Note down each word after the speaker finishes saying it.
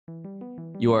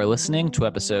You are listening to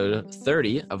episode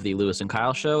 30 of the Lewis and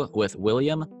Kyle Show with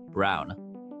William Brown.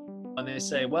 And they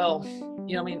say, well,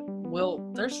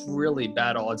 there's really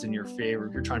bad odds in your favor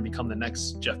if you're trying to become the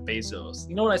next Jeff Bezos.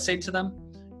 You know what I say to them?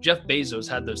 Jeff Bezos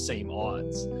had those same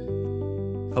odds.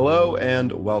 Hello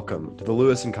and welcome to the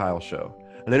Lewis and Kyle Show,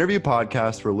 an interview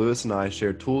podcast where Lewis and I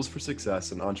share tools for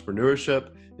success in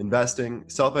entrepreneurship, investing,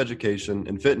 self-education,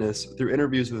 and fitness through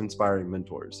interviews with inspiring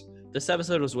mentors. This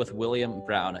episode was with William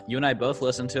Brown. You and I both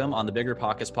listened to him on the Bigger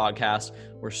Pockets podcast.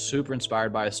 We're super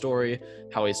inspired by his story,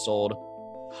 how he sold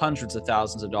hundreds of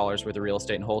thousands of dollars worth of real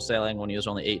estate and wholesaling when he was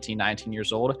only 18, 19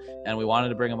 years old. And we wanted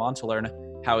to bring him on to learn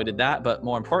how he did that, but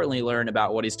more importantly, learn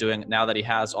about what he's doing now that he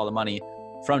has all the money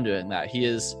from doing that. He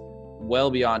is well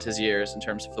beyond his years in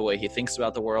terms of the way he thinks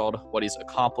about the world, what he's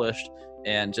accomplished,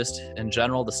 and just in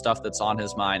general, the stuff that's on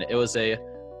his mind. It was a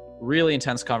really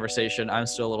intense conversation. I'm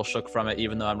still a little shook from it,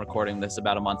 even though I'm recording this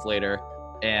about a month later.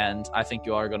 And I think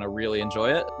you are going to really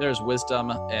enjoy it. There's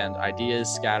wisdom and ideas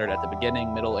scattered at the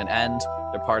beginning, middle, and end.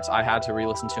 They're parts I had to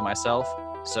re-listen to myself.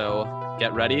 So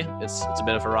get ready. It's a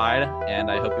bit of a ride,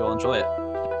 and I hope you all enjoy it.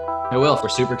 Hey, Will, we're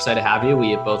super excited to have you.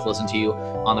 We both listened to you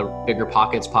on the Bigger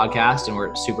Pockets podcast, and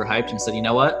we're super hyped and said, you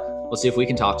know what? Let's see if we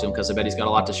can talk to him because I bet he's got a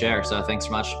lot to share. So thanks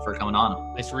so much for coming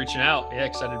on. Thanks for reaching out. Yeah,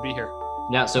 excited to be here.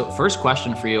 Yeah, so first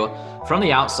question for you. From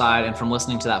the outside and from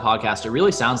listening to that podcast, it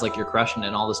really sounds like you're crushing it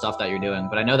in all the stuff that you're doing,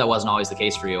 but I know that wasn't always the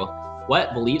case for you.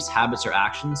 What beliefs, habits, or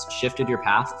actions shifted your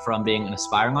path from being an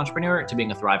aspiring entrepreneur to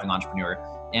being a thriving entrepreneur?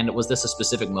 And was this a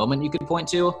specific moment you could point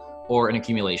to or an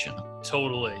accumulation?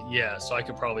 Totally, yeah. So I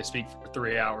could probably speak for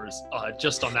 3 hours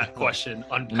just on that question.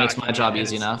 It makes my job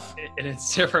easy enough. And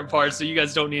it's different parts, so you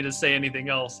guys don't need to say anything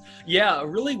else. Yeah,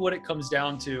 really what it comes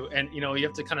down to, and you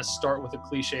have to kind of start with the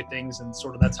cliche things and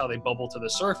sort of that's how they bubble to the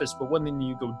surface. But when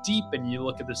you go deep and you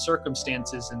look at the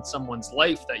circumstances in someone's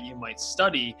life that you might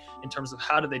study in terms of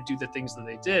how do they do the things that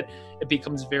they did, it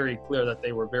becomes very clear that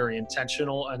they were very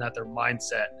intentional and that their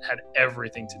mindset had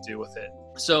everything to do with it.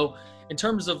 So in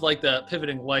terms of like the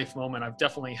pivoting life moment, I've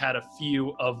definitely had a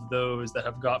few of those that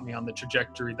have got me on the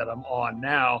trajectory that I'm on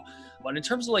now. But in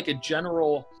terms of like a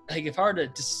general, like if I were to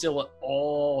distill it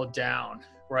all down,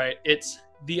 right, it's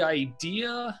the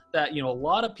idea that, a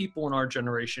lot of people in our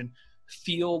generation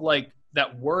feel like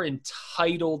that we're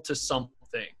entitled to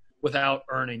something without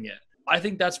earning it. I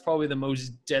think that's probably the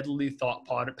most deadly thought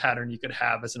pattern you could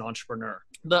have as an entrepreneur.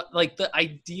 The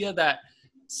idea that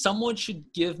someone should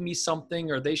give me something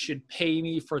or they should pay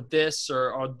me for this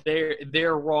or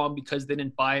they're wrong because they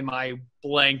didn't buy my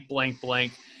blank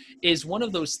is one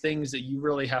of those things that you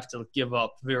really have to give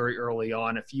up very early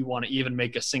on if you want to even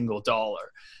make a single dollar.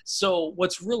 So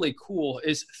what's really cool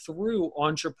is through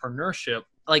entrepreneurship,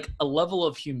 like a level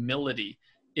of humility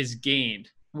is gained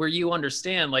where you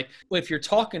understand, like if you're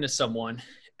talking to someone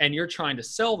and you're trying to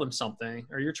sell them something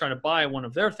or you're trying to buy one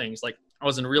of their things, like I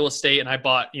was in real estate and I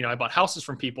bought houses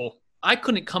from people. I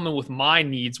couldn't come in with my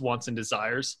needs, wants, and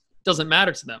desires. It doesn't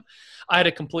matter to them. I had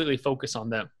to completely focus on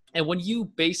them. And when you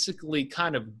basically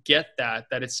kind of get that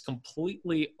it's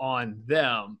completely on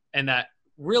them and that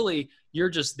really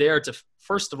you're just there to,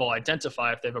 first of all,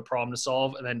 identify if they have a problem to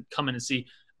solve and then come in and see,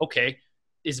 okay,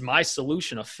 is my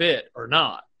solution a fit or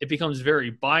not? It becomes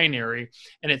very binary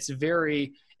and it's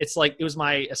like it was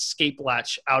my escape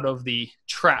latch out of the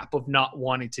trap of not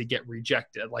wanting to get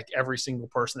rejected. Like every single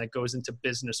person that goes into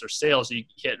business or sales, you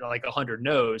hit like 100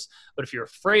 no's. But if you're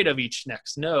afraid of each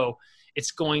next no, it's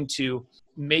going to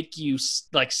make you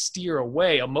like steer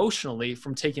away emotionally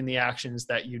from taking the actions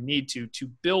that you need to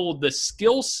build the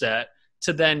skill set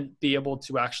to then be able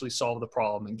to actually solve the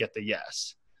problem and get the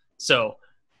yes. So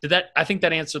I think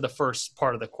that answered the first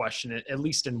part of the question, at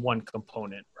least in one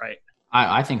component, right?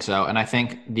 I think so. And I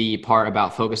think the part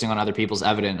about focusing on other people's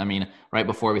evident, I mean, right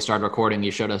before we started recording,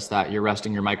 you showed us that you're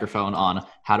resting your microphone on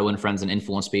how to win friends and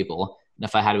influence people. And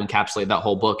if I had to encapsulate that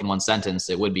whole book in one sentence,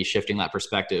 it would be shifting that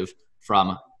perspective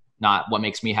from not what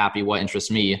makes me happy, what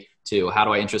interests me, to how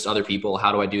do I interest other people?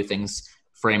 How do I do things,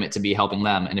 frame it to be helping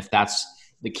them? And if that's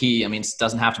the key, I mean, it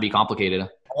doesn't have to be complicated.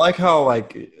 I like how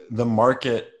the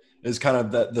market is kind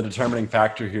of the determining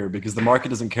factor here because the market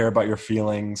doesn't care about your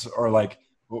feelings or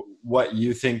what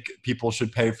you think people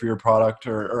should pay for your product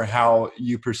or how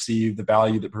you perceive the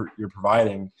value that you're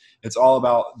providing. It's all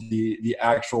about the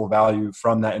actual value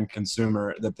from that end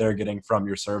consumer that they're getting from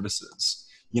your services.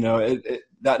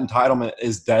 That entitlement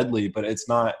is deadly, but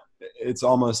it's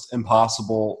almost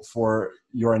impossible for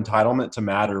your entitlement to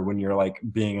matter when you're like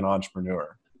being an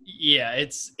entrepreneur. Yeah,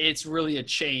 it's really a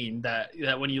chain that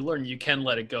when you learn you can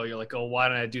let it go. You're like, oh, why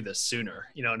didn't I do this sooner?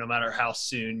 No matter how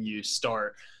soon you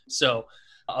start. So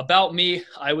About me,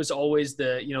 I was always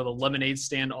the lemonade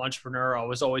stand entrepreneur. I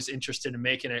was always interested in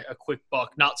making a quick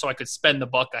buck, not so I could spend the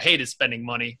buck. I hated spending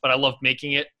money, but I loved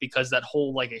making it because that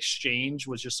whole like exchange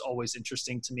was just always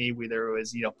interesting to me. Whether it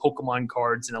was, Pokemon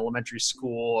cards in elementary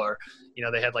school, or,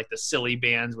 they had like the silly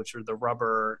bands, which were the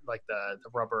rubber, like the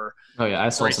rubber. Oh yeah. I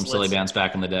sold bracelets. some silly bands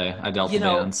back in the day. I dealt the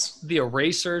bands. The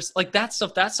erasers, like that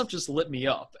stuff just lit me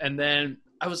up. And then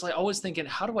I was like always thinking,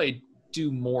 how do I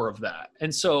do more of that?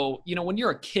 And so, when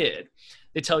you're a kid,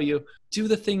 they tell you do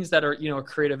the things that are,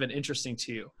 creative and interesting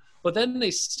to you. But then they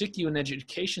stick you in an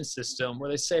education system where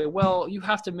they say, well, you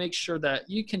have to make sure that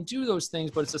you can do those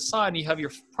things, but it's a side, and you have your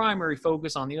primary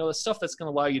focus on, the stuff that's going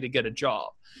to allow you to get a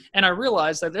job. And I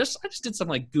realized that I just did some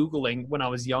like Googling when I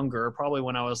was younger, probably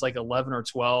when I was like 11 or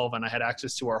 12 and I had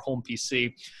access to our home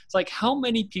PC. It's like, how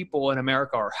many people in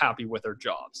America are happy with their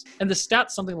jobs? And the stats,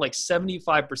 something like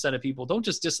 75% of people don't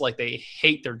just dislike, they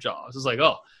hate their jobs. It's like,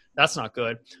 oh, that's not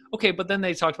good. Okay, but then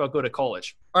they talked about go to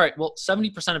college. All right, well,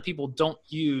 70% of people don't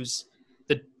use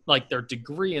their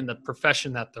degree in the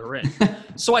profession that they're in.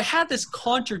 So I had this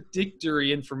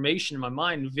contradictory information in my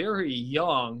mind very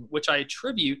young, which I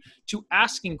attribute to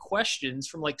asking questions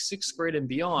from like 6th grade and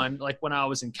beyond, like when I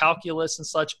was in calculus and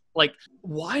such. Like,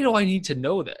 why do I need to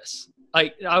know this?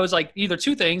 I was like, either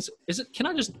two things. Can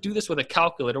I just do this with a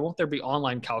calculator? Won't there be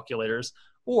online calculators?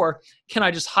 Or can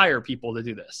I just hire people to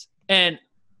do this? And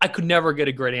I could never get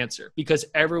a great answer because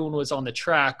everyone was on the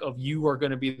track of you are going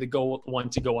to be the one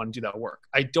to go on and do that work.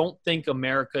 I don't think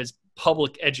America's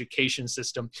public education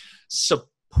system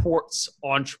supports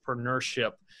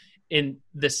entrepreneurship in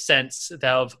the sense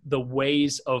of the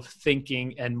ways of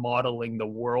thinking and modeling the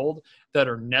world that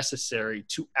are necessary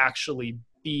to actually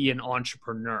be an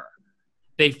entrepreneur.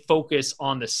 They focus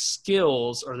on the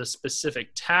skills or the specific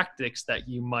tactics that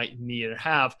you might need to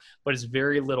have, but it's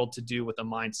very little to do with the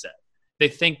mindset. They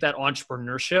think that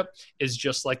entrepreneurship is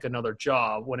just like another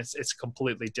job when it's a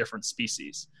completely different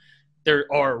species. There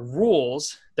are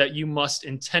rules that you must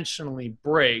intentionally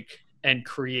break and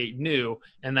create new,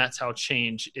 and that's how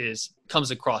change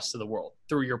comes across to the world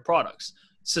through your products.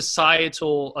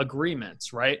 Societal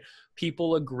agreements, right?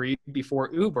 People agreed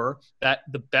before Uber that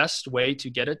the best way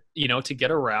to get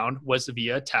around was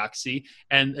via a taxi,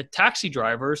 and the taxi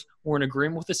drivers were in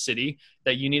agreement with the city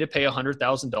that you need to pay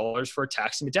 $100,000 for a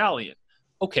taxi medallion.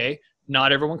 Okay,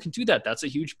 not everyone can do that. That's a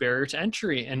huge barrier to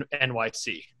entry in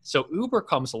NYC. So Uber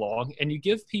comes along and you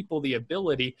give people the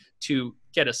ability to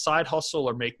get a side hustle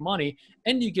or make money,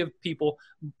 and you give people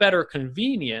better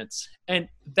convenience. And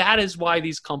that is why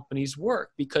these companies work,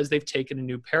 because they've taken a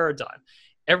new paradigm.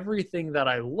 Everything that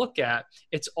I look at,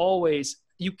 it's always,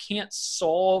 you can't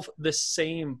solve the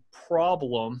same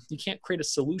problem. You can't create a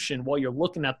solution while you're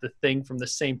looking at the thing from the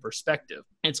same perspective.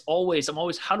 I'm always,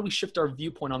 how do we shift our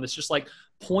viewpoint on this? Just like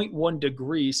 0.1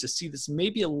 degrees to see this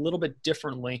maybe a little bit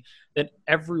differently than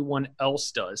everyone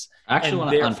else does. I actually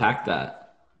want to unpack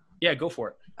that. Yeah, go for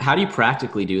it. How do you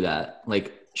practically do that?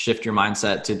 Like shift your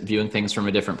mindset to viewing things from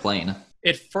a different plane?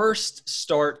 It first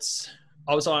starts,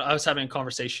 I was having a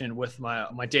conversation with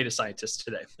my data scientist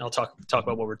today. I'll talk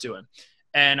about what we're doing.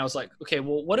 And I was like, okay,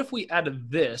 well, what if we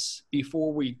added this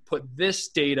before we put this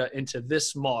data into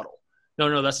this model?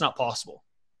 No, that's not possible.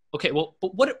 Okay, well,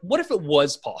 but what if it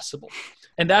was possible?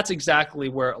 And that's exactly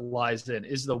where it lies in,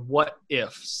 is the what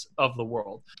ifs of the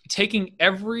world. Taking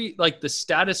the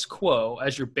status quo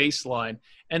as your baseline,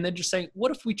 and then just saying,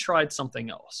 what if we tried something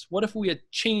else? What if we had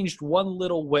changed one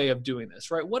little way of doing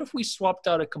this, right? What if we swapped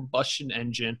out a combustion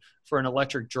engine for an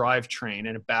electric drivetrain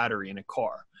and a battery in a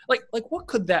car? Like what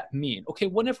could that mean? Okay,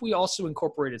 what if we also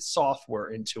incorporated software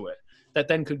into it that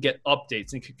then could get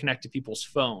updates and could connect to people's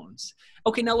phones?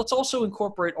 Okay, now let's also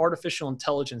incorporate artificial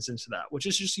intelligence into that, which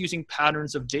is just using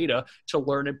patterns of data to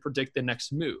learn and predict the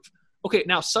next move. Okay,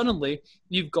 now suddenly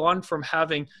you've gone from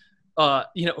having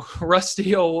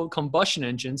rusty old combustion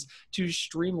engines to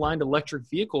streamlined electric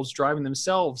vehicles driving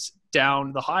themselves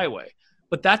down the highway.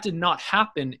 But that did not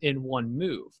happen in one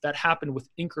move. That happened with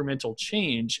incremental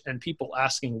change and people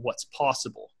asking what's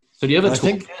possible. So do you have a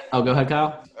toolkit? Oh, go ahead,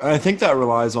 Kyle. I think that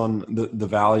relies on the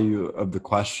value of the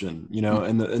question,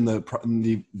 and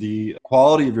the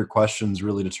quality of your questions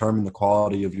really determine the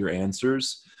quality of your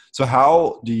answers. So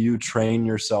how do you train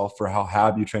yourself, or how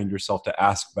have you trained yourself to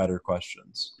ask better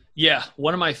questions? Yeah,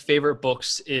 one of my favorite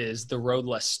books is The Road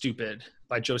Less Stupid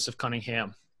by Joseph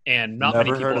Cunningham. And not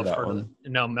many people have heard of it.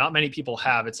 No, not many people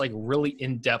have. It's like really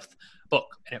in-depth book,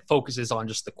 and it focuses on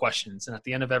just the questions. And at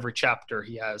the end of every chapter,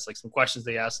 he has like some questions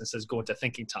they ask and says, go into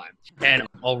thinking time. And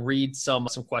I'll read some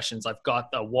questions. I've got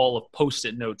a wall of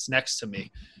Post-it notes next to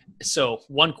me. So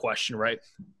one question, right?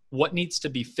 What needs to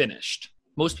be finished?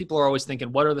 most people are always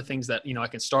thinking, what are the things that, I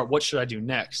can start? What should I do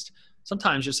next?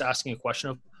 Sometimes just asking a question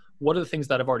of what are the things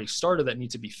that I've already started that need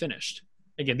to be finished?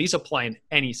 Again, these apply in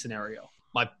any scenario.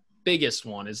 My biggest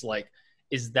one is like,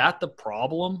 is that the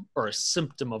problem or a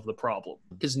symptom of the problem?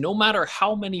 Because no matter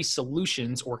how many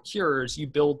solutions or cures you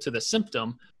build to the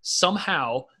symptom,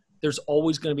 somehow there's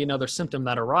always going to be another symptom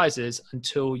that arises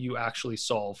until you actually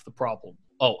solve the problem.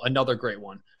 Oh, another great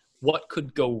one. What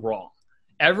could go wrong?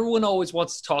 Everyone always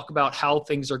wants to talk about how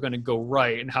things are going to go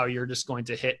right and how you're just going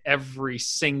to hit every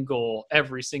single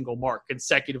mark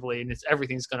consecutively and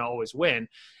everything's going to always win.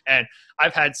 And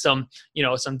I've had some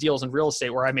deals in real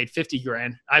estate where I made 50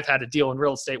 grand. I've had a deal in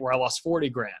real estate where I lost 40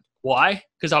 grand. Why?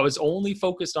 Because I was only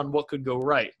focused on what could go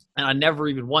right. And I never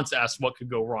even once asked what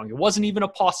could go wrong. It wasn't even a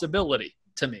possibility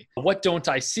to me. What don't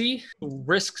I see?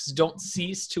 Risks don't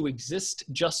cease to exist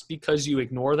just because you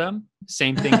ignore them.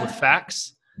 Same thing with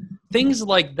facts. Things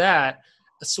like that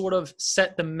sort of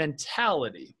set the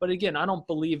mentality. But again, I don't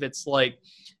believe it's like,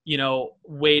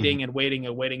 waiting and waiting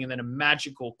and waiting, and then a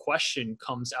magical question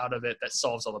comes out of it that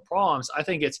solves all the problems. I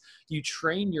think it's you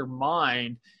train your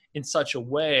mind in such a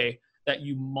way that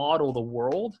you model the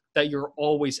world, that you're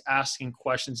always asking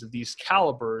questions of these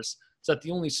calibers so that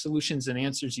the only solutions and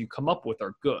answers you come up with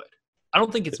are good. I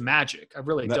don't think it's magic. I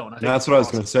really don't. I think that's what I was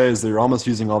going to say is that you're almost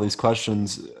using all these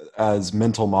questions as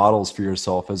mental models for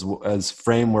yourself, as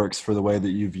frameworks for the way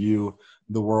that you view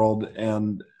the world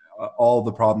and all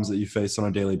the problems that you face on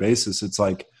a daily basis. It's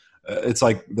like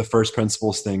the first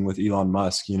principles thing with Elon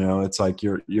Musk. It's like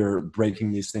you're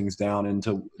breaking these things down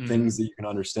into things that you can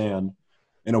understand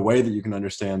in a way that you can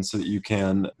understand, so that you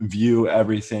can view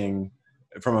everything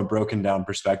from a broken down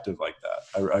perspective like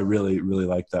that. I really, really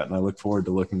like that. And I look forward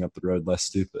to looking up the road less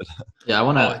stupid. Yeah, I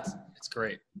want to. It's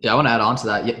great. Yeah, I want to add on to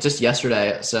that. Just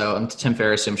yesterday, so Tim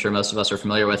Ferriss, who I'm sure most of us are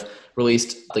familiar with,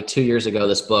 released like 2 years ago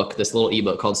this little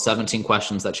ebook called 17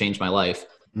 Questions That Changed My Life.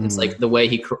 It's like the way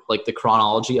the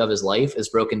chronology of his life is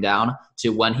broken down to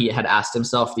when he had asked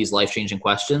himself these life-changing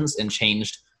questions and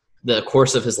changed the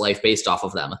course of his life based off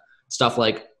of them. Stuff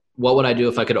like, what would I do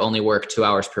if I could only work 2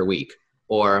 hours per week?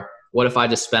 Or what if I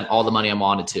just spent all the money I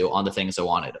wanted to on the things I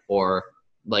wanted? Or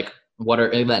like,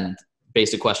 then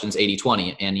basic questions,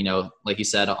 80-20. And, like you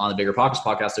said, on the Bigger Pockets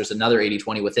podcast, there's another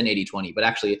 80-20 within 80-20, but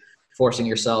actually forcing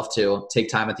yourself to take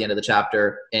time at the end of the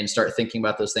chapter and start thinking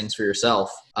about those things for yourself.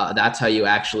 That's how you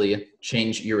actually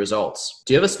change your results.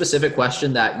 Do you have a specific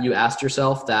question that you asked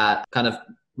yourself that kind of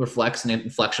reflects an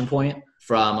inflection point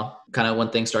from kind of when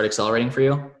things start accelerating for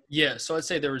you? Yeah. So I'd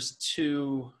say there was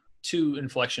two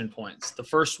inflection points. The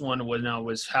first one when I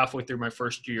was halfway through my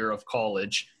first year of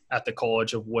college at the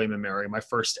College of William and Mary, my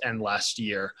first and last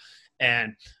year.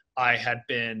 And I had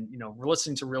been,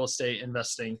 listening to real estate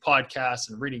investing podcasts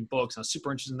and reading books. And I was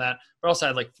super interested in that, but also I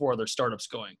had like 4 other startups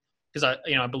going because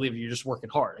I believe you're just working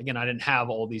hard. Again, I didn't have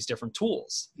all these different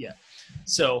tools yet.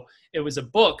 So it was a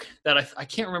book that I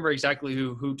can't remember exactly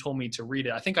who told me to read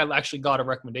it. I think I actually got a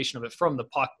recommendation of it from the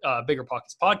Bigger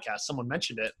Pockets podcast. Someone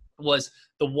mentioned it. Was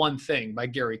The One Thing by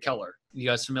Gary Keller. You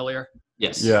guys familiar?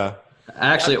 Yes. Yeah.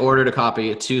 I actually ordered a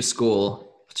copy to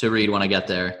school to read when I get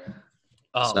there.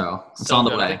 So it's on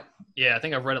the way. I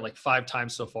think I've read it like 5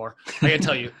 times so far. I can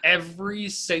tell you every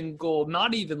single,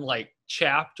 not even like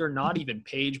chapter, not even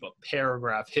page, but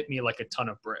paragraph hit me like a ton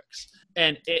of bricks.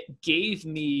 And it gave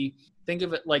me, think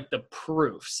of it like the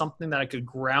proof, something that I could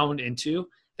ground into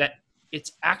that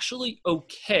it's actually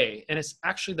okay. And it's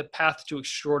actually the path to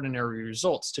extraordinary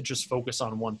results to just focus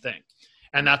on one thing.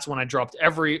 And that's when I dropped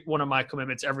every one of my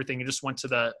commitments, everything, and just went to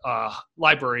the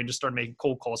library and just started making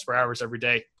cold calls for hours every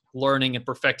day, learning and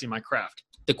perfecting my craft.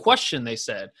 The question they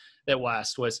said that was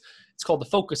asked was, it's called the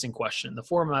focusing question. The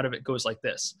format of it goes like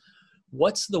this.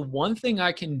 What's the one thing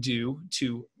I can do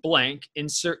to blank,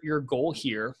 insert your goal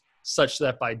here, such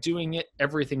that by doing it,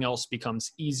 everything else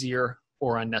becomes easier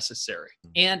or unnecessary?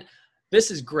 And this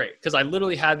is great because I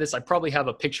literally had this. I probably have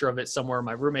a picture of it somewhere.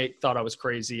 My roommate thought I was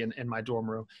crazy in my dorm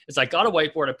room. It's I got a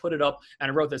whiteboard, I put it up,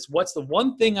 and I wrote this. What's the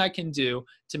one thing I can do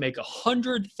to make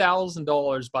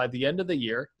 $100,000 by the end of the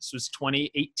year? This was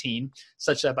 2018,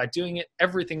 such that by doing it,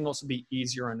 everything else will be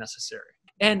easier and necessary.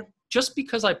 And just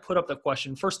because I put up the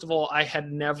question, first of all, I had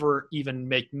never even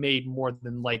made more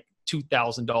than like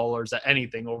 $2,000 at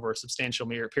anything over a substantial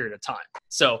period of time.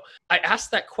 So I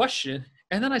asked that question,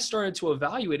 and then I started to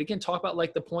evaluate, again, talk about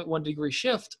like the 0.1 degree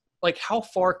shift. Like, how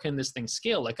far can this thing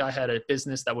scale? Like, I had a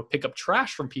business that would pick up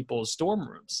trash from people's dorm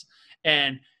rooms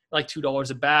and like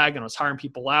 $2 a bag, and I was hiring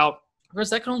people out. Whereas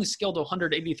that can only scale to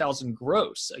 180,000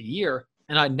 gross a year,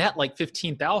 and I net like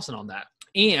 15,000 on that.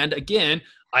 And again,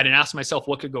 I didn't ask myself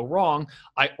what could go wrong.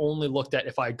 I only looked at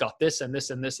if I got this and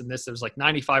this and this and this. There was like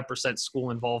 95%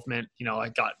 school involvement. I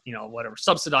got, whatever,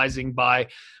 subsidizing by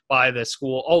the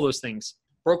school, all those things.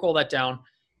 Broke all that down,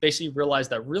 basically realized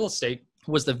that real estate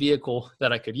was the vehicle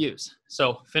that I could use.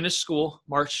 So finished school,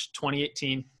 March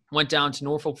 2018. Went down to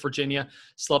Norfolk, Virginia,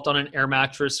 slept on an air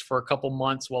mattress for a couple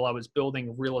months while I was building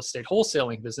a real estate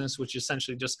wholesaling business, which is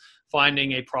essentially just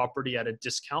finding a property at a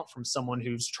discount from someone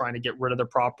who's trying to get rid of their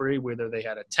property, whether they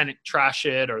had a tenant trash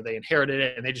it or they inherited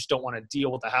it and they just don't want to deal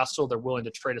with the hassle. They're willing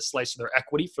to trade a slice of their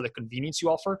equity for the convenience you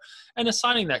offer, and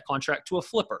assigning that contract to a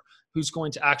flipper who's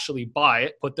going to actually buy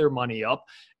it, put their money up,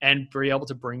 and be able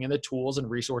to bring in the tools and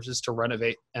resources to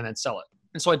renovate and then sell it.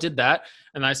 And so I did that,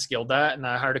 and I scaled that, and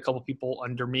I hired a couple people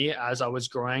under me as I was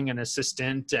growing, an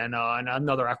assistant and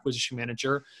another acquisition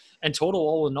manager. And total,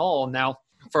 all in all, now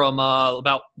from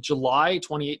about July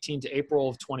 2018 to April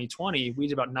of 2020, we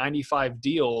did about 95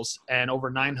 deals and over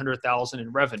 900,000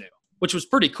 in revenue, which was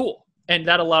pretty cool. And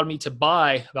that allowed me to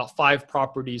buy about 5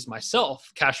 properties myself,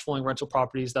 cash flowing rental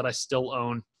properties that I still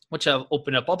own, which have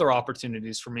opened up other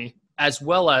opportunities for me, as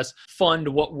well as fund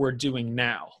what we're doing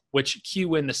now, which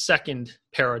cue in the second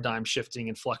paradigm shifting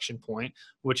inflection point,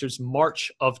 which was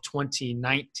March of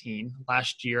 2019,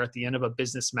 last year, at the end of a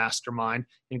business mastermind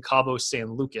in Cabo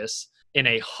San Lucas in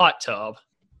a hot tub,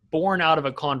 born out of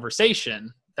a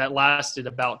conversation that lasted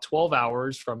about 12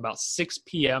 hours from about 6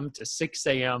 p.m. to 6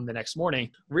 a.m. the next morning,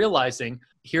 realizing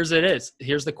here's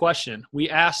the question. We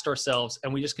asked ourselves,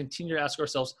 and we just continue to ask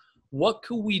ourselves, what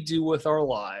could we do with our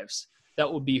lives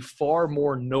that would be far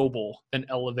more noble than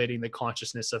elevating the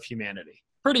consciousness of humanity?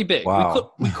 Pretty big.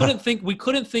 Wow. We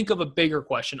couldn't think of a bigger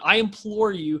question. I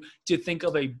implore you to think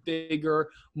of a bigger,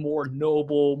 more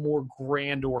noble, more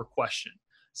grandeur question.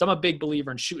 So I'm a big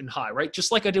believer in shooting high, right?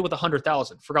 Just like I did with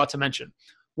 100,000, forgot to mention.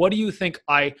 What do you think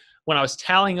when I was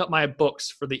tallying up my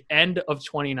books for the end of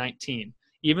 2019,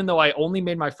 even though I only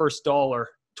made my first dollar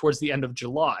towards the end of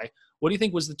July, what do you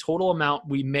think was the total amount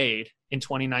we made in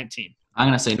 2019? I'm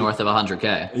going to say north of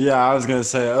 100K. Yeah, I was going to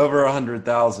say over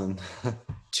 100,000.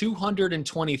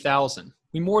 220,000.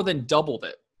 We more than doubled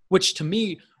it, which to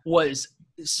me was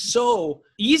so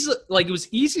easy. Like, it was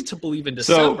easy to believe in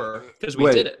December because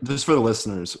we did it. Just for the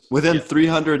listeners, within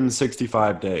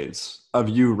 365 days of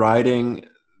you writing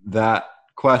that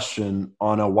question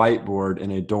on a whiteboard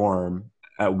in a dorm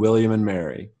at William and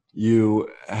Mary, you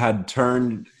had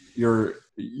turned your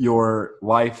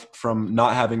life from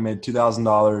not having made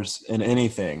 $2,000 in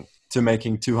anything to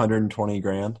making 220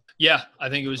 grand. Yeah, I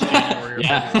think it was January or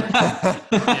February.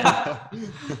 Yeah.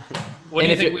 What do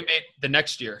you think we made the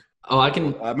next year? Oh, I'm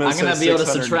gonna be able to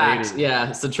subtract.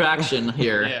 Yeah, subtraction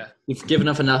here. Yeah. You've given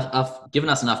us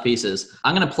enough pieces.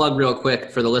 I'm gonna plug real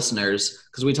quick for the listeners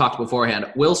because we talked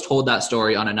beforehand. Will's told that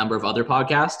story on a number of other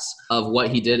podcasts of what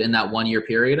he did in that 1 year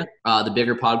period. The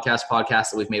Bigger podcast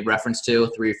that we've made reference to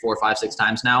 3, 4, 5, 6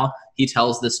 times now. He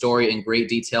tells this story in great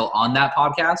detail on that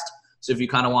podcast. So if you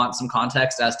kind of want some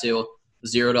context as to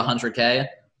 0 to 100K,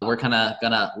 we're kind of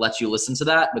gonna let you listen to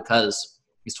that because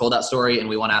he's told that story, and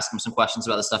we want to ask him some questions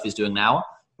about the stuff he's doing now.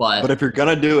 But if you're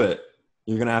going to do it,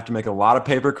 you're going to have to make a lot of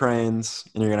paper cranes,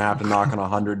 and you're going to have to knock on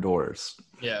 100 doors.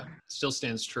 Yeah, still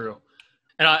stands true.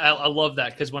 And I love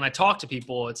that because when I talk to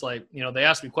people, it's like, they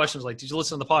ask me questions like, did you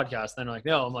listen to the podcast? Then they're like,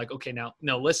 no. I'm like, okay, now,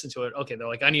 no, listen to it. Okay, they're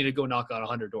like, I need to go knock on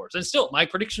 100 doors. And still, my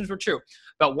predictions were true.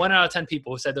 About 1 out of 10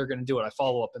 people who said they're going to do it, I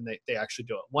follow up and they actually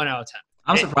do it. 1 out of 10.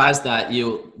 I'm surprised that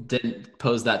you didn't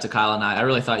pose that to Kyle and I. I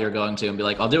really thought you were going to and be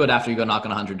like, I'll do it after you go knock on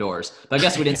 100 doors. But I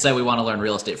guess we didn't say we want to learn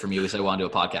real estate from you. We said we want to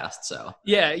do a podcast. So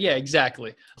yeah,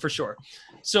 exactly. For sure.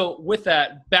 So with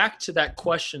that, back to that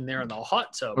question there in the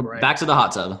hot tub, right? Back to the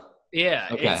hot tub. Yeah,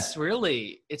 okay.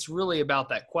 It's really about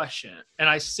that question. And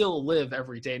I still live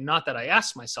every day. Not that I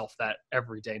ask myself that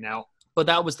every day now, but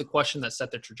that was the question that set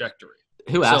the trajectory.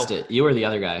 Who asked it? You or the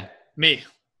other guy? Me.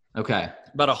 Okay.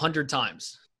 About 100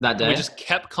 times. That day? And we just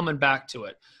kept coming back to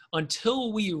it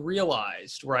until we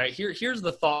realized, right, here's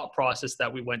the thought process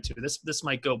that we went to. This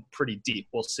might go pretty deep.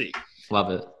 We'll see.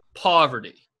 Love it.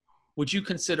 Poverty. Would you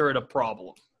consider it a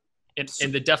problem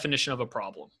in the definition of a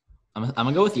problem? I'm going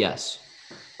to go with yes.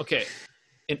 Okay.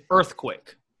 An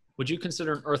earthquake. Would you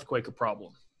consider an earthquake a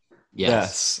problem?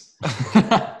 Yes.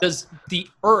 Does the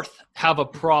earth have a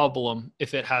problem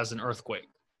if it has an earthquake?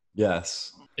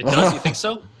 Yes. It does? You think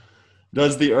so?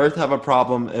 Does the earth have a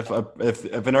problem if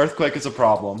an earthquake is a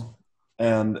problem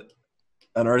and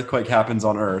an earthquake happens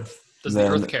on Earth? Does the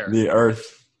earth care?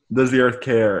 Does the earth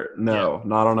care? No, yeah.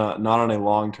 Not on a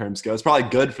long-term scale. It's probably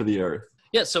good for the earth.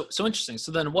 Yeah, so interesting.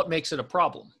 So then what makes it a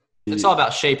problem? It's all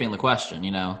about shaping the question,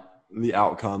 The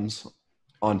outcomes.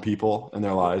 on people and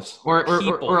their lives.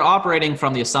 Or operating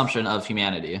from the assumption of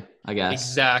humanity, I guess.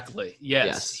 Exactly.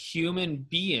 Yes. Human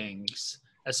beings,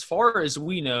 as far as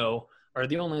we know, are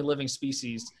the only living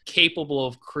species capable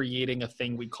of creating a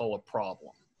thing we call a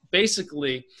problem.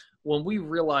 Basically, when we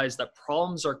realize that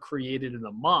problems are created in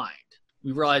the mind,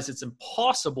 we realize it's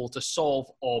impossible to solve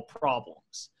all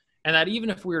problems. And that even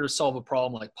if we were to solve a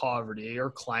problem like poverty or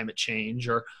climate change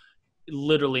or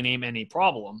literally name any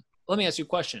problem, let me ask you a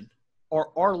question. Are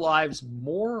our lives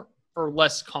more or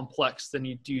less complex than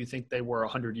do you think they were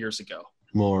 100 years ago?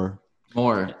 More.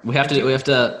 We have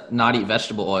to not eat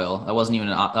vegetable oil. That wasn't even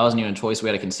a choice we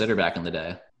had to consider back in the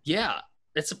day. Yeah,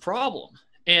 it's a problem.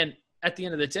 And at the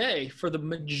end of the day, for the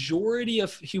majority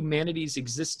of humanity's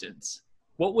existence,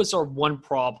 what was our one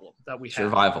problem that we had?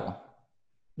 Survival.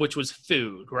 Which was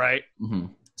food, right? Mm-hmm.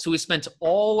 So we spent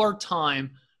all our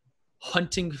time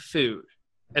hunting food.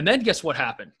 And then guess what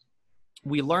happened?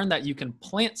 We learned that you can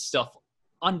plant stuff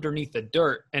underneath the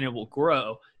dirt and it will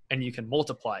grow and you can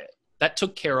multiply it. That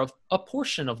took care of a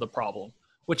portion of the problem,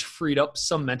 which freed up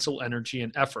some mental energy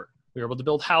and effort. We were able to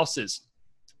build houses,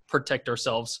 protect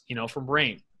ourselves, from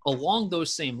rain. Along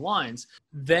those same lines,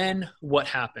 then what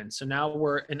happened? So now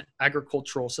we're an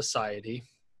agricultural society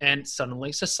and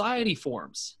suddenly society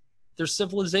forms. There's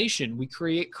civilization. We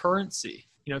create currency.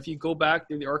 If you go back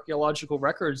through the archaeological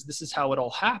records, this is how it all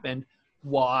happened.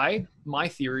 Why? My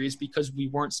theory is because we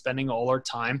weren't spending all our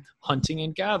time hunting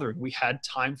and gathering. We had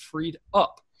time freed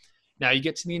up. Now you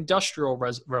get to the Industrial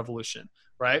Revolution,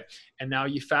 right? And now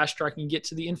you fast track and get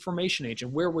to the information age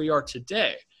and where we are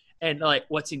today. And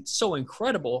what's so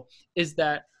incredible is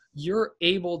that you're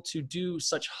able to do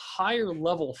such higher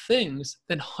level things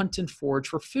than hunt and forage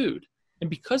for food. And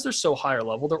because they're so higher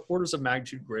level, they're orders of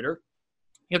magnitude greater,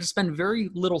 you have to spend very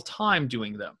little time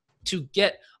doing them to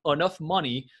get enough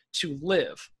money to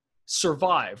live,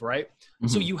 survive, right? Mm-hmm.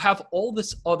 So you have all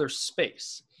this other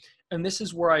space. And this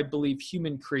is where I believe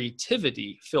human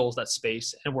creativity fills that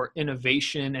space and where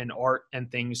innovation and art and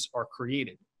things are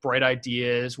created. Bright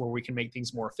ideas where we can make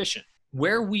things more efficient.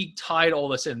 Where we tied all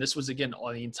this in, this was again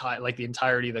on the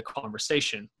entirety of the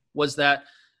conversation, was that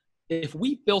if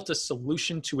we built a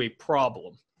solution to a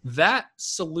problem, that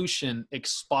solution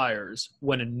expires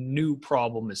when a new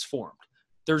problem is formed.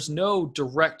 There's no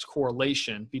direct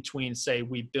correlation between, say,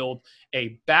 we build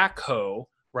a backhoe,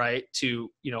 right, to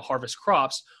harvest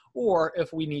crops, or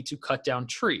if we need to cut down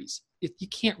trees. You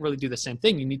can't really do the same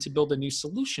thing. You need to build a new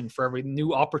solution for every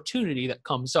new opportunity that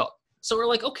comes up. So we're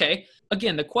like, okay,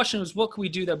 again, the question is, what can we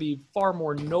do that'd be far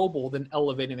more noble than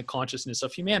elevating the consciousness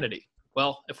of humanity?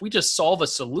 Well, if we just solve a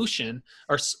solution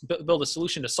or build a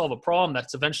solution to solve a problem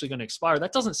that's eventually going to expire,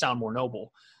 that doesn't sound more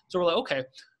noble. So we're like, okay,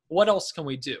 what else can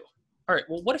we do? All right,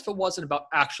 well, what if it wasn't about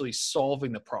actually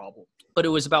solving the problem, but it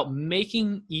was about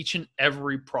making each and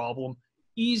every problem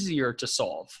easier to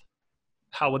solve?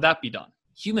 How would that be done?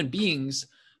 Human beings,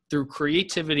 through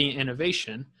creativity and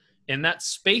innovation, in that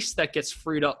space that gets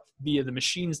freed up via the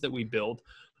machines that we build,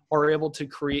 are able to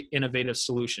create innovative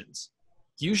solutions,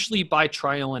 usually by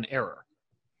trial and error.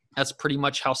 That's pretty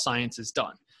much how science is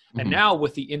done. Mm-hmm. And now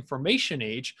with the information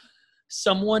age,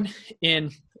 someone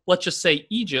in, let's just say,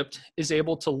 Egypt is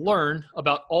able to learn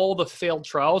about all the failed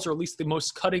trials, or at least the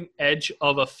most cutting edge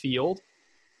of a field,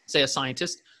 say a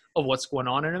scientist, of what's going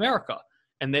on in America.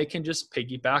 And they can just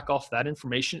piggyback off that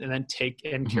information and then take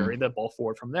and carry the ball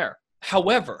forward from there.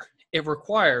 However, it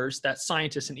requires that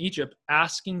scientists in Egypt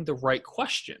asking the right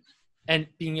question and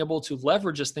being able to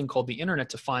leverage this thing called the internet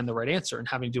to find the right answer, and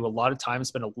having to do a lot of time and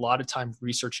spend a lot of time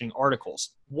researching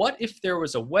articles. What if there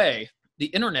was a way the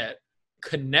internet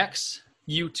connects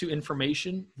you to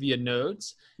information via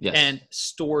nodes and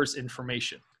stores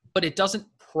information, but it doesn't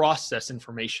process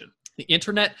information? The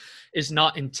internet is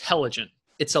not intelligent.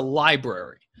 It's a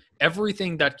library.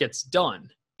 Everything that gets done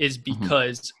is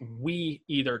because we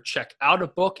either check out a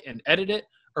book and edit it,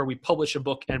 or we publish a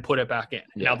book and put it back in.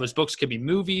 Yeah. Now, those books could be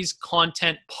movies,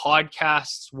 content,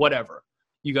 podcasts, whatever.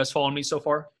 You guys following me so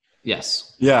far?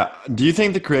 Yes. Yeah. Do you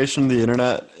think the creation of the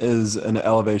internet is an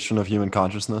elevation of human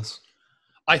consciousness?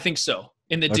 I think so.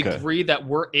 In the degree that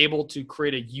we're able to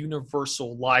create a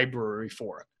universal library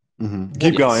for it. Mm-hmm.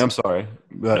 Keep going. I'm sorry.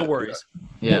 No worries.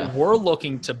 Yeah. What we're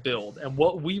looking to build and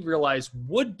what we realize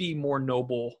would be more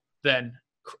noble than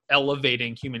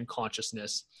elevating human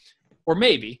consciousness, or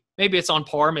maybe it's on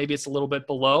par, maybe it's a little bit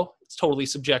below. It's totally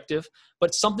subjective,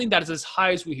 but something that is as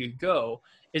high as we could go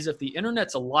is if the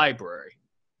internet's a library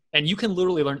and you can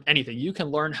literally learn anything. You can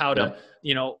learn how to,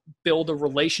 build a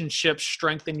relationship,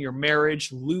 strengthen your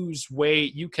marriage, lose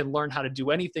weight. You can learn how to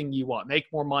do anything you want, make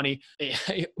more money,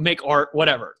 make art,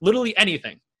 whatever, literally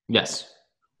anything. Yes.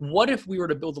 What if we were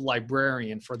to build a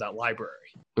librarian for that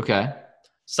library? Okay.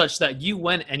 Such that you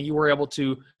went and you were able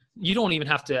to, you don't even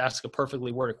have to ask a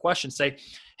perfectly worded question. Say,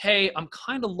 hey, I'm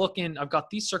kind of looking, I've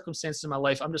got these circumstances in my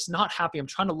life. I'm just not happy. I'm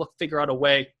trying to figure out a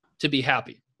way to be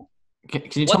happy. Can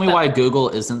you tell me why Google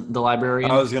isn't the librarian?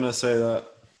 I was going to say that.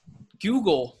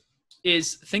 Google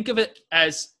is, think of it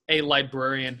as a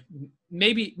librarian.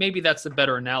 Maybe that's the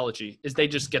better analogy, is they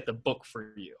just get the book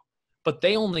for you. But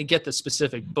they only get the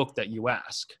specific book that you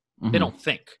ask. They don't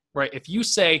think, right? If you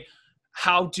say,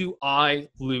 how do I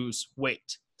lose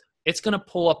weight? It's going to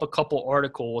pull up a couple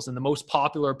articles and the most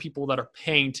popular people that are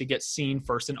paying to get seen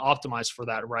first and optimized for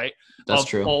that, right? That's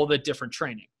true. All the different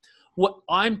training. What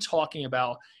I'm talking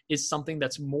about is something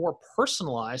that's more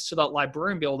personalized so that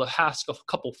librarian be able to ask a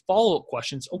couple follow-up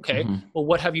questions. Okay, well,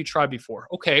 what have you tried before?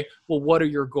 Okay, well, what are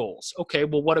your goals? Okay,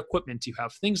 well, what equipment do you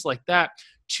have? Things like that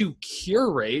to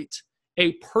curate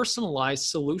a personalized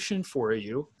solution for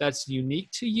you that's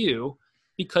unique to you,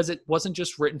 because it wasn't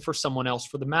just written for someone else,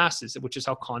 for the masses, which is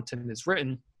how content is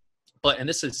written. But, and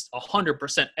this is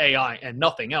 100% AI and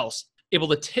nothing else, able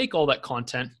to take all that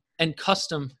content and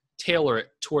custom tailor it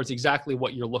towards exactly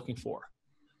what you're looking for.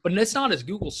 But it's not as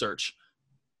Google search.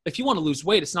 If you want to lose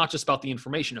weight, it's not just about the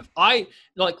information. If I,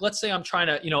 like, let's say I'm trying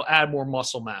to, add more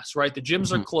muscle mass, right? The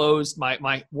gyms are closed.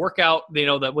 My workout,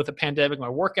 that with the pandemic, my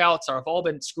workouts have all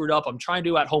been screwed up. I'm trying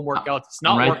to do at-home workouts. It's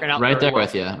not working out. Right there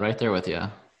with you.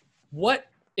 What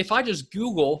if I just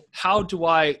Google, how do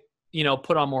I,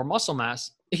 put on more muscle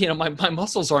mass? My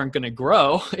muscles aren't going to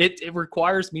grow. It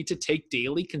requires me to take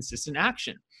daily consistent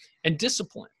action and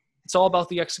discipline. It's all about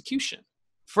the execution.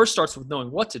 First starts with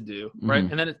knowing what to do, right?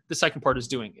 And then the second part is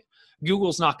doing it.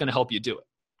 Google's not going to help you do it.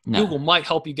 No. Google might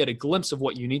help you get a glimpse of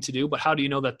what you need to do, but how do you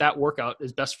know that workout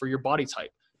is best for your body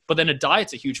type? But then a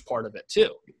diet's a huge part of it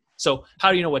too. So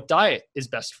how do you know what diet is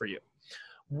best for you?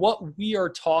 What we are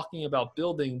talking about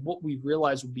building, what we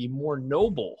realize would be more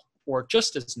noble or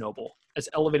just as noble as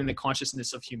elevating the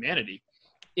consciousness of humanity,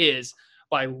 is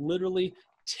by literally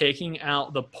taking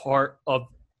out the part of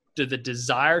the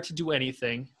desire to do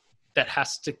anything that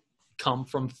has to come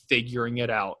from figuring it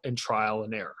out and trial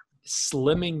and error.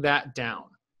 Slimming that down.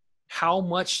 How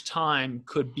much time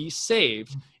could be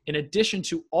saved in addition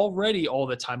to already all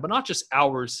the time, but not just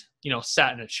hours,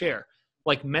 sat in a chair,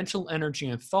 like mental energy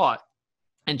and thought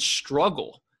and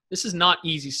struggle. This is not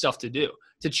easy stuff to do.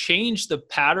 To change the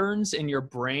patterns in your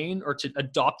brain or to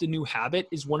adopt a new habit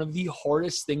is one of the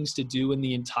hardest things to do in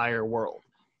the entire world.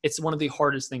 It's one of the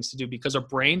hardest things to do because our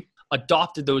brain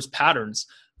adopted those patterns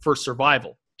for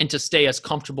survival and to stay as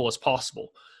comfortable as possible.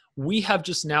 We have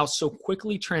just now so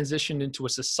quickly transitioned into a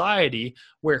society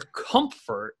where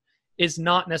comfort is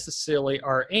not necessarily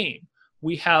our aim.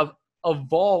 We have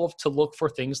evolved to look for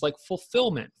things like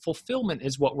fulfillment. Fulfillment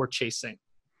is what we're chasing,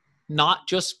 not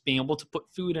just being able to put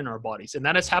food in our bodies. And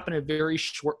that has happened in a very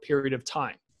short period of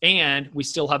time. And we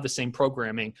still have the same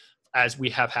programming as we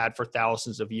have had for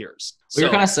thousands of years. What you're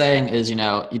kind of saying is, you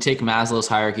take Maslow's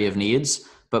hierarchy of needs,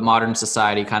 but modern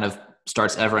society kind of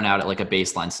starts everyone out at like a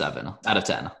baseline 7 out of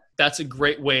 10. That's a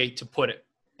great way to put it.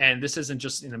 And this isn't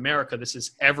just in America. This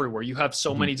is everywhere. You have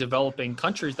so many developing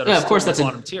countries that are of course, that's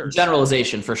bottom tiers.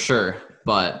 Generalization for sure.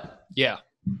 But yeah,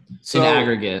 in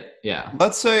aggregate, yeah.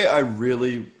 Let's say I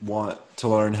really want to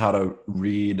learn how to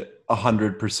read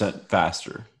 100%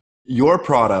 faster. Your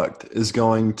product is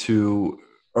going to,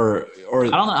 or I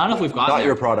don't know if we've got not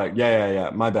your product. Yeah.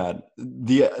 My bad.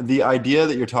 The idea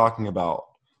that you're talking about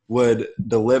would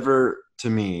deliver to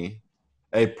me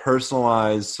a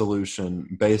personalized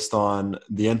solution based on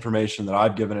the information that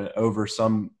I've given it over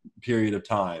some period of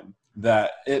time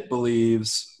that it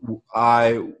believes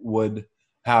I would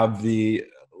have the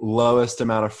lowest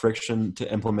amount of friction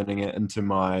to implementing it into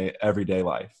my everyday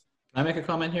life. Can I make a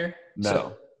comment here?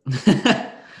 No.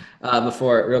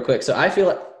 Before, real quick. So I feel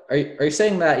like, are you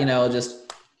saying that,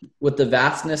 just with the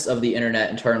vastness of the internet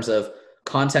in terms of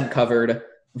content covered,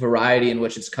 variety in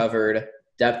which it's covered,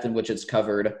 depth in which it's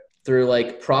covered, through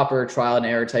like proper trial and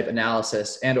error type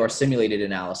analysis and or simulated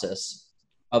analysis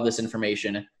of this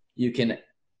information, you can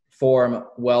form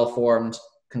well-formed,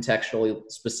 contextually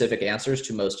specific answers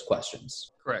to most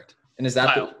questions? Correct. And is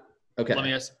that Kyle, okay? Let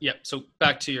me ask. Yeah. So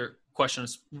back to your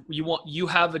questions. You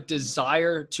have a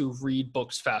desire to read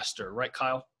books faster, right,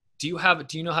 Kyle? Do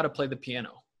you know how to play the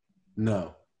piano?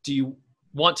 No. Do you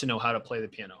want to know how to play the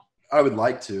piano? I would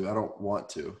like to. I don't want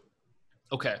to.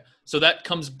 Okay. So that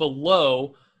comes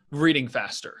below reading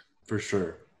faster. For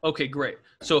sure. Okay, great.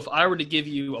 So if I were to give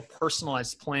you a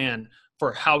personalized plan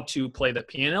for how to play the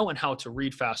piano and how to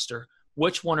read faster,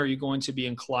 which one are you going to be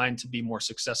inclined to be more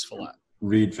successful at?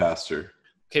 Read faster.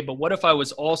 Okay, but what if I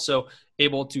was also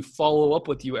able to follow up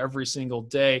with you every single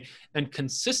day and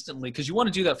consistently, because you want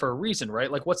to do that for a reason,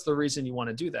 right? Like, what's the reason you want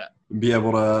to do that? Be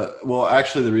able to, well,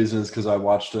 actually the reason is because I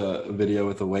watched a video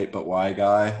with the Wait But Why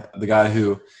guy, the guy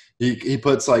who he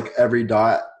puts like every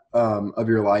dot of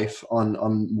your life on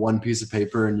one piece of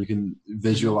paper, and you can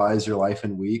visualize your life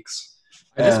in weeks.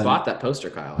 I just bought that poster,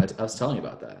 Kyle. I was telling you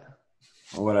about that.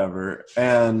 Whatever.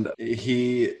 And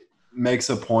he makes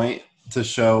a point to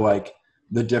show like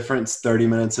the difference 30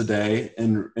 minutes a day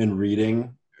in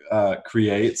reading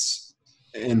creates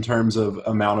in terms of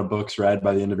amount of books read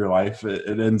by the end of your life.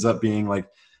 It ends up being like,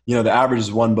 you know, the average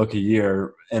is 1 book a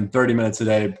year, and 30 minutes a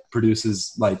day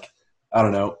produces like, I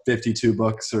don't know, 52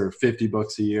 books or 50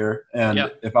 books a year. And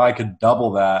if I could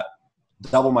double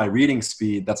my reading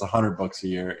speed, that's 100 books a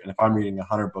year. And if I'm reading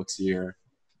 100 books a year,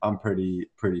 I'm pretty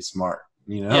smart.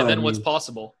 You know? Yeah. Then what's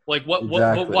possible? Like what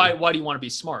why do you want to be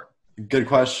smart? Good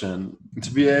question.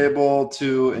 To be able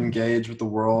to engage with the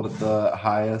world at the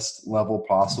highest level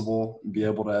possible, be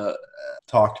able to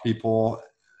talk to people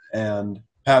and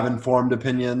have informed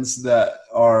opinions that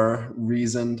are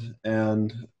reasoned,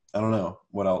 and I don't know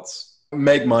what else.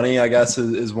 Make money, I guess,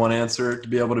 is one answer. To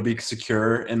be able to be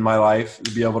secure in my life,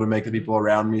 to be able to make the people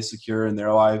around me secure in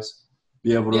their lives,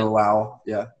 be able to allow.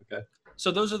 Yeah. Okay.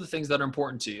 So those are the things that are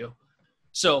important to you.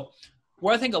 So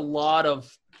where I think a lot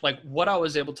of like what I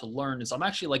was able to learn is I'm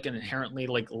actually like an inherently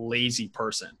like lazy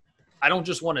person. I don't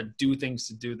just want to do things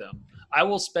to do them. I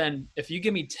will spend, if you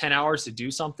give me 10 hours to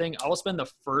do something, I will spend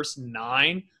the first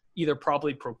 9 either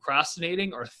probably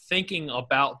procrastinating or thinking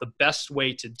about the best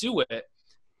way to do it,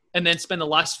 and then spend the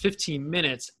last 15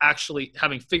 minutes actually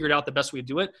having figured out the best way to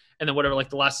do it, and then whatever,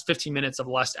 like the last 15 minutes of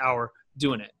the last hour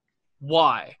doing it.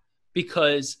 Why?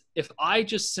 Because if I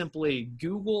just simply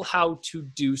Google how to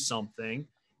do something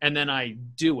and then I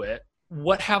do it,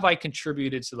 what have I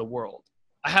contributed to the world?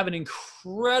 I have an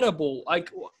incredible,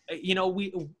 like, you know,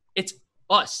 it's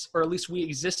us, or at least we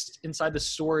exist inside the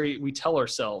story we tell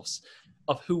ourselves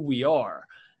of who we are.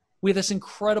 We have this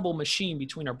incredible machine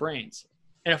between our brains.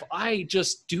 And if I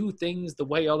just do things the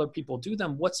way other people do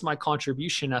them, what's my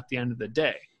contribution at the end of the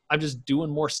day? I'm just doing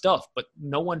more stuff, but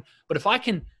if I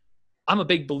can, I'm a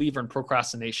big believer in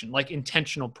procrastination, like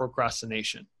intentional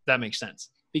procrastination. That makes sense.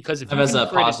 Because if you as a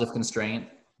positive constraint,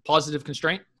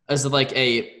 as like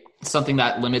something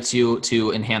that limits you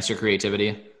to enhance your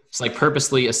creativity. It's like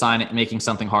purposely making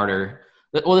something harder.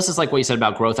 Well, this is like what you said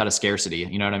about growth out of scarcity.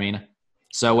 You know what I mean?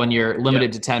 So when you're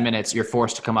limited to 10 minutes, you're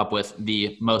forced to come up with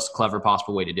the most clever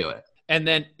possible way to do it. And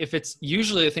then if it's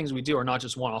usually the things we do are not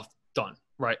just one-off done,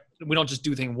 right? We don't just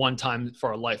do things one time for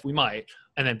our life. We might,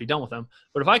 and then be done with them.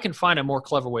 But if I can find a more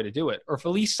clever way to do it, or if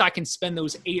at least I can spend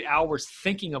those 8 hours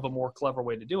thinking of a more clever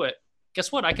way to do it,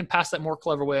 guess what? I can pass that more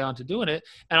clever way on to doing it,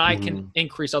 and I can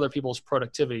increase other people's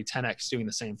productivity 10x doing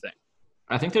the same thing.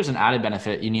 I think there's an added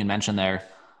benefit you need to mention there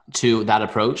to that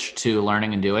approach to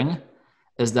learning and doing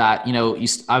is that, you know,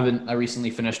 I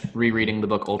recently finished rereading the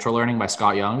book Ultra Learning by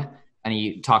Scott Young, and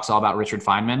he talks all about Richard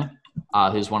Feynman,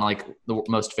 who's one of like the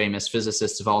most famous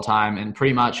physicists of all time. And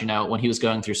pretty much, you know, when he was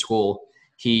going through school,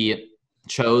 he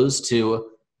chose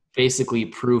to basically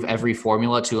prove every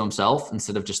formula to himself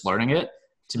instead of just learning it,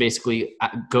 to basically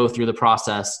go through the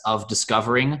process of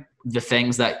discovering the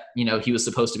things that, you know, he was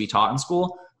supposed to be taught in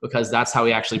school, because that's how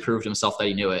he actually proved himself that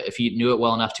he knew it. If he knew it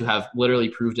well enough to have literally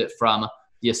proved it from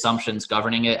the assumptions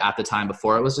governing it at the time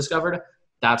before it was discovered,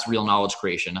 that's real knowledge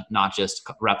creation, not just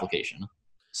replication.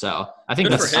 So I think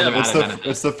that's another added benefit.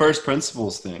 It's the first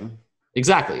principles thing.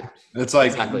 Exactly. It's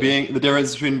like being the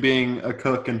difference between being a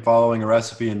cook and following a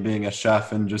recipe and being a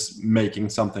chef and just making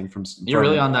something from. You're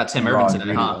really on that Tim Urban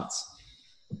today, huh?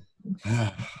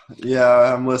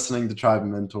 Yeah, I'm listening to Tribe of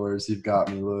Mentors. You've got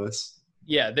me, Lewis.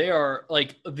 Yeah, they are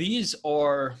like, these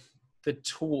are the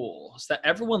tools that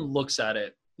everyone looks at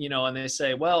it, you know, and they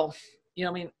say, well, you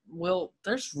know, I mean, well,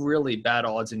 there's really bad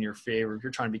odds in your favor if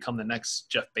you're trying to become the next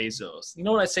Jeff Bezos. You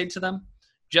know what I say to them?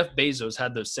 Jeff Bezos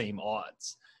had those same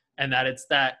odds, and that it's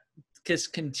that this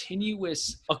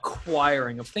continuous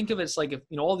acquiring of, think of it as like, if,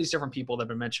 you know, all these different people that have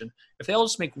been mentioned, if they all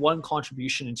just make one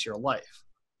contribution into your life,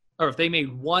 or if they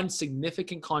made one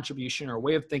significant contribution or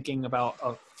way of thinking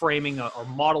about framing or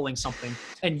modeling something,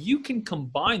 and you can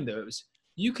combine those,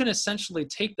 you can essentially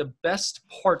take the best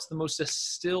parts, the most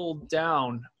distilled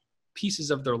down pieces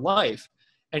of their life,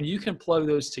 and you can plug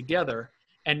those together.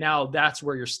 And now that's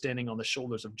where you're standing on the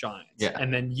shoulders of giants. Yeah.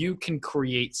 And then you can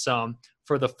create some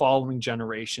for the following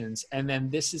generations. And then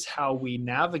this is how we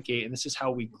navigate, and this is how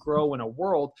we grow in a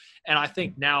world. And I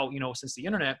think now, you know, since the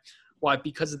internet, why?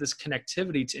 Because of this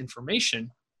connectivity to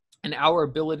information, and our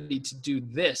ability to do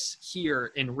this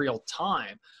here in real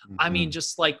time. I mean,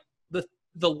 just like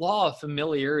the law of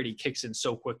familiarity kicks in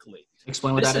so quickly.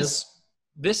 Explain what that is.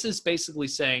 This is basically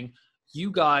saying,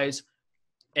 you guys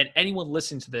and anyone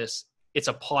listening to this, it's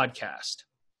a podcast.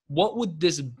 What would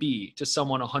this be to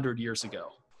someone 100 years ago?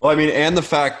 Well, I mean, and the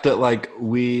fact that like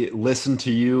we listened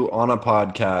to you on a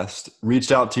podcast,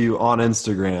 reached out to you on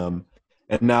Instagram,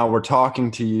 and now we're talking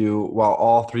to you while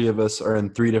all three of us are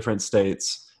in 3 different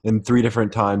states, in 3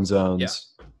 different time zones.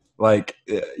 Yeah. Like,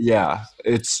 yeah,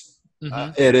 it's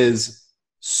it is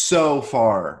so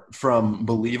far from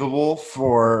believable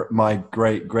for my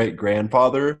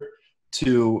great-great-grandfather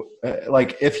to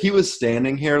like, if he was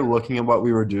standing here looking at what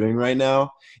we were doing right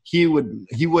now, he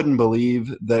wouldn't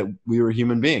believe that we were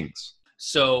human beings.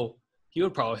 So he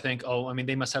would probably think, oh, I mean,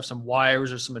 they must have some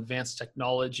wires or some advanced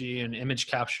technology and image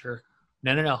capture.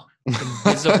 No.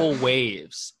 Invisible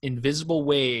waves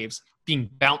being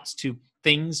bounced to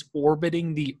things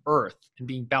orbiting the Earth and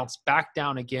being bounced back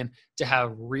down again to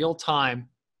have real-time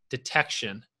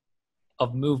detection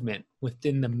of movement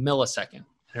within the millisecond.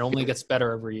 And it only gets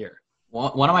better every year.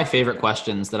 One of my favorite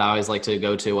questions that I always like to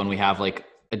go to when we have like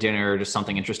a dinner or just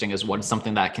something interesting is, what's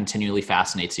something that continually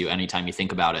fascinates you anytime you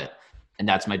think about it? And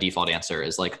that's my default answer,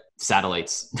 is like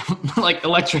satellites, like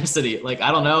electricity, like,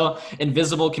 I don't know,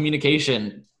 invisible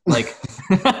communication, like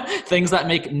things that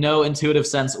make no intuitive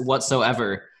sense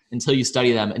whatsoever until you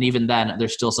study them. And even then,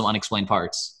 there's still some unexplained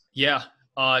parts. Yeah,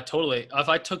 totally. If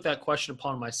I took that question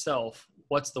upon myself,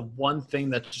 what's the one thing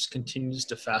that just continues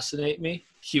to fascinate me?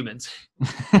 Humans.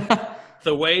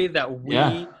 The way that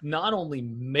we not only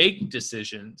make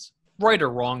decisions, right or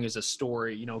wrong is a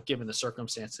story, you know, given the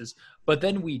circumstances, but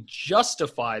then we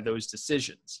justify those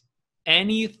decisions.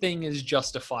 Anything is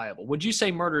justifiable. Would you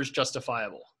say murder is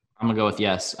justifiable? I'm gonna go with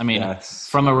yes. I mean,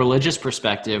 from a religious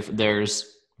perspective,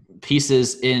 there's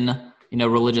pieces in, you know,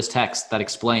 religious texts that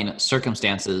explain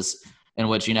circumstances in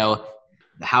which, you know,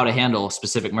 how to handle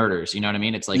specific murders. You know what I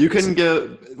mean? It's like, you can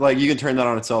turn that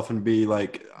on itself and be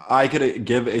like, I could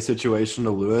give a situation to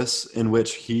Lewis in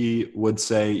which he would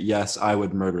say, yes, I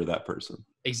would murder that person.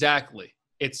 Exactly.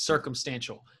 It's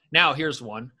circumstantial. Now, here's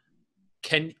one.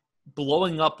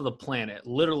 Blowing up the planet,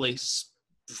 literally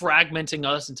fragmenting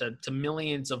us into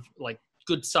millions of like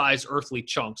good-sized earthly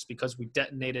chunks because we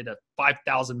detonated a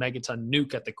 5,000 megaton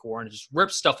nuke at the core and it just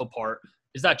ripped stuff apart.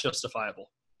 Is that justifiable?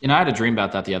 You know, I had a dream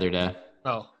about that the other day.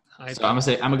 Oh. I'm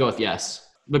gonna go with yes.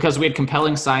 Because we had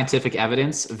compelling scientific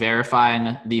evidence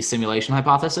verifying the simulation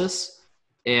hypothesis,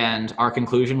 and our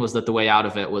conclusion was that the way out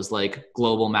of it was like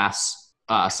global mass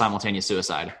simultaneous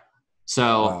suicide.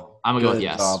 So I'm gonna go with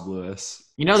yes. Good job, Lewis.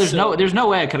 You know, there's no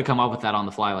way I could have come up with that on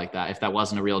the fly like that if that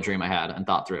wasn't a real dream I had and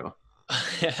thought through.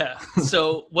 Yeah.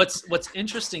 So what's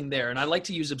interesting there, and I like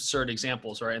to use absurd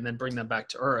examples, right, and then bring them back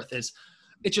to Earth, is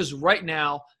it's just right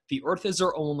now the Earth is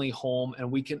our only home,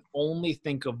 and we can only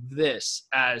think of this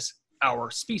as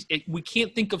our species. We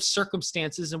can't think of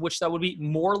circumstances in which that would be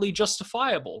morally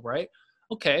justifiable, right?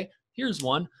 Okay, here's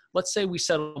one. Let's say we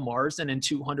settle Mars, and in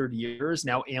 200 years,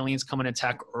 now aliens come and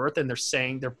attack Earth, and they're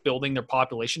saying they're building their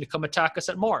population to come attack us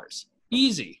at Mars.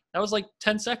 Easy. That was like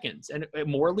 10 seconds, and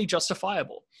morally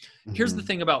justifiable. Mm-hmm. Here's the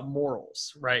thing about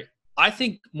morals, right? I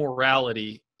think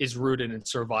morality is rooted in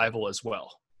survival as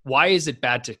well. Why is it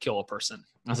bad to kill a person?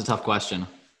 That's a tough question.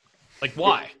 Like,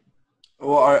 why?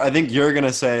 Well, I think you're going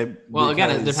to say... Well, again,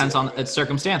 it depends on... It's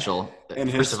circumstantial. In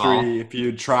history, if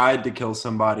you tried to kill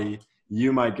somebody,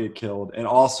 you might get killed. And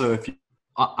also, if you...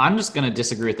 I'm just going to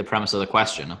disagree with the premise of the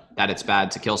question, that it's bad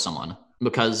to kill someone,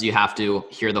 because you have to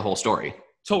hear the whole story.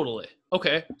 Totally.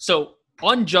 Okay. So,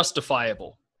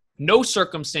 unjustifiable. No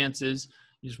circumstances.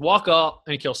 You just walk up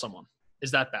and kill someone. Is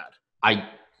that bad? I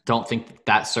don't think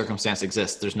that circumstance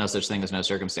exists. There's no such thing as no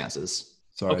circumstances.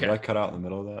 Sorry, did I cut out in the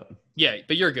middle of that? Yeah,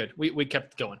 but you're good. We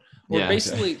kept going. Well,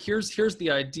 basically, here's the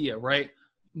idea, right?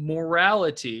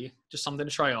 Morality, just something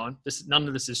to try on. None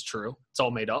of this is true. It's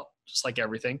all made up, just like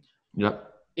everything.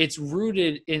 Yep. It's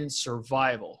rooted in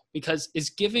survival, because is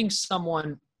giving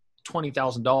someone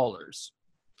 $20,000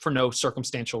 for no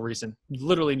circumstantial reason,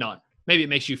 literally none. Maybe it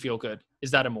makes you feel good.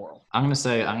 Is that immoral? I'm gonna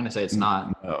say it's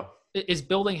not. No. Is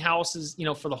building houses,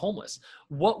 for the homeless.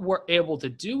 What we're able to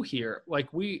do here,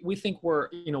 like we think we're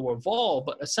evolved,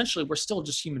 but essentially we're still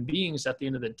just human beings at the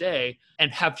end of the day,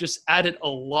 and have just added a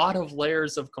lot of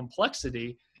layers of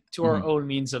complexity to our own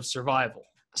means of survival.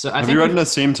 So have you read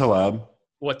Nassim Taleb?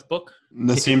 What book?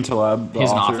 Nassim Taleb,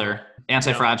 he's an author.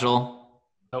 Anti-Fragile,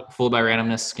 Fooled by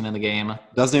Randomness, Skin in the Game.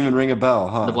 Doesn't even ring a bell,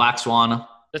 huh? The Black Swan.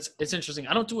 It's interesting.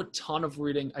 I don't do a ton of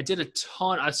reading.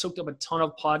 I soaked up a ton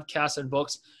of podcasts and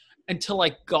books until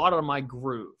I got on my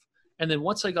groove. And then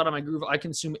once I got on my groove, I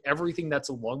consume everything that's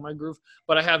along my groove,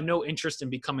 but I have no interest in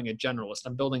becoming a generalist.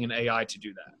 I'm building an AI to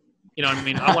do that. You know what I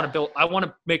mean? I want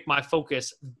to make my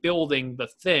focus building the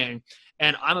thing.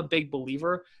 And I'm a big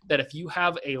believer that if you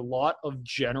have a lot of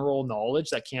general knowledge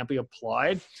that can't be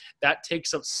applied, that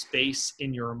takes up space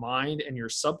in your mind and your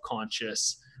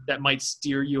subconscious that might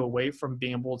steer you away from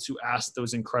being able to ask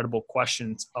those incredible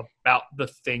questions about the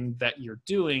thing that you're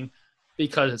doing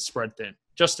because it's spread thin.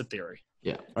 Just a theory.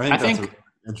 Yeah. I think that's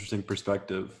an interesting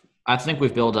perspective. I think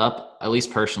we've built up, at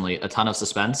least personally, a ton of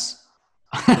suspense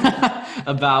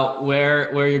about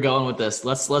where you're going with this.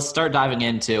 Let's start diving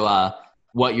into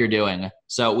what you're doing.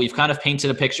 So we've kind of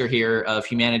painted a picture here of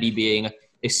humanity being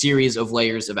a series of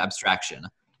layers of abstraction.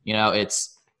 You know,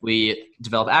 we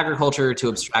develop agriculture to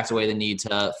abstract away the need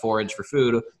to forage for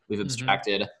food. We've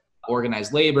abstracted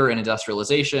organized labor and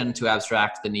industrialization to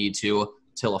abstract the need to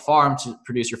till a farm to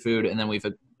produce your food. And then we've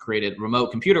created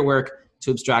remote computer work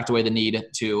to abstract away the need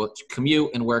to commute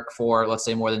and work for, let's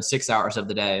say, more than 6 hours of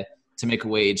the day to make a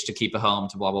wage, to keep a home,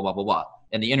 to blah, blah, blah, blah, blah.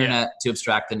 And the internet to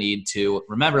abstract the need to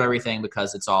remember everything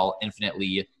because it's all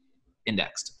infinitely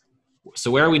indexed.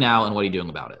 So where are we now and what are you doing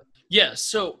about it? Yeah,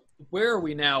 so where are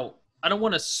we now? I don't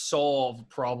want to solve a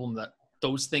problem that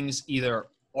those things either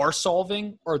are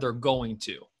solving or they're going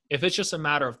to. If it's just a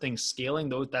matter of things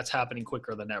scaling, that's happening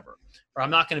quicker than ever. Or I'm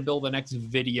not going to build the next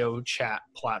video chat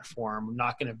platform. I'm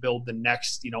not going to build the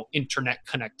next, internet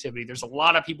connectivity. There's a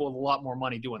lot of people with a lot more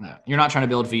money doing that. You're not trying to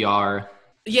build VR.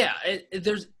 Yeah,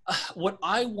 there's what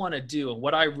I want to do, and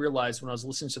what I realized when I was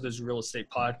listening to those real estate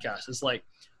podcasts is like,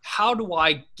 how do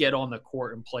I get on the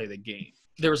court and play the game?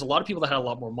 There was a lot of people that had a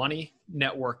lot more money,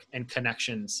 network, and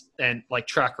connections and like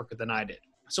track record than I did.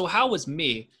 So how was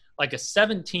me, like a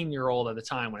 17-year-old at the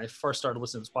time when I first started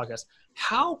listening to this podcast,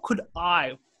 how could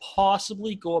I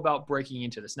possibly go about breaking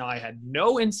into this? Now, I had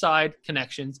no inside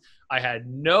connections. I had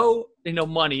no,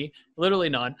 money, literally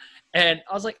none. And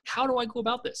I was like, how do I go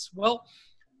about this? Well,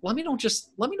 I don't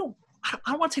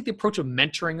want to take the approach of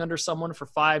mentoring under someone for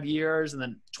 5 years and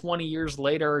then 20 years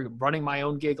later running my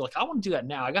own gig. Like, I want to do that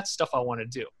now. I got stuff I want to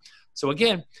do. So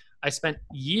again, I spent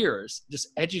years just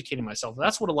educating myself.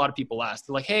 That's what a lot of people ask.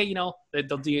 They're like, hey, they'll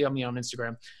DM me on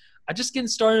Instagram. I just getting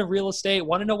started in real estate.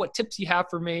 Want to know what tips you have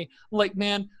for me? I'm like,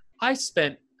 man, I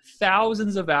spent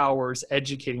thousands of hours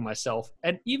educating myself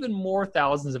and even more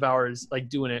thousands of hours like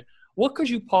doing it. What could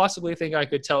you possibly think I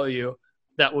could tell you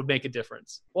that would make a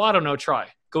difference? Well, I don't know. Try.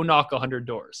 Go knock 100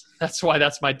 doors. That's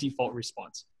my default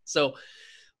response. So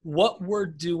what we're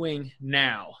doing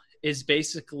now is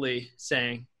basically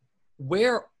saying,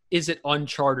 where is it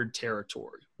uncharted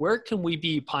territory? Where can we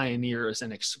be pioneers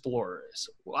and explorers?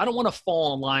 I don't want to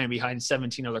fall in line behind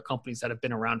 17 other companies that have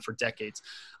been around for decades.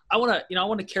 I want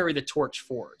to carry the torch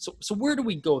forward. So where do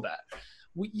we go that?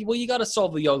 You got to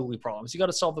solve the ugly problems. You got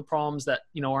to solve the problems that,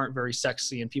 aren't very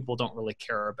sexy and people don't really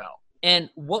care about. And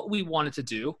what we wanted to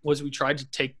do was we tried to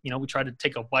take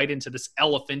a bite into this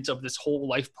elephant of this whole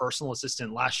life personal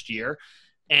assistant last year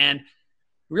and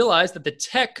realized that the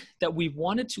tech that we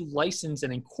wanted to license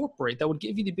and incorporate that would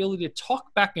give you the ability to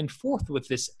talk back and forth with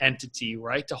this entity,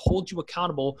 right, to hold you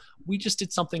accountable. We just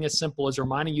did something as simple as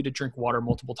reminding you to drink water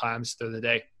multiple times through the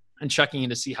day and checking in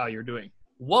to see how you're doing.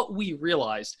 What we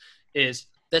realized is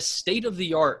the state of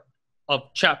the art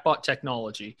of chatbot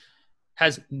technology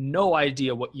has no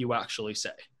idea what you actually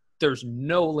say. There's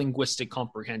no linguistic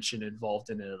comprehension involved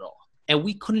in it at all. And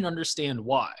we couldn't understand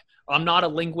why. I'm not a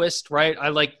linguist, right?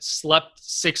 I slept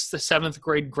 6th to 7th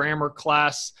grade grammar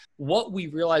class. What we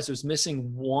realized was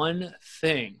missing one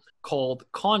thing called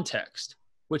context,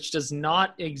 which does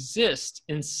not exist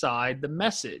inside the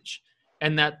message.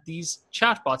 And that these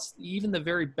chatbots, even the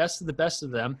very best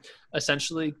of them,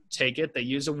 essentially take it, they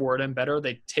use a word embedder,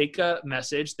 they take a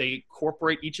message, they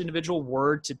incorporate each individual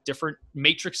word to different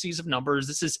matrices of numbers.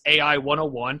 This is AI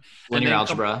 101. Linear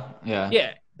algebra,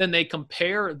 Yeah. Then they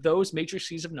compare those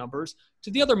matrices of numbers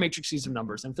to the other matrices of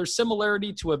numbers. And if there's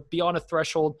similarity to beyond a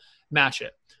threshold, match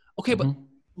it. Okay, but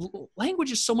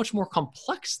language is so much more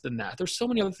complex than that. There's so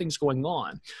many other things going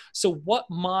on. So what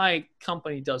my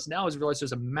company does now is realize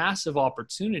there's a massive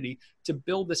opportunity to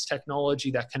build this technology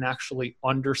that can actually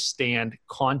understand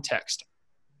context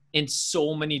in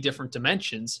so many different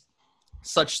dimensions,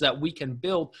 such that we can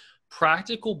build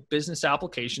practical business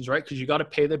applications, right? Because you got to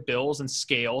pay the bills and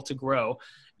scale to grow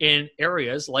in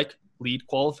areas like lead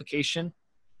qualification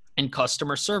and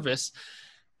customer service,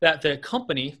 that the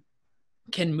company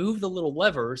can move the little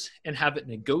levers and have it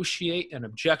negotiate an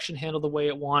objection handle the way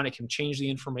it wants. It can change the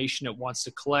information it wants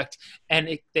to collect,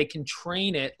 and they can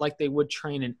train it like they would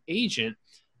train an agent.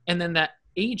 And then that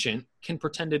agent can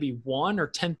pretend to be 1 or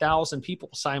 10,000 people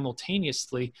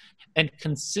simultaneously and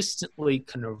consistently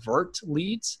convert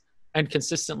leads and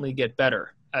consistently get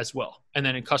better as well. And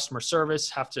then in customer service,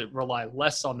 have to rely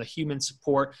less on the human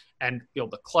support and be able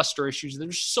to cluster issues.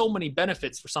 There's so many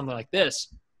benefits for something like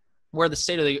this, where the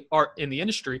state of the art in the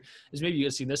industry is, maybe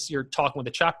you've seen this, you're talking with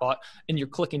a chatbot and you're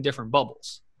clicking different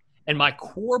bubbles. And my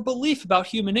core belief about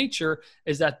human nature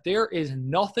is that there is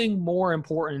nothing more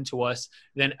important to us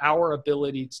than our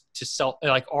ability to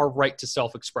our right to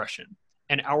self-expression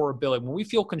and our ability. When we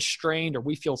feel constrained or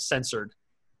we feel censored,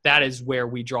 that is where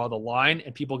we draw the line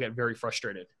and people get very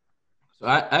frustrated. So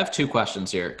I have 2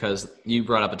 questions here because you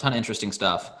brought up a ton of interesting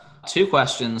stuff. 2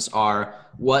 questions are,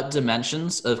 what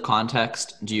dimensions of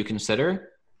context do you consider?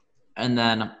 And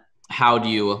then how do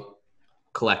you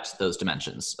collect those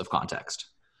dimensions of context?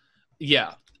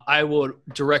 Yeah, I will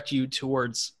direct you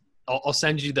towards, I'll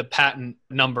send you the patent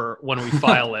number when we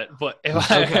file it. But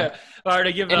if I were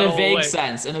to give it in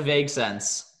a vague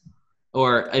sense,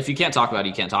 or if you can't talk about it,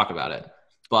 you can't talk about it.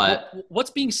 But what's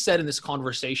being said in this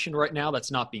conversation right now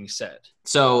that's not being said?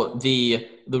 So the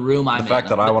room I'm in. The fact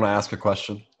that I want to ask a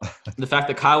question. The fact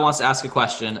that Kyle wants to ask a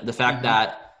question. The fact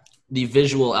that the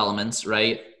visual elements,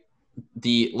 right?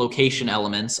 The location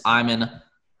elements. I'm in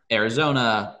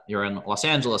Arizona. You're in Los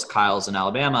Angeles. Kyle's in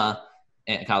Alabama.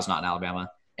 And Kyle's not in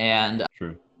Alabama. And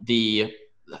True.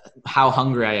 How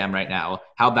hungry I am right now.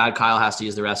 How bad Kyle has to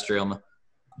use the restroom.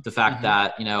 The fact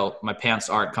that, my pants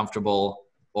aren't comfortable,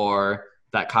 or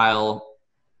that Kyle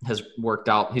has worked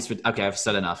out. I've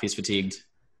said enough. He's fatigued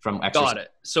from exercise. Got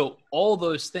it. So all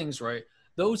those things, right?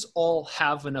 Those all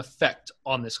have an effect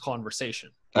on this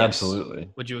conversation. Yes. Absolutely.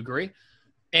 Would you agree?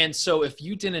 And so if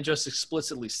you didn't just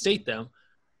explicitly state them,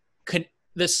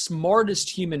 the smartest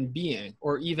human being,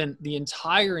 or even the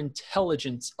entire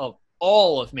intelligence of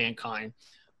all of mankind,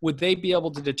 would they be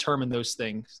able to determine those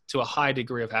things to a high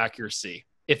degree of accuracy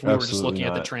if we were just looking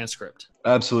at the transcript?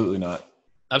 Absolutely not.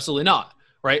 Absolutely not.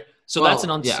 Right. So that's an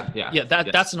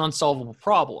unsolvable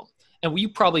problem. And we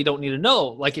probably don't need to know,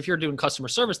 like if you're doing customer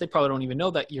service, they probably don't even know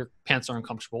that your pants are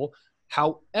uncomfortable.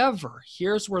 However,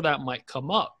 here's where that might come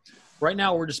up. Right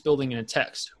now, we're just building in a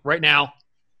text. Right now,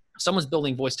 someone's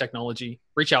building voice technology,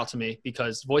 reach out to me,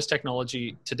 because voice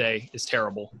technology today is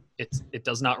terrible. It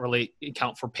does not really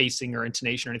account for pacing or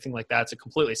intonation or anything like that. It's a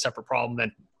completely separate problem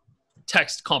than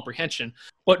text comprehension.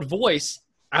 But voice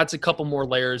adds a couple more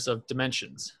layers of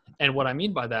dimensions. And what I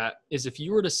mean by that is, if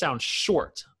you were to sound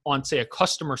short on, say, a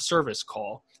customer service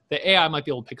call, the AI might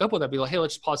be able to pick up with that, be like, hey,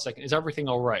 let's just pause a second. Is everything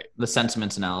all right? The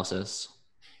sentiment analysis.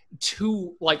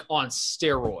 On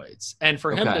steroids. And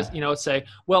for him to, say,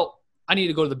 well, I need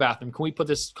to go to the bathroom. Can we put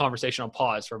this conversation on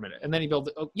pause for a minute? And then he'd be able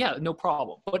to, yeah, no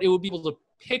problem. But it would be able to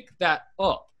pick that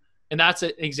up. And that's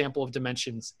an example of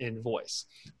dimensions in voice.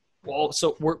 Well,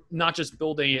 so we're not just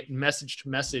building it message to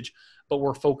message, but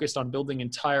we're focused on building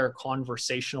entire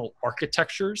conversational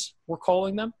architectures, we're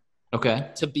calling them. Okay.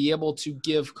 To be able to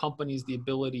give companies the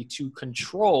ability to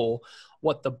control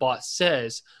what the bot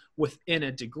says within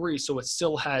a degree. So it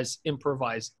still has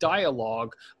improvised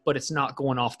dialogue, but it's not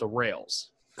going off the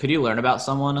rails. Could you learn about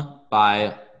someone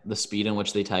by the speed in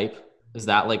which they type? Is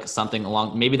that like something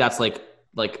along, maybe that's like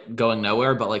going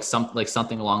nowhere, but like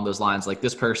something along those lines, like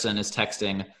this person is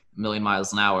texting a million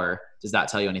miles an hour. Does that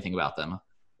tell you anything about them?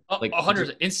 Like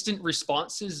 100 instant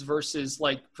responses versus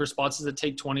like responses that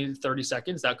take 20 to 30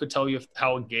 seconds. That could tell you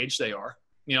how engaged they are.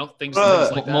 Things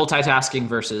like that. Multitasking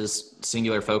versus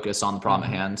singular focus on the problem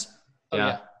at hand.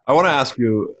 Yeah. I want to ask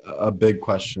you a big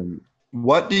question.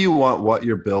 What do you want what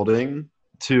you're building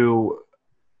to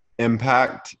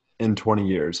impact in 20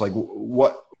 years? Like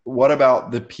what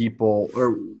about the people,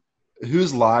 or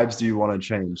whose lives do you want to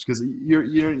change? Because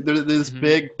you're this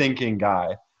big thinking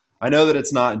guy. I know that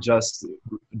it's not just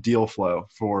deal flow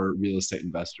for real estate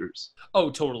investors. Oh,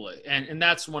 totally. And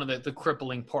that's one of the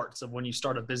crippling parts of when you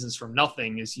start a business from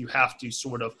nothing, is you have to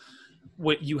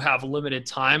you have limited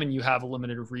time and you have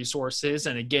limited resources.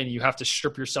 And again, you have to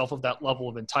strip yourself of that level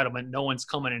of entitlement. No one's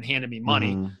coming and handing me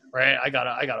money, right? I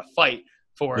gotta fight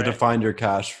for it. You have to find your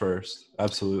cash first.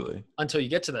 Absolutely. Until you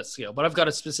get to that scale. But I've got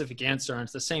a specific answer, and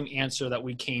it's the same answer that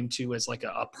we came to as like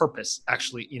a purpose,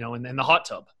 actually, in the hot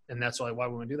tub. And that's why we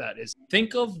want to do that is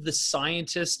think of the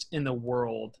scientist in the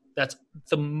world that's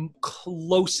the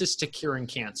closest to curing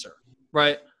cancer,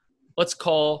 right? Let's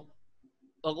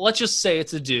just say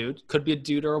it's a dude, could be a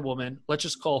dude or a woman. Let's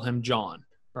just call him John,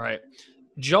 right?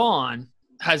 John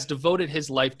has devoted his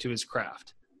life to his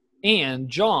craft. And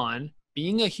John,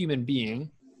 being a human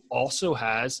being, also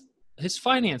has his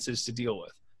finances to deal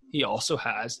with. he also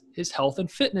has his health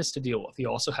and fitness to deal with. He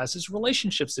also has his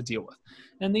relationships to deal with.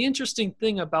 And the interesting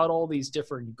thing about all these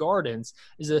different gardens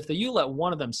is that if you let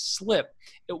one of them slip,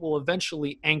 it will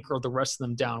eventually anchor the rest of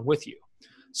them down with you.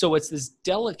 So it's this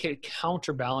delicate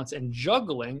counterbalance and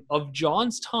juggling of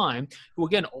John's time, who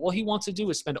again, all he wants to do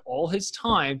is spend all his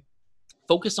time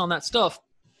focused on that stuff.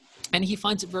 And he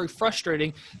finds it very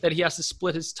frustrating that he has to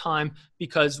split his time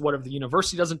because what if the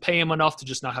university doesn't pay him enough to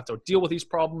just not have to deal with these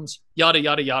problems, yada,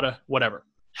 yada, yada, whatever.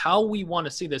 How we want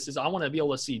to see this is I want to be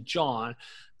able to see John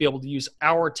be able to use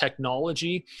our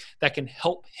technology that can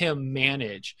help him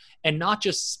manage and not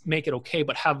just make it okay,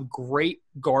 but have great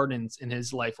gardens in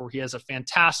his life where he has a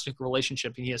fantastic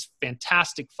relationship and he has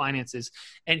fantastic finances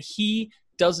and he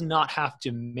does not have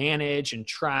to manage and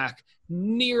track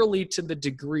nearly to the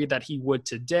degree that he would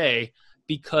today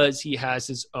because he has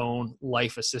his own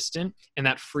life assistant, and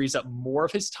that frees up more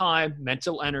of his time,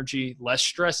 mental energy, less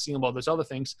stressing about those other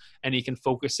things, and he can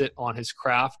focus it on his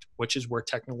craft, which is where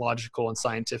technological and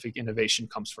scientific innovation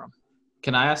comes from.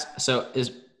 Can I ask, so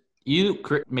you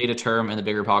made a term in the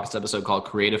Bigger Pockets episode called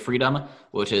creative freedom,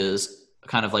 which is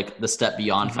kind of like the step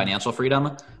beyond financial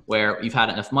freedom, where you've had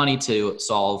enough money to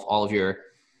solve all of your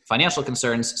financial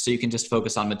concerns, so you can just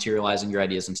focus on materializing your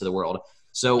ideas into the world.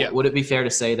 So would it be fair to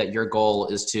say that your goal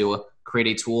is to create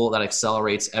a tool that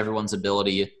accelerates everyone's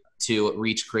ability to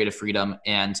reach creative freedom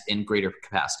and in greater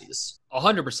capacities?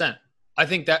 100%. I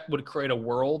think that would create a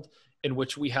world in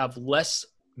which we have less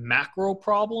macro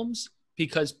problems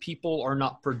because people are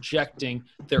not projecting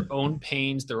their own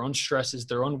pains, their own stresses,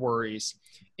 their own worries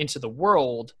into the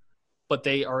world, but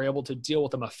they are able to deal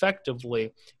with them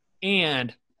effectively.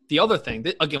 And the other thing,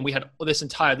 again, we had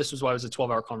this was why it was a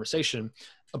 12-hour conversation,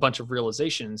 a bunch of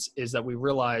realizations, is that we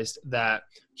realized that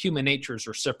human nature is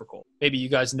reciprocal. Maybe you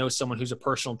guys know someone who's a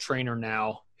personal trainer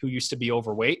now who used to be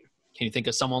overweight. Can you think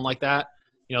of someone like that?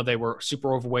 You know, they were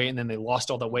super overweight and then they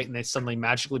lost all that weight and they suddenly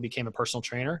magically became a personal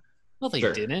trainer. No, they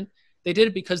didn't. They did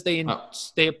it because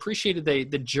they appreciated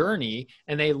the journey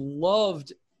and they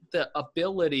loved the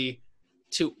ability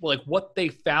to like what they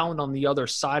found on the other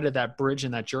side of that bridge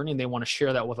and that journey, and they want to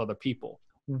share that with other people.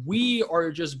 We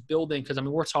are just building, because I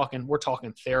mean, we're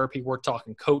talking therapy, we're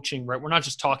talking coaching, right? We're not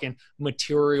just talking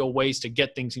material ways to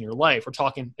get things in your life. We're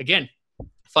talking, again,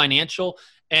 financial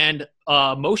and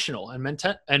emotional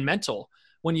and mental.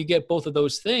 When you get both of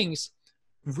those things,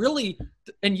 really,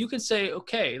 and you can say,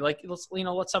 okay, like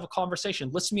let's have a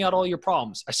conversation. List me out all your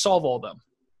problems. I solve all of them.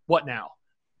 What now?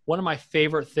 One of my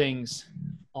favorite things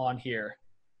on here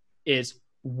is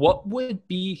what would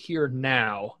be here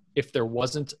now if there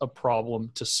wasn't a problem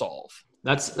to solve?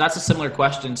 That's a similar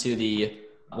question to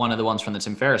one of the ones from the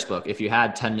Tim Ferriss book. If you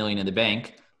had 10 million in the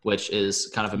bank, which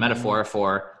is kind of a metaphor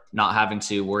for not having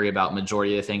to worry about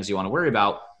majority of the things you want to worry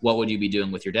about, what would you be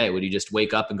doing with your day? Would you just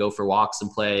wake up and go for walks and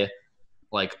play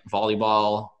like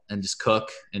volleyball and just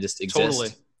cook and just exist? Totally.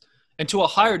 And to a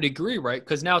higher degree, right?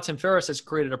 Because now Tim Ferriss has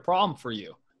created a problem for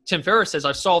you. Tim Ferriss says,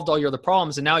 I've solved all your other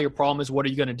problems, and now your problem is, what are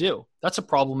you going to do? That's a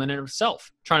problem in and of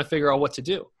itself, trying to figure out what to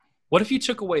do. What if you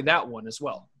took away that one as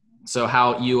well? So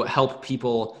how you help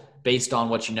people, based on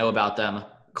what you know about them,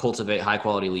 cultivate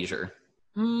high-quality leisure?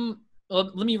 Well,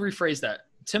 let me rephrase that.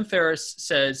 Tim Ferriss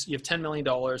says you have $10 million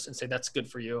and say that's good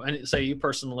for you, and say you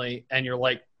personally, and you're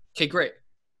like, okay, great.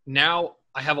 Now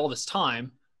I have all this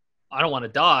time. I don't want to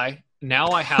die. Now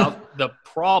I have the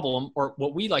problem, or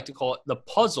what we like to call it, the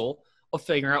puzzle of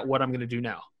figuring out what I'm going to do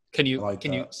now. Can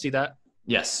you see that?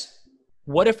 Yes.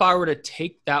 What if I were to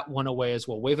take that one away as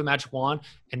well? Wave a magic wand,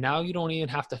 and now you don't even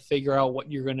have to figure out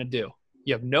what you're going to do.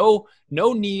 You have no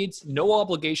needs, no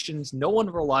obligations, no one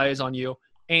relies on you,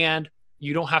 and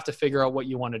you don't have to figure out what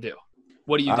you want to do.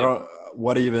 What do you do?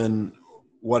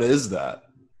 What is that?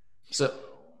 So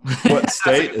what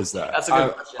state is that? That's a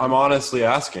good question. I'm honestly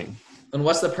asking. And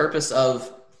what's the purpose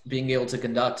of being able to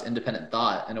conduct independent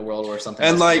thought in a world where something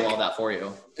else can do all that for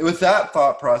you? With that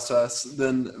thought process,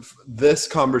 then this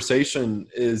conversation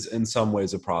is in some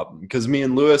ways a problem, because me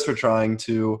and Lewis were trying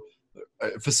to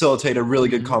facilitate a really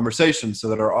good conversation so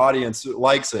that our audience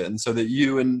likes it and so that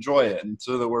you enjoy it and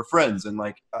so that we're friends. And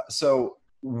so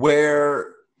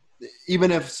where,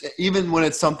 even when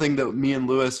it's something that me and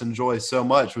Lewis enjoy so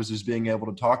much, was just being able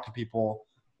to talk to people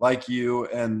like you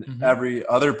and every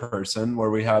other person,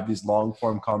 where we have these long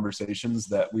form conversations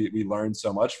that we learn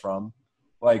so much from.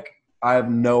 Like, I have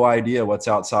no idea what's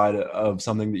outside of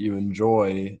something that you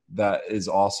enjoy that is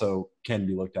also can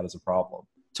be looked at as a problem.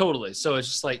 Totally. So it's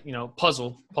just like,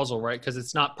 puzzle, right? Because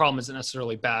it's not, problem isn't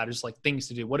necessarily bad. It's like things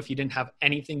to do. What if you didn't have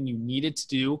anything you needed to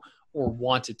do or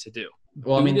wanted to do?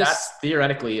 Well, I mean, that's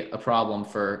theoretically a problem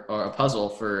or a puzzle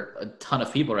for a ton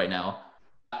of people right now.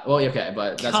 Well, okay,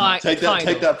 but that's not, take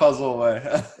that puzzle away.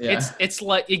 yeah. It's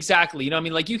like, exactly, you know what I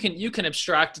mean? Like you can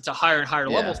abstract it to higher and higher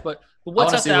levels, but I what's want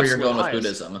to at see the where you're absolute going with highest?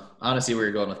 Buddhism. I want to see where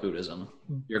you're going with Buddhism.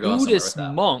 You're going somewhere with Buddhist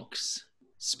that. monks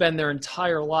spend their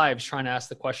entire lives trying to ask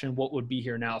the question, what would be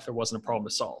here now if there wasn't a problem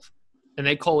to solve? And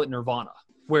they call it nirvana,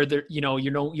 where you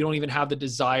don't even have the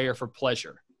desire for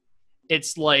pleasure.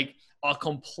 It's like a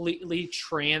completely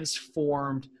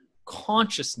transformed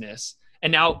consciousness.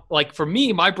 And now, like for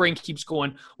me, my brain keeps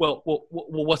going, well,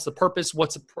 what's the purpose?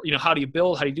 How do you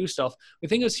build? How do you do stuff? We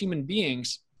think as human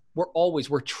beings,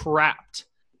 we're trapped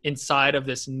inside of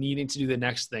this needing to do the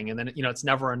next thing. And then, it's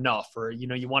never enough, or,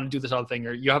 you want to do this other thing,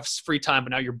 or you have free time,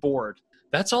 but now you're bored.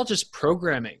 That's all just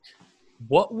programming.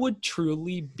 What would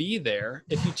truly be there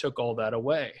if you took all that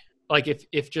away? Like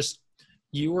if just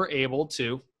you were able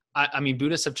to, I mean,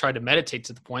 Buddhists have tried to meditate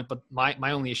to the point, but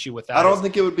my only issue with that I don't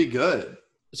think it would be good.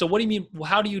 So what do you mean?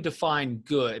 How do you define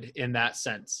good in that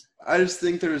sense? I just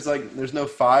think there's no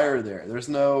fire there. There's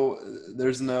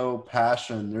no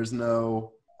passion. There's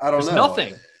no, I don't know. There's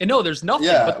nothing. And no, there's nothing.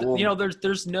 Yeah, but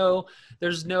there's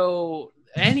no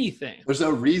anything. There's no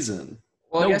reason.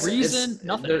 Well, no reason,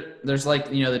 nothing. There's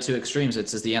the two extremes.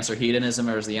 Is the answer hedonism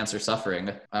or is the answer suffering?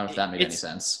 I don't know if that made any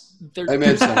sense. It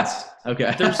made sense.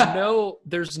 Okay.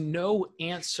 There's no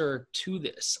answer to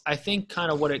this. I think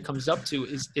kind of what it comes up to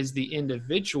is the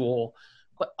individual.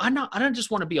 But I don't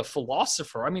just want to be a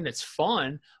philosopher. I mean, it's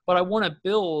fun, but I want to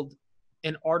build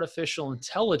an artificial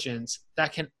intelligence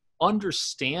that can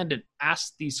understand and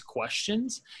ask these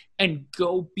questions and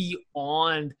go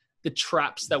beyond the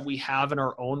traps that we have in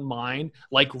our own mind,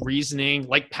 like reasoning,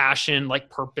 like passion, like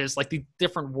purpose, like the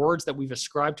different words that we've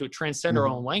ascribed to it, transcend our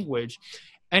own language,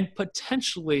 and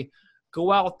potentially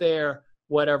go out there,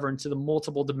 into the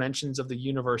multiple dimensions of the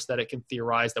universe that it can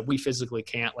theorize that we physically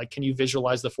can't. Like, can you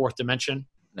visualize the fourth dimension?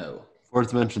 No. Fourth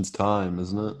dimension's time,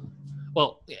 isn't it?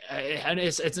 Well, and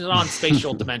it's a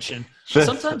non-spatial dimension.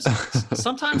 Sometimes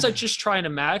I just try and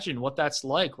imagine what that's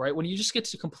like, right? When you just get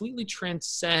to completely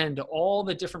transcend all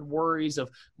the different worries of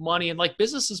money, and like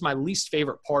business is my least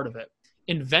favorite part of it.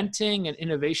 Inventing and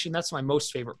innovation, that's my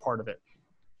most favorite part of it.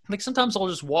 Like sometimes I'll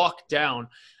just walk down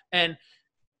the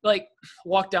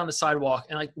sidewalk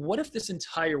and like, what if this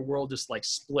entire world just like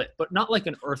split, but not like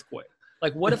an earthquake?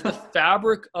 Like, what if the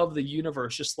fabric of the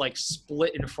universe just like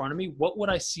split in front of me? What would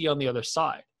I see on the other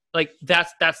side? Like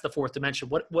that's the fourth dimension.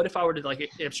 What if I were to like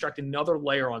abstract another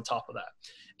layer on top of that?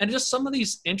 And just some of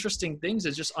these interesting things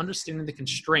is just understanding the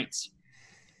constraints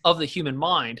of the human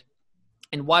mind,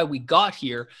 and why we got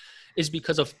here is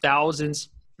because of thousands,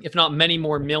 if not many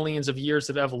more millions of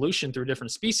years of evolution through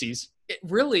different species. It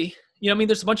really,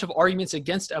 there's a bunch of arguments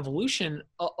against evolution.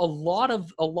 A lot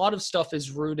of stuff is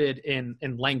rooted in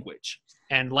language.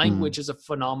 And language is a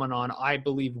phenomenon I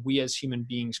believe we as human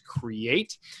beings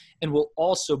create, and will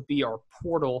also be our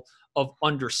portal of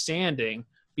understanding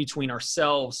between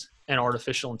ourselves and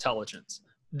artificial intelligence.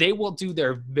 They will do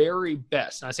their very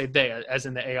best. And I say they, as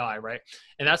in the AI, right?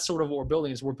 And that's sort of what we're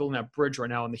building, is we're building that bridge right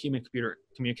now in the human-computer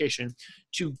communication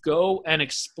to go and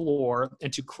explore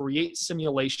and to create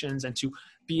simulations and to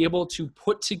be able to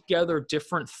put together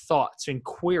different thoughts and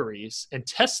queries and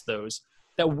test those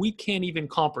that we can't even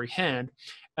comprehend.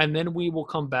 And then we will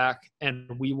come back and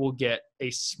we will get a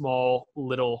small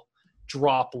little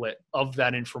droplet of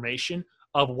that information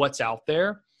of what's out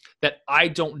there that I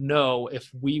don't know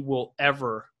if we will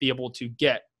ever be able to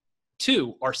get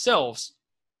to ourselves.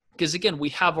 Because again, we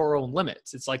have our own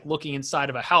limits. It's like looking inside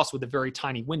of a house with a very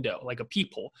tiny window, like a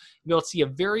peephole. You'll be able to see a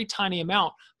very tiny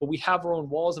amount, but we have our own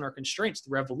walls and our constraints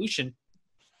through evolution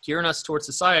gearing us towards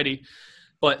society.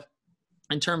 But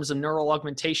in terms of neural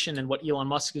augmentation and what Elon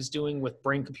Musk is doing with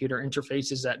brain-computer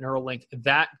interfaces at Neuralink,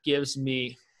 that gives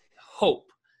me hope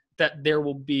that there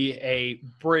will be a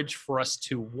bridge for us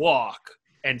to walk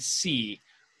and see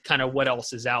kind of what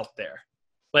else is out there.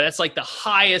 But that's like the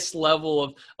highest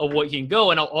level of what you can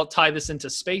go. And I'll tie this into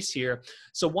space here.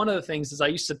 So one of the things is I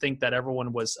used to think that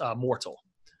everyone was mortal.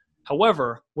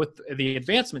 However, with the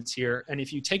advancements here, and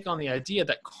if you take on the idea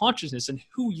that consciousness and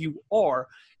who you are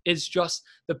is just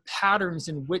the patterns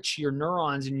in which your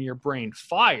neurons in your brain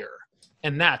fire,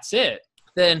 and that's it,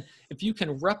 then if you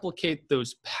can replicate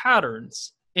those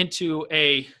patterns into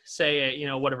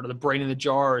the brain in the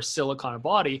jar or silicon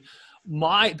body,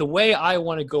 the way I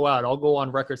want to go out, I'll go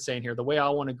on record saying here, the way I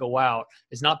want to go out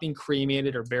is not being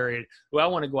cremated or buried. The way I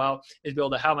want to go out is be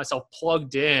able to have myself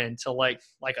plugged in to like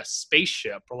a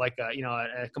spaceship or like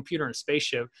a computer in a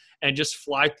spaceship and just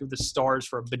fly through the stars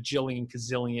for a bajillion,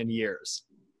 gazillion years.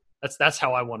 That's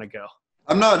how I want to go.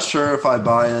 I'm not sure if I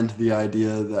buy into the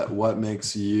idea that what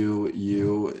makes you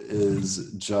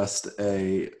is just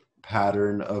a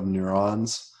pattern of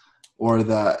neurons, or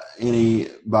that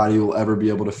anybody will ever be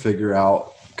able to figure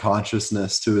out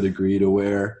consciousness to a degree to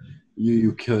where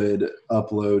you could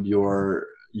upload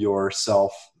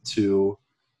yourself to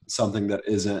something that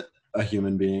isn't a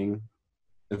human being,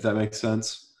 if that makes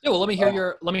sense. Yeah, well, let me hear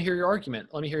your argument.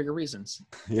 Let me hear your reasons.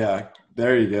 Yeah,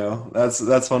 there you go.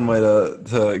 That's one way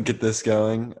to get this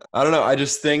going. I don't know. I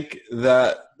just think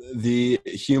that the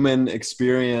human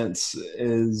experience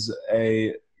is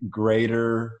a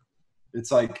greater.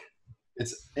 It's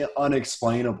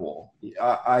unexplainable.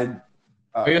 Are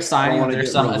you assigning that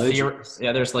there's some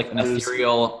there's like an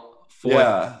ethereal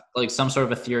force, like some sort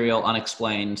of ethereal,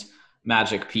 unexplained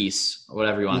magic piece, or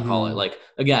whatever you want to call it. Like,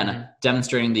 again,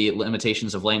 demonstrating the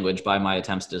limitations of language by my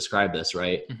attempts to describe this,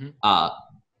 right?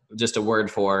 Just a word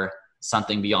for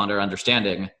something beyond our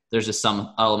understanding. There's just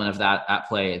some element of that at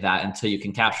play that until you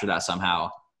can capture that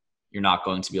somehow, you're not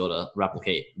going to be able to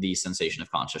replicate the sensation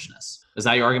of consciousness. Is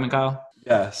that your argument, Kyle?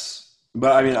 Yes.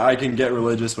 But I mean, I can get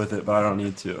religious with it, but I don't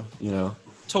need to,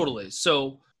 Totally.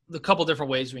 So the couple different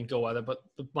ways we can go with it, but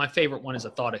my favorite one is a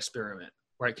thought experiment,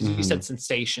 right? Because you said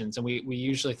sensations, and we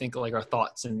usually think like our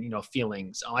thoughts and,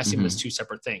 feelings. I see them as two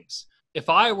separate things.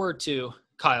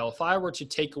 Kyle, if I were to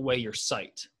take away your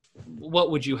sight,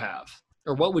 what would you have?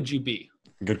 Or what would you be?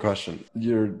 Good question.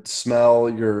 Your smell,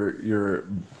 your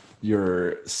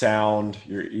sound,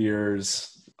 your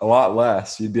ears, a lot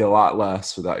less. You'd be a lot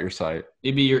less without your sight.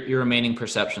 It'd be your remaining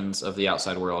perceptions of the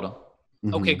outside world.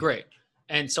 Okay, great.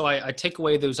 And so I take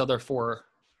away those other four.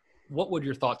 What would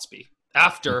your thoughts be?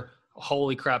 After,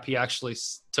 holy crap, he actually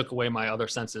took away my other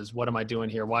senses. What am I doing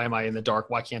here? Why am I in the dark?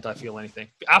 Why can't I feel anything?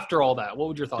 After all that, what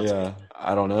would your thoughts be?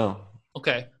 I don't know.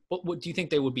 Okay. What do you think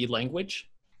they would be? Language?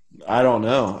 I don't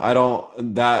know.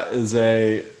 That is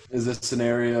a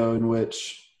scenario in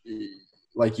which,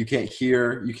 like, you can't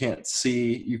hear, you can't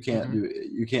see, you can't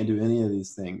do any of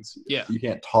these things. Yeah. You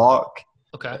can't talk.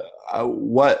 Okay.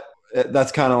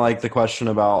 That's kind of like the question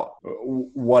about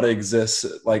what exists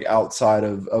like outside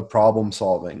of problem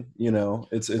solving.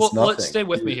 It's nothing. Let's stay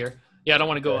with me here. Yeah, I don't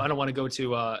want to go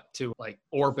to like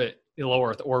orbit, low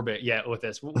Earth orbit yet with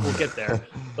this. We'll get there.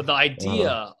 But the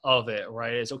idea of it,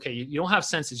 right, is okay. You don't have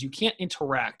senses. You can't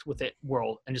interact with it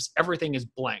world, and just everything is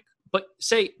blank. But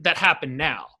say that happened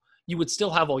now, you would still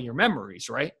have all your memories,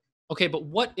 right? Okay, but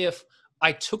what if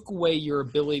I took away your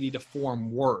ability to form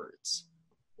words?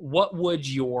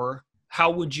 How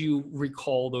would you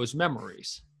recall those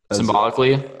memories?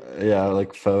 Symbolically?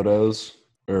 Like photos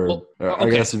or I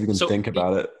guess if you can think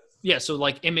about it. Yeah. So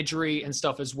like imagery and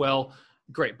stuff as well.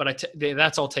 Great. But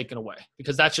that's all taken away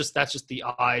because that's just the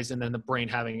eyes and then the brain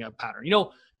having a pattern.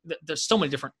 There's so many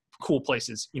different cool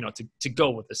places, to go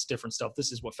with this different stuff.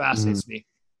 This is what fascinates me.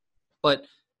 But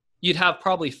you'd have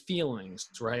probably feelings,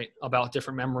 right, about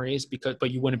different memories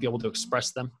but you wouldn't be able to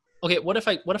express them. Okay, what if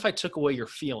I took away your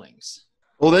feelings?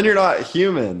 Well, then you're not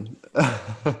human.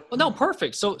 Well, no,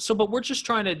 perfect. But we're just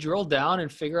trying to drill down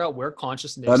and figure out where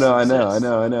consciousness I know. exists.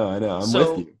 I'm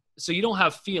with you. So you don't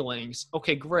have feelings.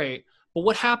 Okay, great. But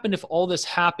what happened if all this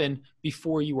happened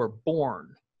before you were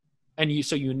born? And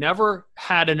you never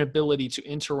had an ability to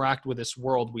interact with this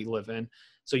world we live in.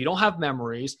 So you don't have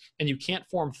memories and you can't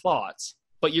form thoughts,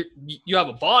 but you have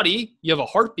a body, you have a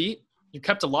heartbeat, you're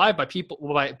kept alive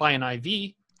by an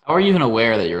IV. How are you even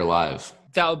aware that you're alive?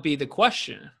 That would be the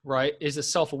question, right? Is it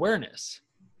self-awareness?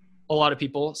 A lot of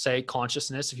people say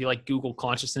consciousness. If you like Google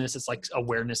consciousness, it's like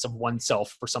awareness of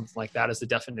oneself or something like that as the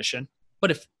definition.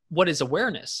 But what is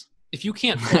awareness? If you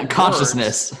can't form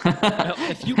consciousness,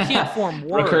 if you can't form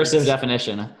words, recursive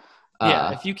definition.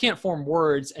 If you can't form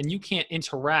words and you can't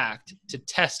interact to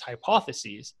test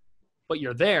hypotheses, but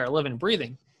you're there, living and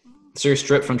breathing. So you're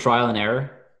stripped from trial and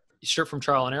error? Stripped from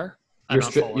trial and error?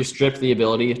 You're stripped the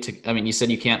ability to, you said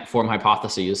you can't form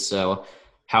hypotheses. So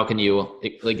how can you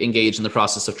engage in the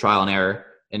process of trial and error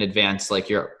and advance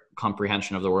your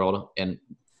comprehension of the world and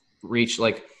reach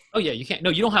oh yeah, you can't. No,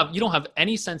 you don't have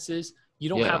any senses. You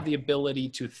don't have the ability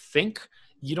to think.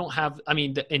 You don't have,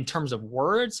 in terms of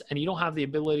words, and you don't have the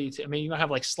ability to, you might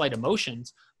have slight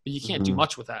emotions, but you can't do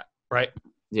much with that. Right.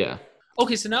 Yeah.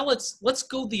 Okay, so now let's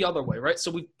go the other way, right? So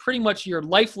we pretty much, you're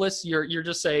lifeless. You're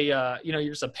just you're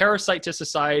just a parasite to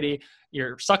society.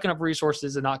 You're sucking up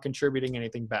resources and not contributing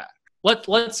anything back.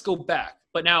 Let's go back.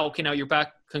 But now you're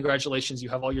back. Congratulations, you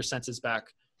have all your senses back.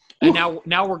 And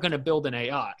now we're going to build an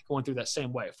AI going through that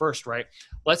same way. First, right?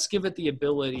 Let's give it the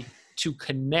ability to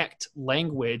connect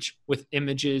language with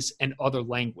images and other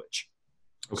language.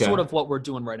 Okay. Sort of what we're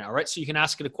doing right now, right? So you can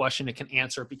ask it a question, it can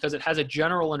answer because it has a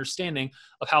general understanding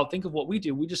of how, think of what we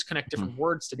do. We just connect different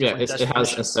words to different it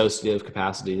has associative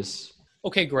capacities.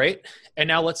 Okay, great. And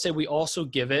now let's say we also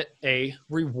give it a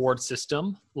reward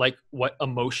system, like what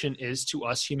emotion is to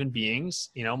us human beings.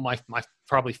 You know, my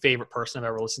probably favorite person I've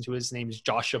ever listened to, his name is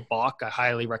Joshua Bach. I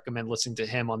highly recommend listening to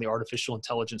him on the Artificial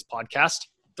Intelligence podcast,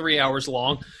 3 hours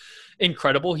long.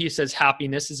 Incredible. He says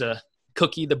happiness is a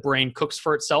cookie the brain cooks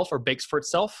for itself or bakes for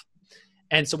itself.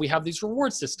 And so we have these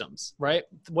reward systems, right?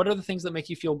 What are the things that make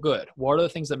you feel good? What are the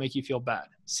things that make you feel bad?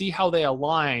 See how they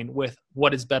align with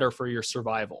what is better for your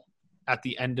survival at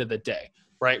the end of the day,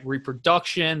 right?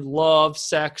 Reproduction, love,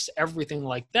 sex, everything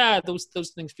like that. Those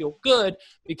things feel good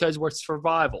because we're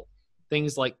survival.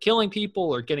 Things like killing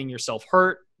people or getting yourself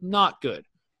hurt, not good.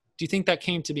 Do you think that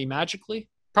came to be magically?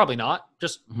 Probably not.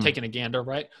 Just taking a gander,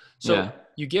 right? So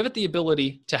you give it the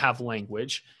ability to have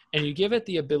language, and you give it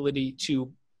the ability to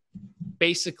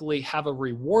basically have a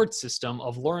reward system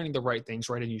of learning the right things,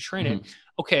 right? And you train it.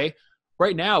 Okay,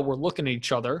 right now we're looking at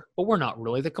each other, but we're not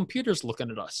really. The computer's looking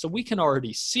at us. So we can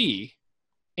already see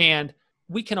and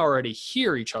we can already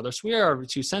hear each other. So we are our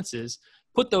two senses.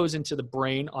 Put those into the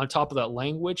brain on top of that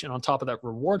language and on top of that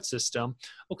reward system.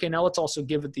 Okay, now let's also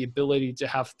give it the ability to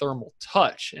have thermal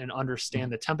touch and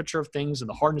understand the temperature of things and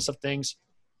the hardness of things.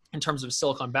 In terms of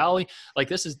Silicon Valley, like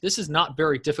this is not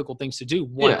very difficult things to do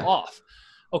one off.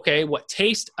 Okay, what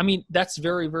taste? I mean, that's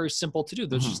very, very simple to do.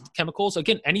 There's just chemicals.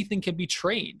 Again, anything can be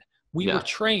trained. We were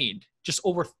trained just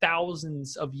over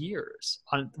thousands of years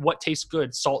on what tastes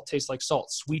good. Salt tastes like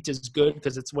salt. Sweet is good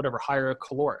because it's whatever, higher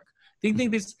caloric. They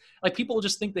think these, like people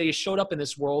just think they showed up in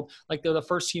this world like they're the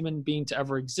first human being to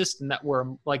ever exist and that we're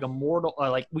like immortal,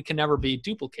 like we can never be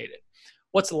duplicated.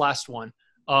 What's the last one?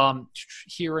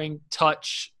 Hearing,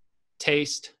 touch,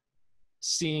 taste,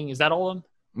 seeing. Is that all of them?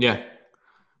 Yeah.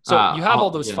 So you have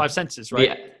all those five senses,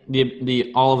 right?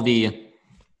 All of the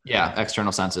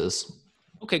external senses.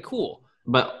 Okay, cool.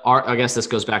 But I guess this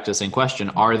goes back to the same question.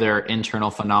 Are there internal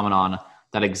phenomenon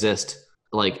that exist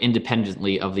like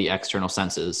independently of the external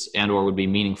senses and or would be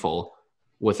meaningful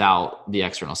without the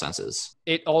external senses?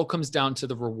 It all comes down to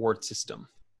the reward system,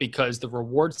 because the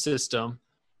reward system,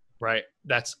 right,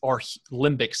 that's our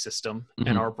limbic system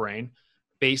in our brain,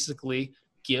 basically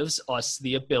gives us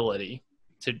the ability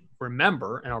to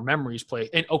remember, and our memories play.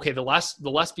 And okay, the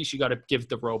last piece you got to give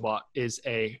the robot is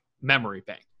a memory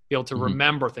bank, be able to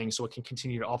remember things so it can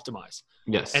continue to optimize.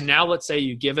 Yes. And now let's say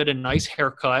you give it a nice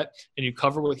haircut and you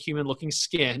cover it with human looking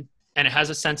skin and it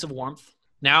has a sense of warmth.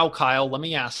 Now, Kyle, let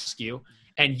me ask you,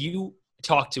 and you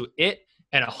talk to it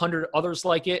and 100 others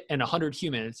like it and 100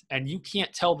 humans, and you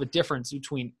can't tell the difference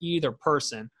between either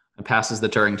person. It passes the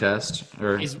Turing test,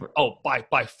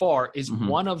 by far is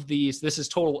one of these. This is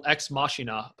total ex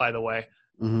machina, by the way.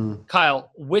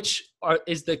 Kyle,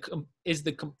 does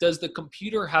the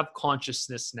computer have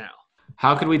consciousness now?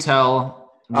 How could we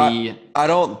tell I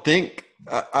don't think.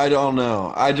 I don't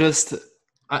know. I just.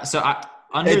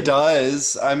 It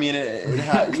does. I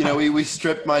mean, we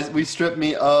stripped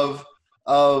me of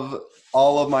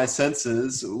all of my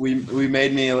senses. We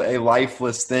made me a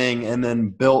lifeless thing, and then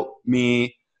built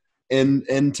me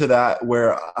into that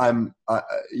where I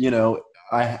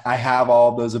have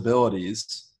all those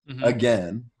abilities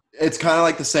again. It's kind of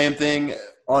like the same thing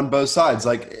on both sides.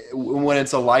 Like when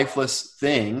it's a lifeless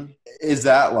thing, is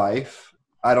that life?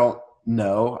 I don't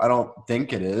know. I don't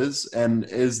think it is. And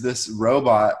is this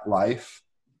robot life?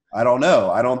 I don't know.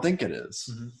 I don't think it is.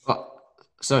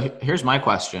 So here's my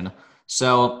question.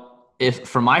 So if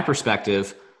from my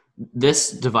perspective,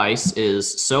 this device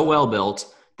is so well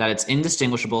built that it's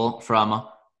indistinguishable from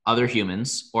other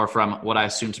humans or from what I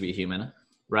assume to be a human,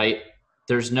 right?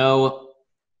 Does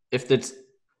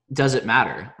it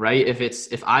matter, right?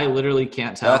 If I literally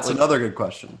can't tell. That's another good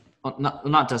question.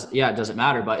 Does it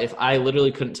matter? But if I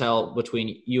literally couldn't tell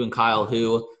between you and Kyle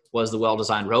who was the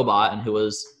well-designed robot and who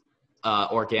was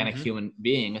organic human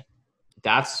being,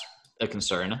 that's a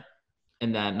concern.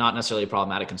 And then not necessarily a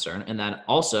problematic concern. And then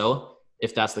also,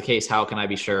 if that's the case, how can I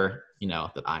be sure,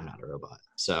 that I'm not a robot?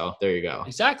 So there you go.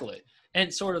 Exactly.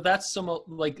 And sort of that's some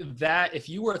like that. If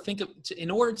you were to think of,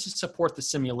 in order to support the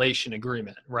simulation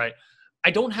agreement, right?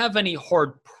 I don't have any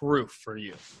hard proof for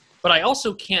you, but I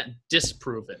also can't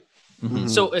disprove it.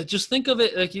 So just think of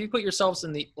it like you put yourselves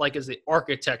in as the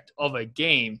architect of a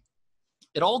game.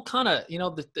 It all kind of,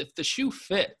 if the shoe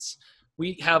fits,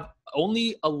 we have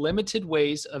only a limited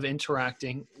ways of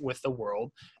interacting with the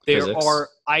world. There are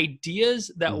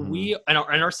ideas that we, and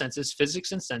our senses,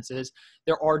 physics and senses,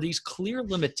 there are these clear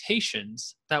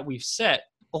limitations that we've set.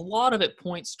 A lot of it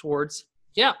points towards,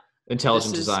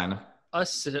 intelligent design.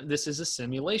 This is a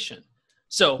simulation.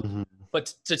 So,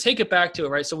 but to take it back to it,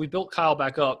 right? So we built Kyle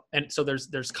back up. And so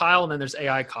there's Kyle and then there's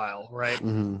AI Kyle, right?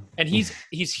 And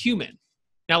he's human.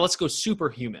 Now let's go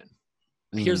superhuman.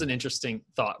 Here's an interesting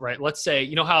thought, right? Let's say,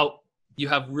 you know how you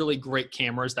have really great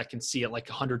cameras that can see at like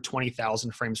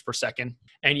 120,000 frames per second,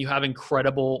 and you have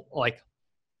incredible like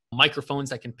microphones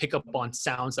that can pick up on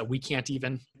sounds that we can't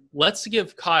even. Let's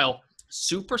give Kyle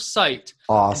super sight,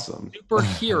 awesome, super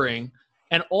hearing,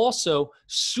 and also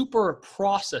super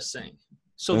processing.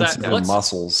 So and that some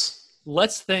muscles.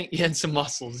 Let's think, and some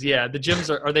muscles. Yeah, the gyms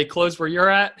are they closed where you're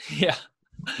at? Yeah.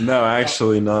 No,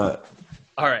 actually not.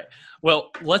 All right.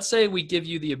 Well, let's say we give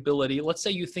you the ability. Let's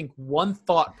say you think one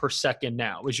thought per second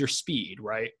now is your speed,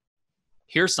 right?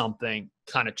 Here's something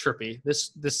kind of trippy.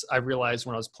 This I realized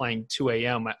when I was playing 2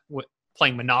 a.m.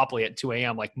 Playing Monopoly at 2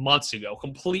 a.m. like months ago,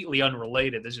 completely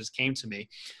unrelated. This just came to me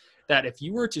that if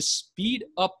you were to speed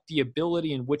up the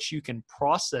ability in which you can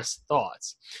process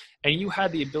thoughts, and you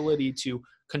had the ability to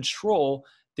control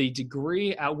the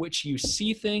degree at which you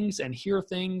see things and hear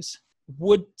things,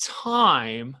 would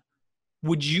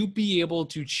you be able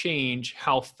to change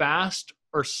how fast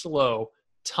or slow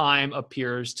time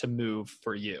appears to move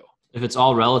for you? If it's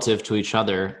all relative to each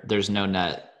other, there's no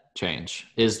net change,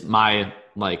 is my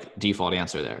like default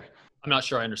answer there. I'm not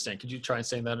sure I understand. Could you try and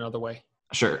say that another way?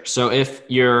 Sure. So if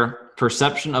your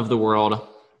perception of the world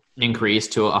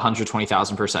increased to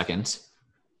 120,000 per second,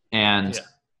 and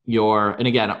and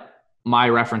again, my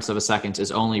reference of a second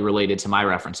is only related to my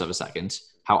reference of a second,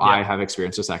 how I have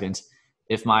experienced a second.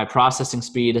 If my processing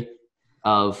speed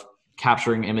of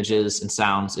capturing images and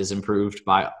sounds is improved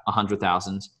by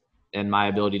 100,000 and my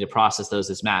ability to process those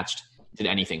is matched, did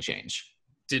anything change?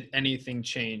 Did anything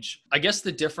change? I guess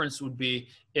the difference would be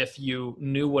if you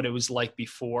knew what it was like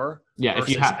before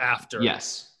versus after.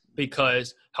 Yes.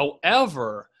 Because,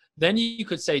 however, then you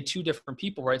could say two different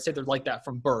people, right? Say they're like that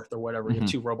from birth or whatever. You have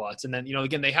two robots. And then,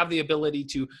 again, they have the ability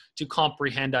to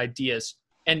comprehend ideas,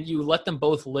 and you let them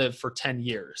both live for 10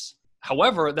 years.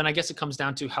 However, then I guess it comes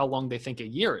down to how long they think a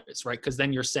year is, right? Because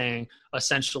then you're saying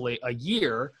essentially a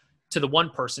year to the one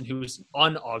person who's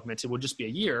unaugmented would just be a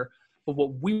year. But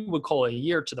what we would call a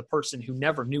year to the person who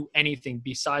never knew anything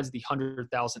besides the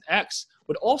 100,000x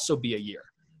would also be a year.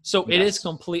 So it is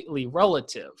completely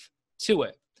relative to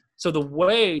it. So the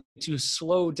way to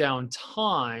slow down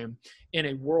time in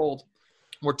a world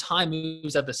where time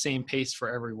moves at the same pace for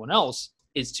everyone else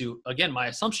is to, again, my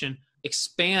assumption,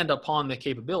 expand upon the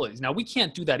capabilities. Now, we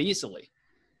can't do that easily.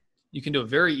 You can do it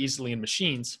very easily in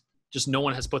machines, just no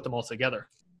one has put them all together.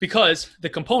 Because the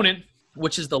component,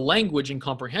 which is the language and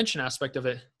comprehension aspect of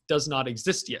it, does not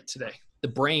exist yet today. The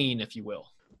brain, if you will.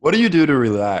 What do you do to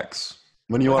relax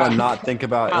when you want to not think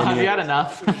about any? Have you had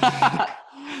enough?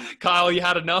 Kyle, you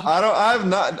had enough? I've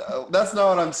not. That's not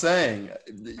what I'm saying.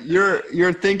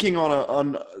 You're thinking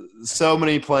on so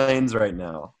many planes right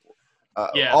now.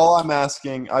 All I'm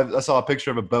asking, I saw a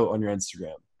picture of a boat on your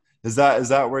Instagram. Is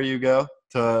that where you go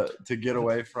to get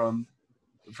away from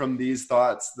these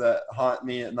thoughts that haunt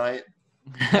me at night?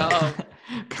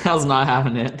 Kyle's not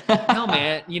having it. No,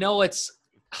 man. It's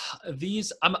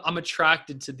these. I'm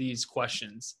attracted to these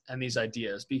questions and these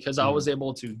ideas because I was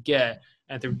able to get,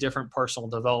 and through different personal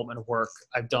development work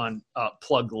I've done,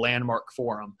 plug Landmark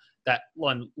Forum, that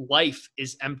when life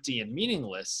is empty and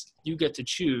meaningless, you get to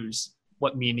choose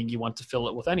what meaning you want to fill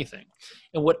it with anything.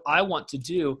 And what I want to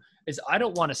do is I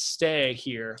don't want to stay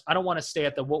here. I don't want to stay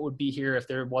at the what would be here if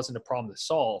there wasn't a problem to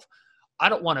solve. I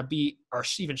don't want to be or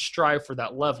even strive for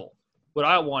that level. What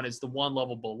I want is the one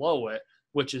level below it,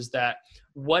 which is that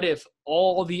what if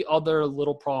all the other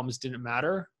little problems didn't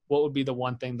matter? What would be the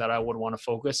one thing that I would want to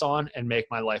focus on and make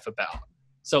my life about?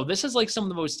 So this is like some of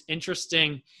the most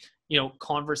interesting,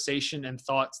 conversation and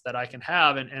thoughts that I can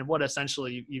have. And what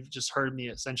essentially you've just heard me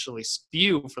essentially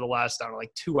spew for the last,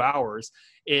 2 hours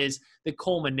is the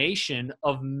culmination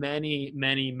of many,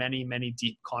 many, many, many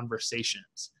deep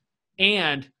conversations.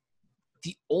 And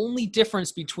the only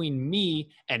difference between me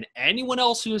and anyone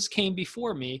else who has came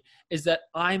before me is that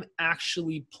I'm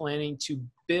actually planning to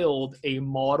build a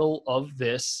model of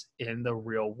this in the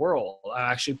real world.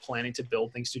 I'm actually planning to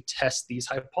build things to test these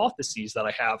hypotheses that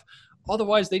I have.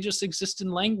 Otherwise, they just exist in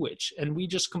language, and we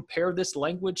just compare this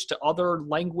language to other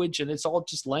language, and it's all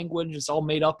just language. It's all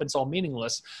made up. It's all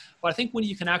meaningless. But I think when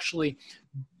you can actually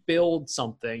build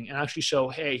something and actually show,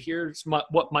 hey, here's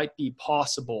what might be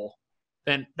possible,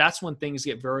 then that's when things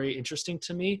get very interesting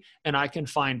to me, and I can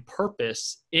find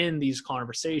purpose in these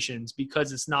conversations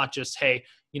because it's not just, hey,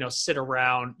 sit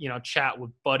around, chat with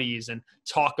buddies and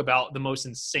talk about the most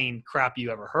insane crap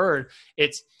you ever heard.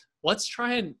 It's let's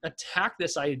try and attack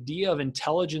this idea of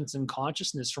intelligence and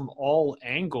consciousness from all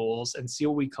angles and see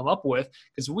what we come up with,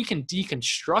 because we can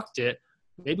deconstruct it.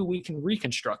 Maybe we can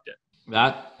reconstruct it.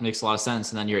 That makes a lot of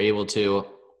sense. And then you're able to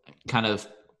kind of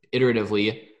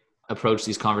iteratively approach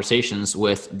these conversations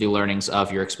with the learnings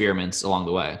of your experiments along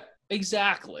the way.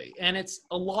 Exactly. And it's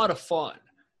a lot of fun.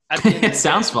 At the end of It the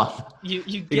sounds day, fun.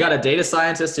 You got a data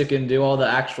scientist who can do all the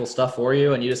actual stuff for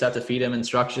you, and you just have to feed him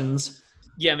instructions.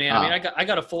 Yeah, man. I mean, I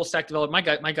got a full stack developer.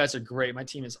 My guys are great. My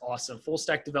team is awesome. Full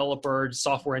stack developer,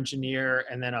 software engineer,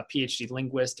 and then a PhD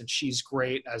linguist, and she's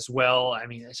great as well. I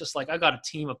mean, it's just like I got a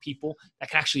team of people that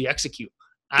can actually execute.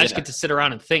 I just get to sit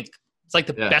around and think. It's like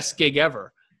the best gig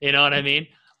ever. You know what I mean?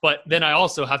 But then I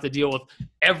also have to deal with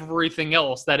everything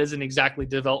else that isn't exactly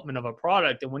development of a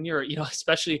product. And when you're,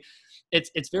 especially,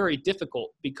 it's very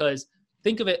difficult because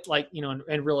think of it like,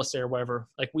 in real estate or whatever,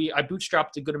 like I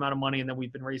bootstrapped a good amount of money, and then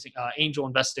we've been raising angel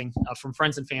investing from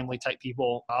friends and family type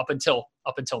people up until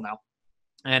now.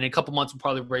 And in a couple months, we'll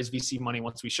probably raise VC money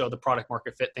once we show the product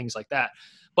market fit, things like that.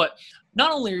 But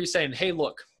not only are you saying, hey,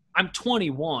 look, I'm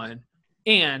 21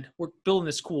 and we're building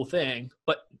this cool thing,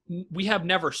 but we have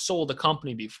never sold a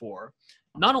company before.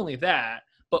 Not only that,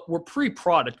 but we're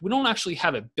pre-product. We don't actually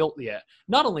have it built yet.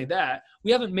 Not only that,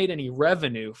 we haven't made any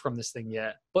revenue from this thing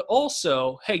yet, but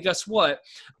also, hey, guess what?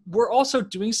 We're also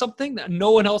doing something that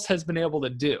no one else has been able to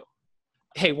do.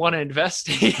 Hey, want to invest?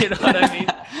 You know what I mean?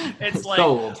 It's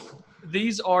like,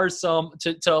 these are some,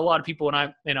 to a lot of people,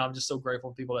 and I'm just so grateful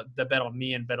for people that bet on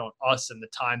me and bet on us and the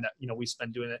time that, we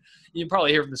spend doing it. You can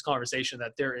probably hear from this conversation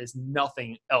that there is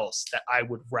nothing else that I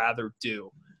would rather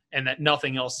do. And that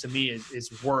nothing else to me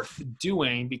is worth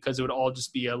doing, because it would all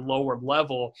just be a lower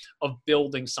level of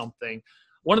building something.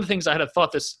 One of the things I had a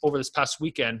thought over this past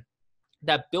weekend,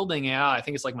 that building AI, I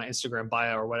think it's like my Instagram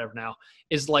bio or whatever now,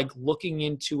 is like looking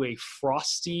into a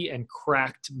frosty and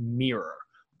cracked mirror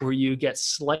where you get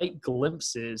slight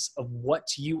glimpses of what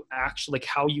you actually, like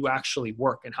how you actually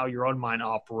work and how your own mind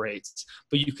operates,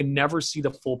 but you can never see the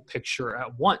full picture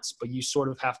at once. But you sort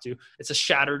of have to, it's a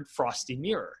shattered frosty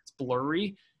mirror. It's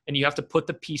blurry. And you have to put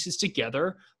the pieces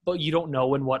together, but you don't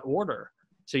know in what order.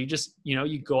 So you just,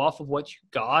 you go off of what you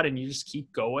got and you just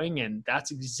keep going. And that's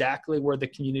exactly where the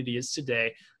community is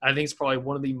today. I think it's probably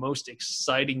one of the most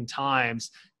exciting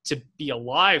times to be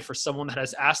alive for someone that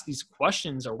has asked these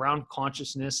questions around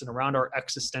consciousness and around our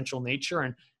existential nature.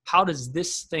 And how does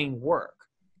this thing work?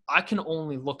 I can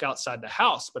only look outside the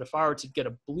house, but if I were to get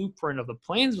a blueprint of the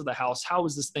plans of the house, how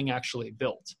is this thing actually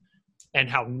built? And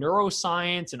how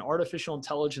neuroscience and artificial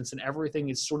intelligence and everything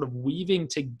is sort of weaving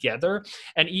together.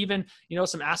 And even,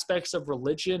 some aspects of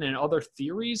religion and other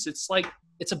theories, it's like,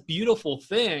 it's a beautiful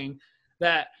thing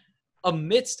that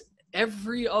amidst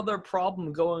every other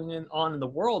problem going on in the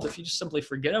world, if you just simply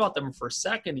forget about them for a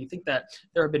second, you think that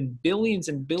there have been billions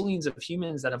and billions of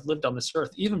humans that have lived on this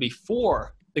earth, even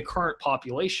before the current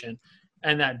population,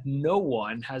 and that no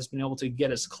one has been able to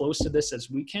get as close to this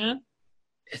as we can.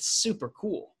 It's super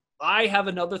cool. I have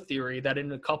another theory that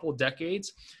in a couple of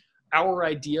decades, our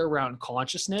idea around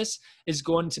consciousness is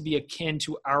going to be akin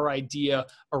to our idea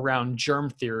around germ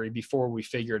theory before we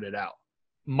figured it out.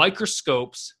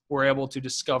 Microscopes were able to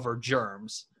discover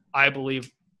germs. I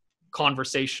believe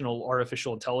conversational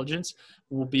artificial intelligence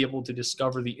will be able to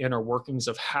discover the inner workings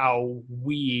of how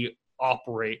we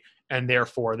operate, and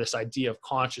therefore this idea of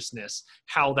consciousness,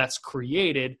 how that's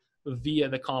created via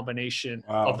the combination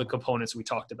of the components we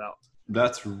talked about.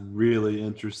 That's really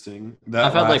interesting.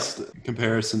 That last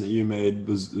comparison that you made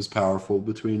was powerful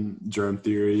between germ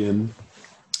theory and,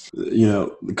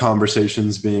 the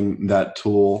conversations being that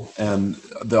tool, and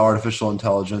the artificial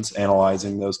intelligence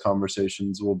analyzing those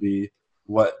conversations will be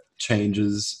what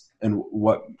changes and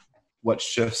what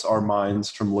shifts our minds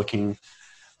from looking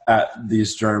at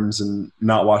these germs and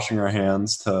not washing our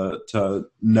hands to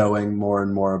knowing more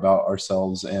and more about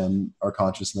ourselves and our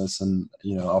consciousness. And,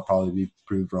 I'll probably be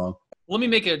proved wrong. Let me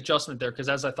make an adjustment there, because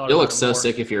as I thought, you'll look so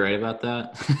sick if you're right about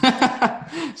that.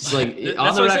 Just like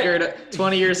on the record,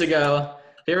 20 years ago.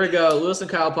 Here we go, Lewis and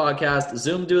Kyle podcast.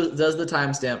 Zoom does the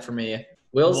timestamp for me.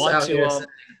 Will's out here.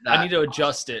 I need to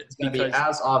adjust it. It's going to be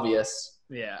as obvious.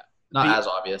 Yeah, not as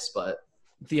obvious, but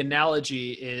the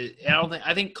analogy is.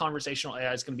 I think conversational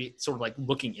AI is going to be sort of like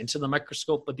looking into the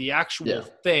microscope, but the actual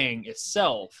thing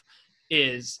itself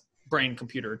is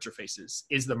brain-computer interfaces,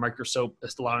 is the microscope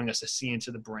that's allowing us to see into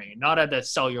the brain, not at that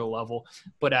cellular level,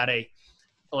 but at an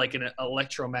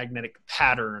electromagnetic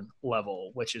pattern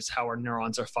level, which is how our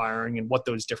neurons are firing and what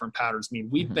those different patterns mean.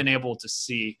 We've been able to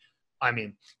see,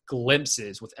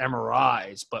 glimpses with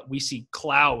MRIs, but we see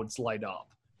clouds light up.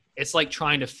 It's like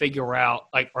trying to figure out,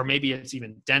 or maybe it's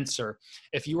even denser.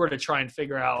 If you were to try and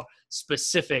figure out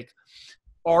specific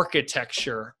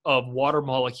architecture of water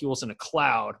molecules in a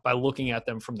cloud by looking at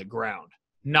them from the ground,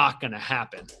 not going to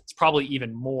happen. It's probably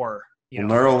even more.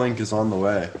 Neuralink is on the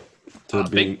way to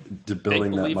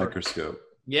building that microscope.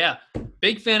 Yeah.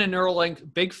 Big fan of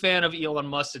Neuralink, big fan of Elon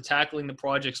Musk tackling the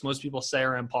projects most people say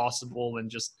are impossible and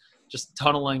just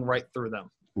tunneling right through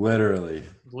them. Literally.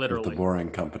 With the Literally. Boring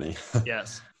Company.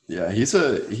 Yes. Yeah, he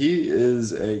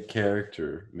is a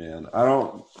character, man.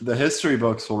 The history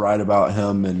books will write about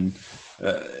him and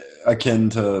akin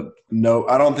to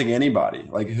I don't think anybody,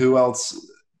 like who else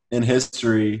in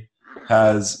history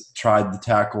has tried to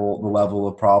tackle the level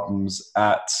of problems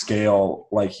at scale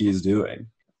like he's doing.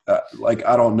 Like,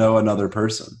 I don't know another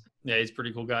person. Yeah, he's a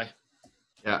pretty cool guy.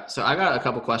 Yeah. So I got a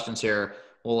couple questions here.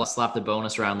 We'll slap the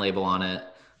bonus round label on it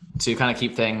to kind of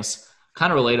keep things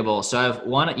kind of relatable. So I have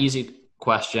one easy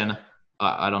question.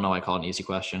 I don't know why I call it an easy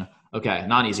question. Okay.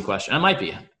 Not an easy question. It might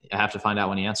be. I have to find out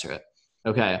when you answer it.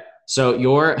 Okay. So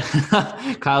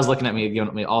Kyle's looking at me,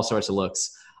 giving me all sorts of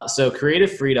looks. So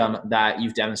creative freedom that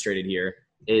you've demonstrated here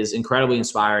is incredibly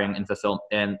inspiring and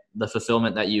the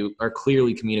fulfillment that you are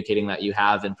clearly communicating that you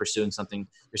have in pursuing something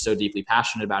you're so deeply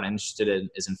passionate about and interested in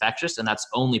is infectious. And that's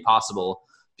only possible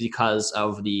because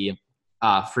of the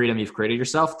freedom you've created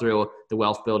yourself through the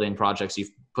wealth building projects you've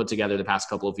put together the past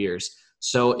couple of years.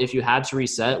 So if you had to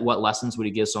reset, what lessons would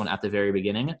you give someone at the very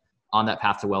beginning on that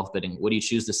path to wealth building? Would you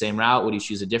choose the same route? Would you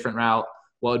choose a different route?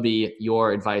 What would be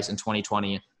your advice in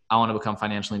 2020? I want to become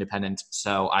financially independent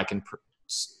so I can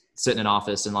sit in an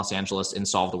office in Los Angeles and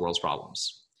solve the world's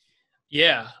problems.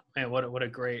 Yeah, man, what a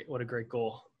great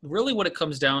goal. Really what it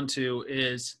comes down to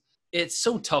is it's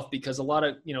so tough because a lot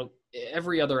of,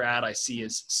 every other ad I see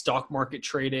is stock market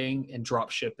trading and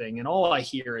drop shipping. And all I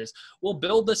hear is, we'll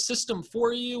build the system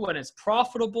for you and it's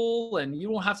profitable and you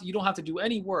don't have to do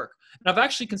any work. And I've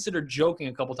actually considered joking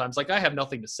a couple times, like I have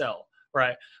nothing to sell.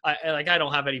 Right. I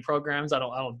don't have any programs. I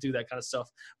don't do that kind of stuff,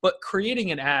 but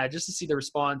creating an ad just to see the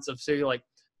response of, say, like,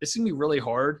 this is gonna be really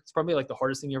hard. It's probably like the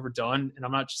hardest thing you ever done. And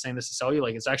I'm not just saying this to sell you,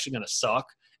 like it's actually going to suck.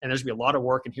 And there's gonna be a lot of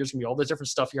work and here's gonna be all this different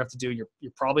stuff you have to do.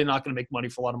 You're probably not going to make money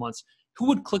for a lot of months. Who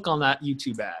would click on that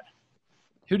YouTube ad?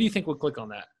 Who do you think would click on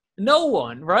that? No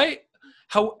one, right?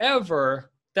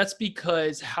 However, that's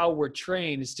because how we're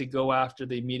trained is to go after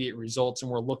the immediate results and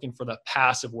we're looking for the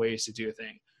passive ways to do a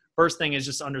thing. First thing is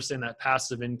just understand that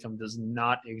passive income does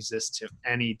not exist to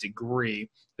any degree.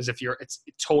 Because if it's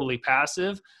totally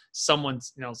passive, someone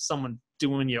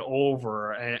doing you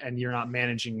over and you're not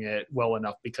managing it well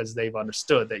enough because they've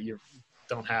understood that you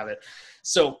don't have it.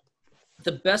 So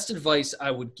the best advice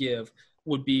I would give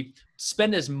would be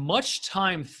spend as much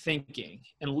time thinking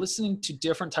and listening to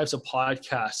different types of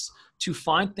podcasts to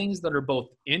find things that are both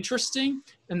interesting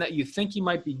and that you think you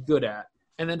might be good at.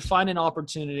 And then find an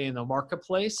opportunity in the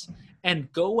marketplace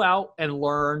and go out and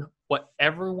learn what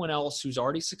everyone else who's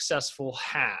already successful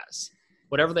has,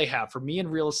 whatever they have. For me in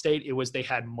real estate, it was they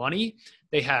had money,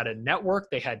 they had a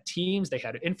network, they had teams, they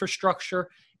had infrastructure,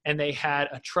 and they had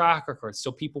a track record.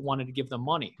 So people wanted to give them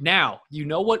money. Now, you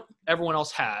know what everyone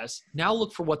else has. Now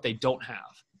look for what they don't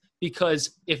have.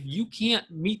 Because if you can't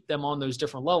meet them on those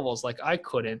different levels, like I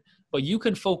couldn't, but you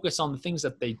can focus on the things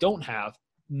that they don't have,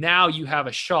 now you have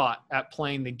a shot at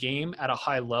playing the game at a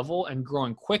high level and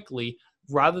growing quickly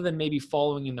rather than maybe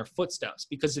following in their footsteps.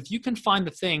 Because if you can find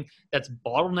the thing that's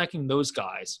bottlenecking those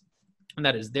guys, and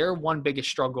that is their one biggest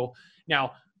struggle.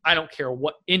 Now, I don't care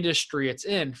what industry it's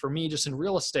in. For me, just in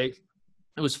real estate,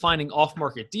 it was finding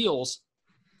off-market deals.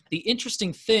 The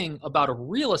interesting thing about a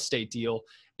real estate deal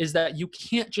is that you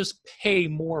can't just pay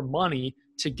more money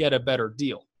to get a better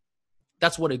deal.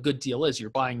 That's what a good deal is.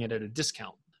 You're buying it at a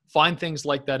discount. Find things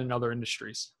like that in other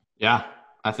industries. Yeah,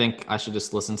 I think I should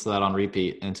just listen to that on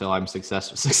repeat until I'm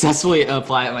successfully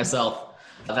apply it myself.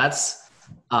 That's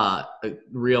a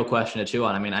real question to chew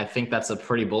on. I mean, I think that's a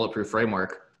pretty bulletproof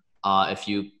framework if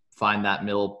you find that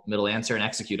middle answer and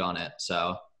execute on it.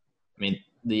 So, I mean,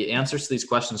 the answers to these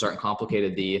questions aren't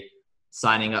complicated. The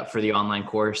signing up for the online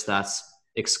course that's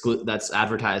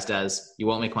advertised as you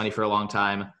won't make money for a long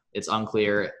time. It's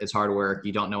unclear. It's hard work.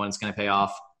 You don't know when it's going to pay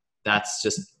off. That's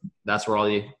where all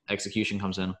the execution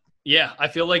comes in. Yeah, I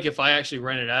feel like if I actually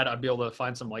ran an ad, I'd be able to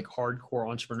find some like hardcore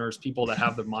entrepreneurs, people that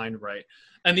have their mind right.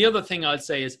 And the other thing I'd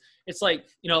say is it's like,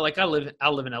 like I live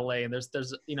in LA and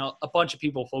there's a bunch of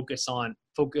people focus on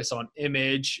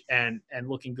image and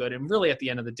looking good. And really at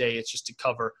the end of the day, it's just to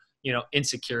cover,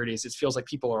 insecurities. It feels like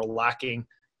people are lacking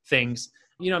things.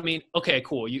 You know what I mean? Okay,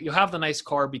 cool. You have the nice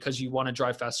car because you want to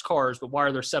drive fast cars, but why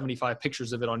are there 75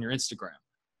 pictures of it on your Instagram?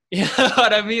 You know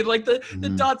what I mean? Like the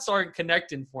dots aren't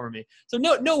connecting for me. So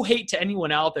no hate to anyone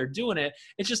out there doing it.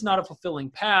 It's just not a fulfilling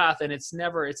path. And it's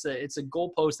a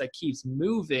goalpost that keeps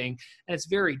moving. And it's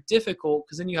very difficult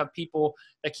because then you have people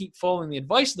that keep following the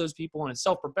advice of those people and it's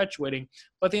self-perpetuating.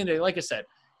 But at the end of the day, like I said,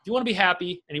 if you want to be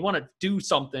happy and you want to do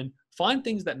something, Find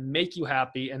things that make you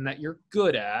happy and that you're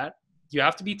good at. You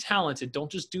have to be talented.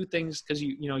 Don't just do things because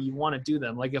you want to do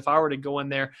them. Like if I were to go in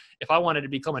there, if I wanted to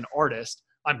become an artist,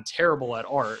 I'm terrible at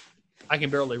art. I can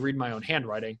barely read my own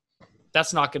handwriting.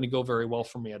 That's not going to go very well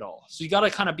for me at all. So you got to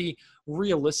kind of be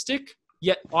realistic,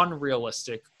 yet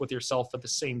unrealistic with yourself at the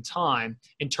same time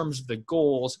in terms of the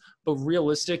goals, but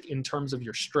realistic in terms of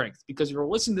your strength. Because if you're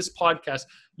listening to this podcast,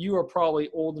 you are probably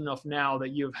old enough now that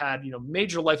you have had,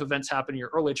 major life events happen in your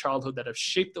early childhood that have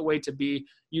shaped the way to be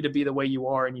the way you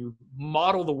are, and you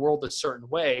model the world a certain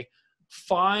way.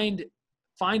 Find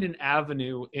an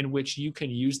avenue in which you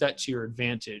can use that to your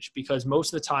advantage, because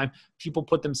most of the time people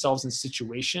put themselves in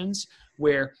situations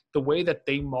where the way that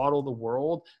they model the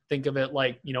world, think of it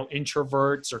like,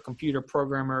 introverts or computer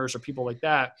programmers or people like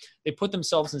that, they put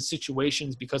themselves in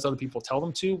situations because other people tell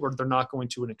them to, where they're not going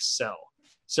to excel.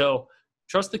 So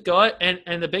trust the gut.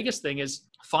 And the biggest thing is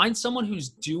find someone who's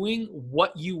doing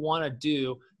what you want to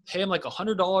do. Pay them like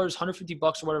 $100, $150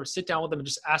 or whatever, sit down with them and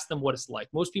just ask them what it's like.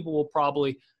 Most people will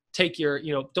probably take your,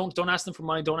 don't ask them for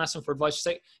money. Don't ask them for advice. Just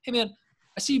say, hey man,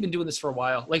 I see you've been doing this for a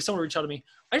while. Like someone reach out to me.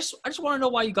 I just want to know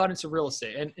why you got into real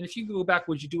estate. And if you go back,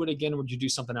 would you do it again? Or would you do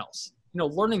something else?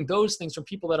 Learning those things from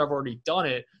people that have already done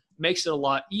it makes it a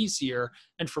lot easier.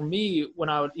 And for me, when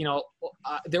I would,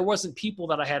 there wasn't people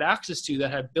that I had access to that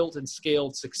had built and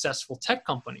scaled successful tech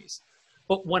companies.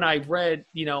 But when I read,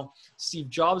 Steve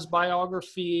Jobs'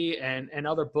 biography and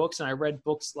other books, and I read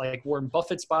books like Warren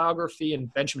Buffett's biography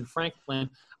and Benjamin Franklin,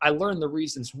 I learned the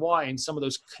reasons why, and some of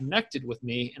those connected with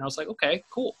me. And I was like, okay,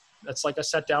 cool. That's like I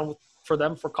sat down for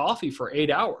them for coffee for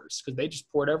 8 hours because they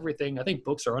just poured everything. I think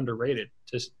books are underrated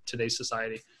to today's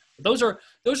society. But those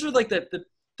are like the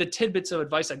tidbits of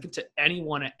advice I give to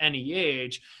anyone at any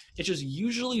age. It's just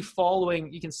usually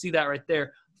following, you can see that right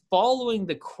there, following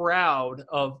the crowd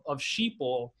of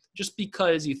sheeple just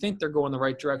because you think they're going the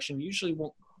right direction usually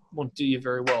won't do you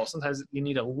very well. Sometimes you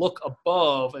need to look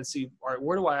above and see, all right,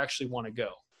 where do I actually want to go?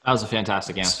 That was a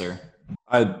fantastic answer.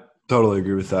 I totally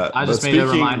agree with that. I just made a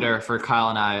reminder for Kyle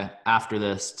and I after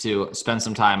this to spend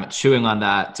some time chewing on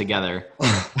that together.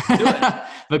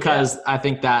 Because I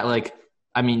think that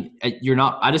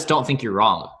I just don't think you're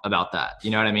wrong about that.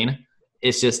 You know what I mean?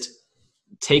 It's just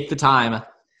take the time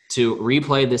to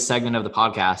replay this segment of the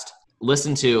podcast,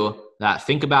 listen to that,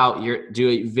 think about do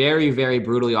a very, very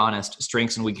brutally honest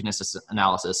strengths and weaknesses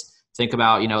analysis. Think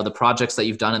about, the projects that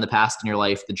you've done in the past in your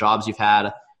life, the jobs you've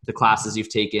had, the classes you've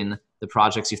taken, the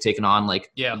projects you've taken on,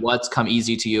 what's come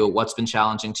easy to you, what's been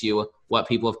challenging to you, what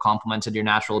people have complimented your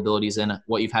natural abilities in,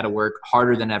 what you've had to work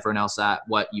harder than everyone else at,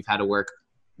 what you've had to work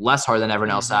less hard than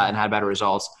everyone else at and had better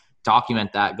results.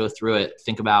 Document that, go through it,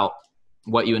 think about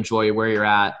what you enjoy, where you're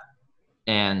at,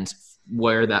 and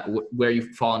where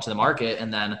you fall into the market,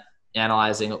 and then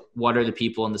analyzing what are the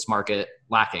people in this market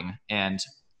lacking. And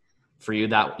for you,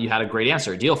 that you had a great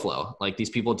answer, deal flow. Like these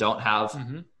people don't have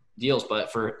deals,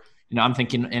 but I'm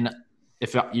thinking,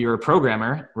 if you're a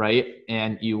programmer, right,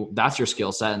 and that's your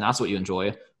skill set and that's what you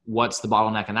enjoy, what's the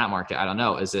bottleneck in that market? I don't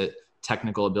know. Is it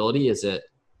technical ability? Is it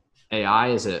AI?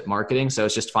 Is it marketing? So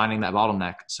it's just finding that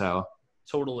bottleneck. So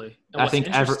totally. I think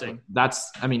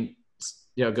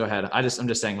go ahead. I'm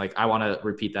just saying, I want to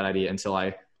repeat that idea until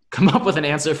I come up with an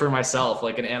answer for myself,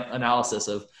 like an analysis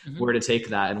of where to take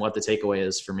that and what the takeaway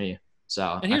is for me.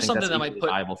 So, and here's something that might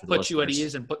put you at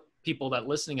ease and put people that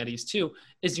listening at ease too,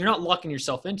 is you're not locking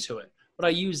yourself into it. But I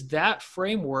use that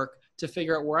framework to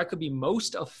figure out where I could be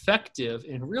most effective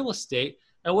in real estate.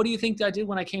 And what do you think I did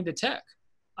when I came to tech?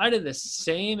 I did the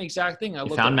same exact thing. I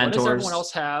looked at what does everyone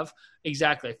else have.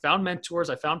 Exactly. I found mentors.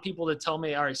 I found people to tell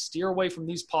me, all right, steer away from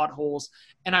these potholes.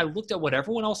 And I looked at what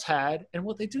everyone else had and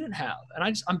what they didn't have.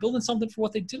 And I'm building something for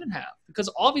what they didn't have, because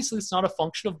obviously it's not a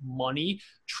function of money,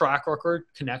 track record,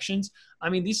 connections. I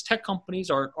mean, these tech companies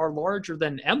are larger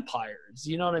than empires.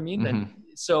 You know what I mean?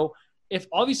 So if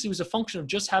obviously it was a function of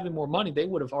just having more money, they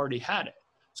would have already had it.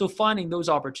 So finding those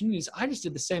opportunities, I just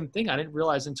did the same thing. I didn't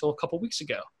realize until a couple of weeks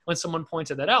ago when someone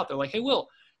pointed that out. They're like, hey, Will,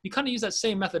 you kind of use that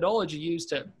same methodology you used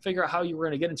to figure out how you were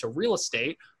going to get into real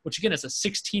estate, which again, as a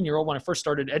 16-year-old, when I first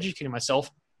started educating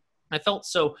myself, I felt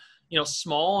so,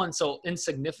 small and so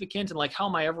insignificant. And like, how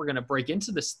am I ever going to break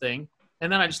into this thing?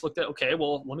 And then I just looked at, okay,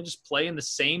 well, let me just play in the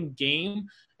same game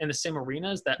and the same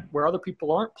arenas where other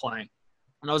people aren't playing.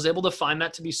 And I was able to find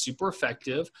that to be super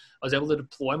effective. I was able to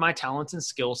deploy my talents and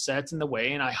skill sets in the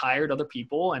way, and I hired other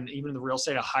people. And even in the real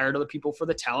estate, I hired other people for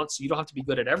the talent. So you don't have to be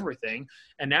good at everything.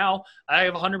 And now I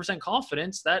have 100%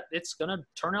 confidence that it's going to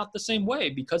turn out the same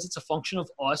way, because it's a function of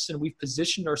us and we've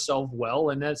positioned ourselves well.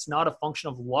 And that's not a function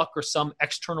of luck or some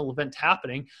external event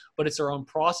happening, but it's our own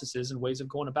processes and ways of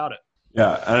going about it.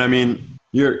 Yeah. And I mean,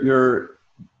 you're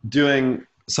doing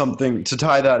something to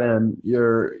tie that in.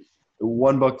 Your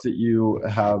one book that you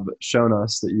have shown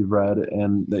us that you've read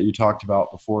and that you talked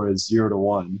about before is 0 to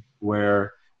 1,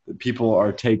 where people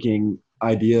are taking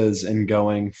ideas and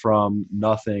going from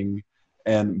nothing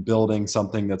and building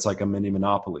something that's like a mini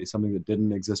monopoly, something that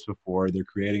didn't exist before. They're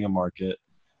creating a market.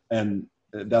 And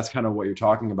that's kind of what you're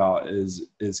talking about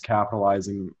is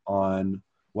capitalizing on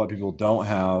what people don't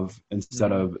have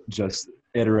instead of just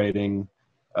iterating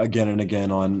again and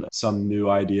again on some new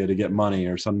idea to get money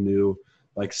or some new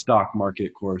like stock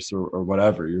market course or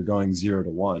whatever. You're going 0 to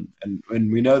 1.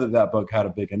 And we know that book had a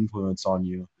big influence on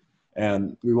you.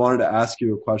 And we wanted to ask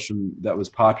you a question that was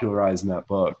popularized in that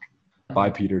book by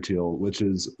Peter Thiel, which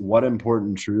is, what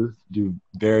important truth do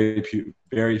very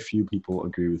few people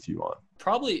agree with you on?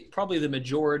 Probably the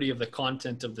majority of the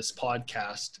content of this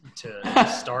podcast to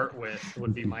start with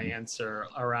would be my answer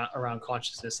around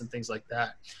consciousness and things like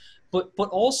that. But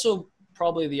also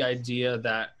probably the idea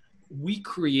that we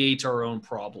create our own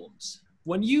problems.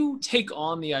 When you take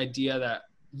on the idea that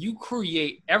you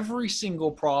create every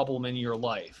single problem in your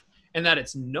life and that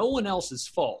it's no one else's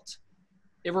fault,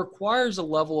 it requires a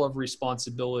level of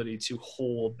responsibility to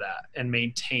hold that and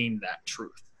maintain that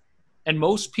truth. And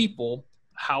most people,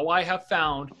 how I have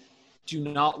found, do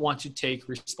not want to take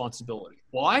responsibility.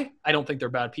 Why? I don't think they're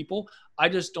bad people. I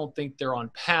just don't think they're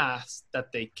on paths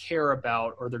that they care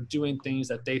about, or they're doing things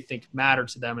that they think matter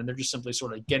to them, and they're just simply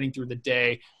sort of getting through the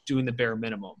day, doing the bare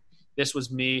minimum. This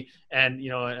was me, and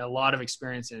a lot of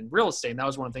experience in real estate, and that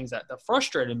was one of the things that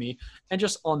frustrated me. And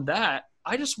just on that,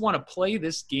 I just want to play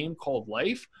this game called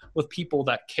life with people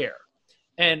that care.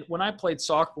 And when I played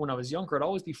soccer when I was younger, I'd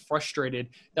always be frustrated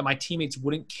that my teammates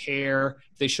wouldn't care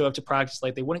if they showed up to practice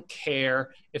late. They wouldn't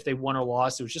care if they won or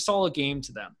lost. It was just all a game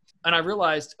to them. And I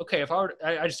realized, okay, if I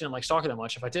just didn't like soccer that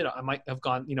much. If I did, I might have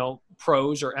gone,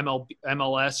 pros or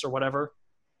MLS or whatever.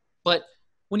 But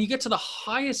when you get to the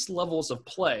highest levels of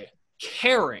play,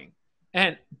 caring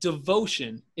and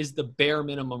devotion is the bare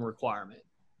minimum requirement.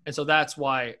 And so that's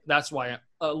why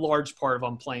a large part of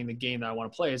I'm playing the game that I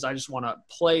want to play is I just want to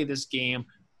play this game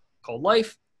called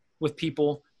life with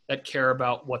people that care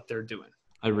about what they're doing.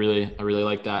 I really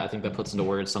like that. I think that puts into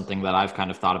words something that I've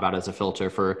kind of thought about as a filter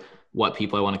for what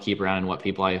people I want to keep around and what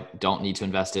people I don't need to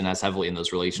invest in as heavily in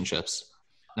those relationships.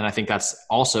 And I think that's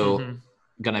also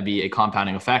going to be a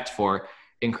compounding effect for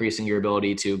increasing your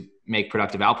ability to make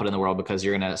productive output in the world, because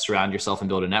you're going to surround yourself and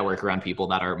build a network around people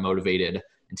that are motivated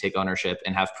and take ownership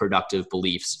and have productive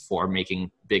beliefs for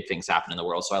making big things happen in the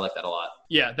world. So I like that a lot.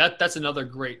 Yeah, that's another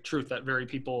great truth that very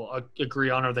people agree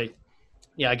on, or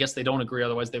I guess they don't agree.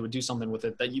 Otherwise they would do something with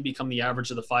it, that you become the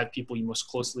average of the 5 people you most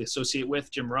closely associate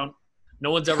with. Jim Rohn. No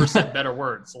one's ever said better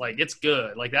words. Like, it's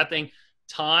good. Like that thing,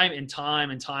 time and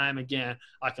time again,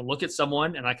 I can look at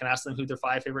someone and I can ask them who their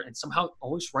 5 favorite, and somehow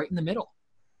always right in the middle,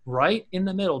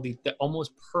 the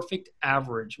almost perfect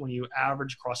average when you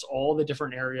average across all the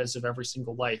different areas of every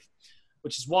single life,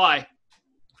 which is why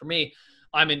for me,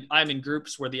 I'm in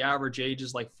groups where the average age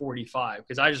is like 45,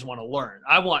 because I just want to learn.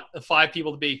 I want the 5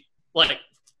 people to be like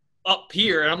up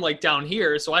here and I'm like down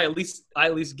here. So I at least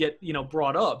get,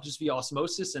 brought up just via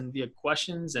osmosis and via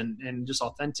questions and just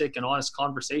authentic and honest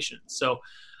conversations. So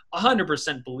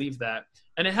 100% believe that.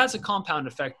 And it has a compound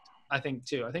effect, I think,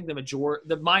 too. I think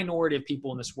the minority of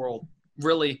people in this world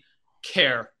really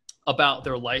care about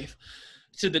their life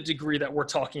to the degree that we're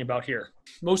talking about here.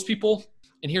 Most people,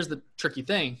 and here's the tricky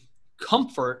thing,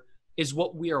 comfort is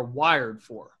what we are wired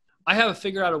for. I haven't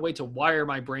figured out a way to wire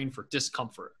my brain for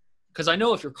discomfort, because I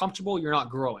know if you're comfortable, you're not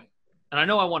growing. And I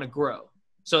know I want to grow.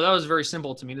 So that was very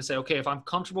simple to me to say, okay, if I'm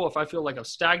comfortable, if I feel like I've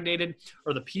stagnated,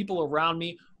 or the people around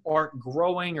me aren't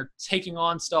growing or taking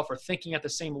on stuff or thinking at the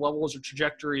same levels or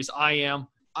trajectories I am,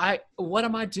 what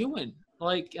am I doing?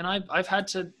 Like, and I've had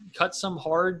to cut some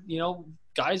hard,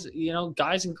 guys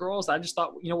and girls that I just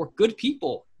thought, were good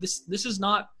people. This is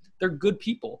not, they're good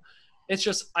people. It's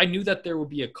just, I knew that there would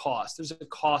be a cost. There's a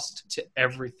cost to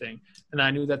everything. And I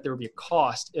knew that there would be a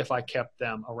cost if I kept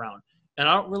them around. And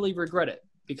I don't really regret it,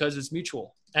 because it's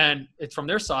mutual. And it's from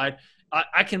their side.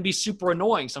 I can be super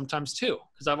annoying sometimes too,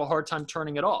 because I have a hard time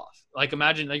turning it off. Like,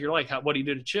 imagine that you're like, what do you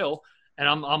do to chill? And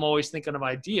I'm always thinking of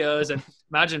ideas. And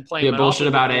imagine playing Monopoly. Bullshit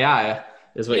about AI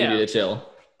is what you do to chill.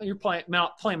 You're playing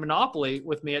Monopoly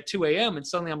with me at 2 a.m. and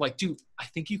suddenly I'm like, dude, I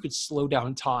think you could slow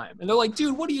down time. And they're like,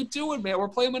 dude, what are you doing, man? We're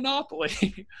playing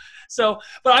Monopoly. So,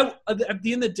 but at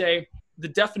the end of the day, the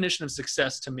definition of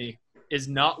success to me is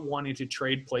not wanting to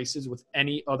trade places with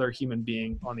any other human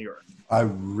being on the earth. I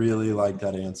really like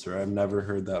that answer. I've never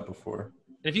heard that before.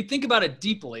 And if you think about it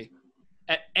deeply,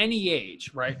 at any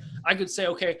age, right? I could say,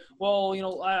 okay, well,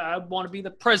 I want to be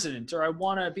the president, or I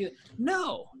want to be.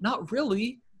 No, not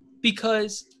really,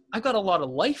 because I've got a lot of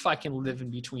life I can live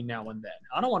in between now and then.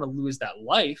 I don't want to lose that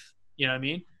life. You know what I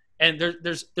mean? And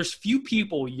there's few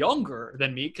people younger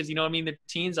than me, because the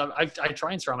teens. I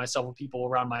try and surround myself with people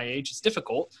around my age. It's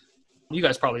difficult. You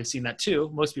guys probably have seen that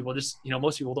too. Most people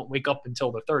most people don't wake up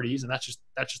until their 30s, and that's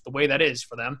just the way that is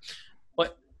for them.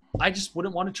 But I just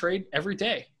wouldn't want to trade every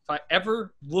day. If I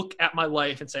ever look at my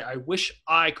life and say, I wish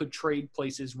I could trade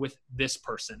places with this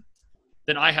person,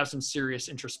 then I have some serious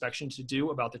introspection to do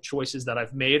about the choices that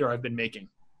I've made or I've been making.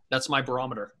 That's my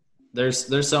barometer.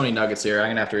 There's so many nuggets here. I'm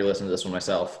gonna have to re-listen to this one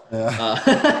myself. Yeah.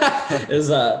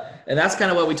 And that's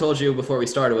kind of what we told you before we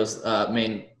started was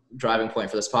main driving point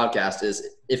for this podcast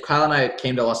is if Kyle and I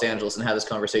came to Los Angeles and had this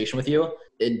conversation with you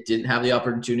and didn't have the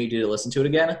opportunity to listen to it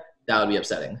again, that would be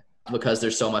upsetting because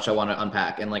there's so much I want to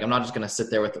unpack. And like, I'm not just going to sit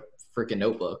there with a freaking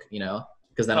notebook,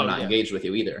 because then I'm not engaged with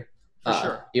you either. For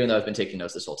sure. Even though I've been taking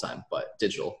notes this whole time, but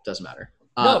digital doesn't matter.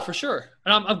 No, for sure.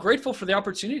 And I'm grateful for the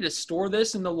opportunity to store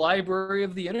this in the library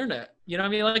of the internet.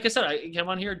 Like I said, I came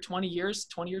on here 20 years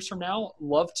from now,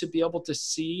 love to be able to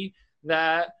see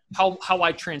that how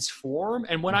I transform.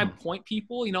 And when I point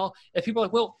people, if people are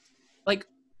like, well, like,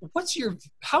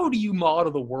 how do you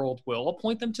model the world, Will? I'll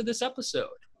point them to this episode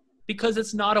because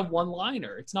it's not a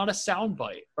one-liner. It's not a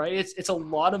soundbite, right? It's a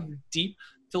lot of deep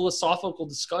philosophical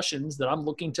discussions that I'm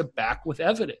looking to back with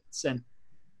evidence. And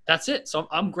that's it. So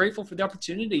I'm grateful for the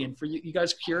opportunity and for you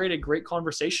guys curate a great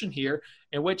conversation here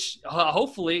in which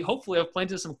hopefully I've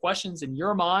planted some questions in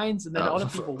your minds and then other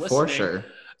people listening. For sure.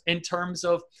 In terms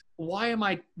of why am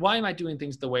I doing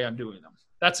things the way I'm doing them?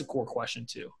 That's a core question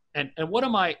too. And what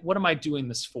am I doing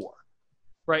this for?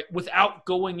 Right? Without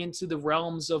going into the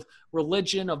realms of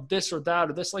religion, of this or that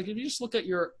or this, like if you just look at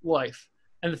your life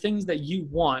and the things that you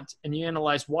want and you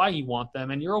analyze why you want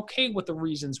them and you're okay with the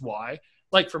reasons why.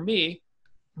 Like for me,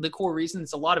 the core reason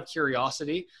is a lot of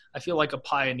curiosity. I feel like a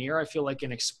pioneer. I feel like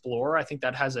an explorer. I think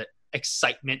that has an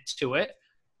excitement to it.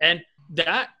 And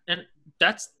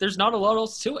there's not a lot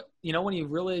else to it. When you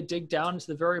really dig down into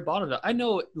the very bottom of it, I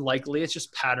know likely it's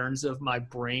just patterns of my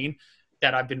brain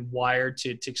that I've been wired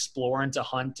to explore and to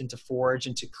hunt and to forage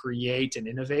and to create and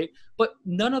innovate. But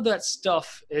none of that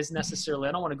stuff is necessarily,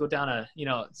 I don't want to go down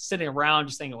sitting around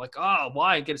just thinking like,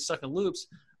 why get stuck in loops?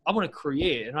 I want to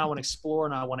create and I want to explore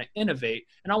and I want to innovate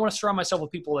and I want to surround myself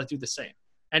with people that do the same.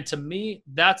 And to me,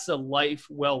 that's a life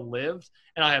well lived.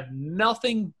 And I have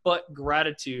nothing but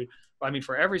gratitude.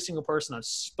 For every single person I've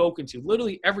spoken to,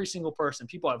 literally every single person,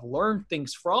 people I've learned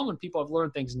things from and people I've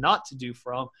learned things not to do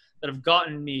from that have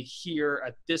gotten me here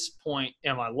at this point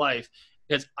in my life,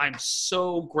 because I'm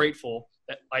so grateful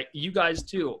that like you guys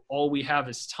do, all we have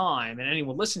is time. And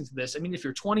anyone listening to this, if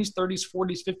you're 20s, 30s,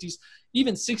 40s, 50s,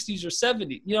 even 60s or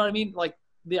 70s, you know what I mean? Like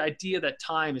the idea that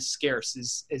time is scarce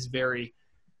is very,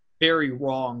 very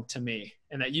wrong to me.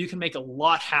 And that you can make a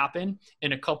lot happen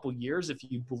in a couple years if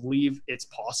you believe it's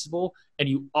possible and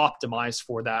you optimize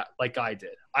for that like I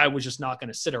did. I was just not going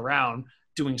to sit around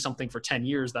doing something for 10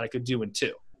 years that I could do in 2.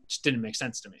 It just didn't make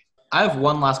sense to me. I have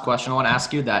one last question I want to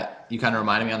ask you that you kind of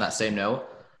reminded me on that same note.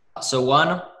 So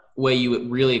one way you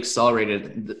really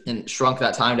accelerated and shrunk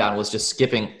that time down was just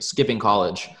skipping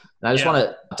college. And I just want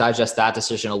to digest that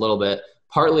decision a little bit,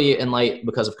 partly in light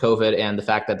because of COVID and the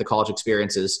fact that the college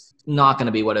experience is not going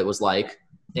to be what it was like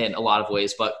in a lot of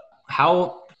ways. But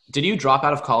how did you drop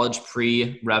out of college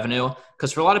pre-revenue?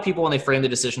 Because for a lot of people, when they frame the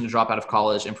decision to drop out of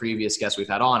college, and previous guests we've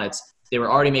had on, it's they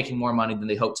were already making more money than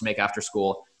they hoped to make after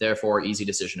school, therefore easy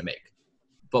decision to make.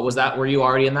 But were you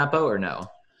already in that boat or no?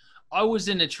 I was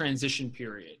in a transition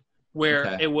period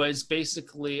where it was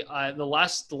basically the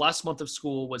last month of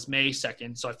school was May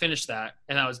 2nd. So I finished that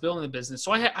and I was building the business.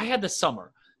 So I had the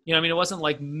summer, it wasn't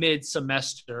like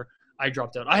mid-semester I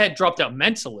dropped out. I had dropped out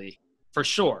mentally for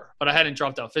sure, but I hadn't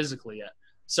dropped out physically yet.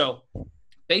 So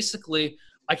basically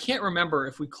I can't remember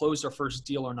if we closed our first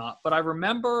deal or not, but I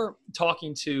remember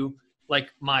talking to like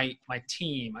my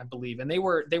team, I believe, and they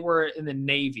were in the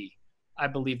Navy, I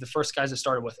believe, the first guys I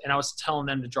started with. And I was telling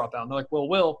them to drop out and they're like, well,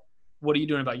 Will, what are you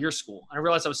doing about your school? And I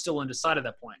realized I was still undecided at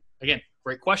that point. Again,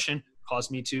 great question, caused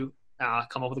me to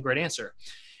come up with a great answer.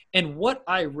 And what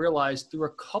I realized through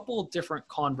a couple of different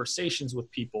conversations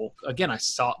with people, again, I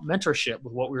sought mentorship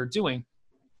with what we were doing,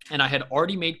 and I had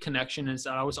already made connections.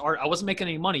 I wasn't making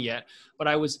any money yet, but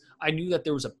I knew that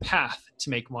there was a path to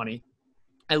make money.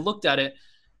 I looked at it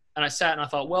and I sat and I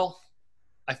thought, well,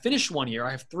 I finished 1 year.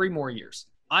 I have 3 more years.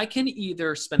 I can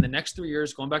either spend the next 3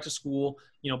 years going back to school,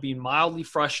 being mildly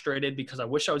frustrated because I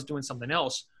wish I was doing something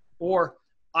else, or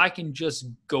I can just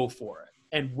go for it.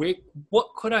 and what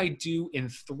could I do in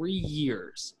 3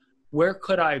 years? Where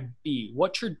could I be?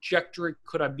 What trajectory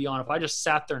could I be on if I just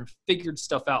sat there and figured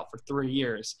stuff out for 3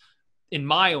 years in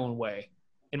my own way,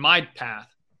 in my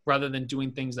path, rather than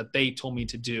doing things that they told me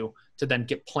to do to then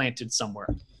get planted somewhere.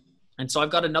 And so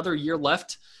I've got another year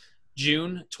left,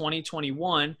 June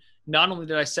 2021. Not only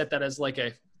did I set that as like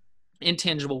a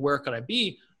intangible, where could I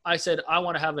be? I said, I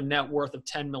want to have a net worth of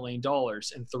 $10 million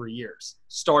in 3 years,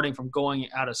 starting from going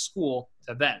out of school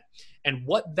to then. And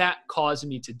what that caused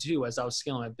me to do as I was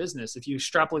scaling my business, if you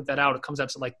extrapolate that out, it comes out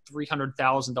to like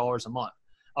 $300,000 a month.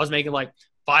 I was making like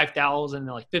 5,000,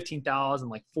 like 15,000,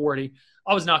 like 40.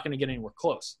 I was not going to get anywhere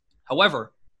close.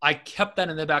 However, I kept that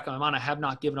in the back of my mind. I have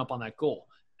not given up on that goal.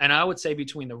 And I would say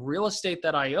between the real estate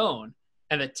that I own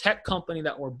and the tech company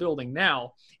that we're building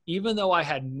now, even though I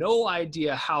had no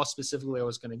idea how specifically I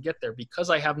was going to get there, because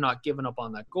I have not given up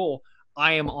on that goal,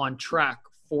 I am on track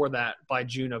for that by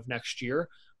June of next year,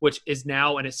 which is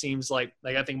now, and it seems like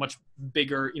I think much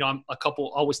bigger, I'm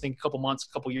always think a couple months,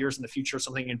 a couple years in the future,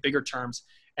 something in bigger terms.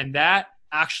 And that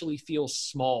actually feels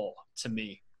small to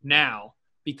me now,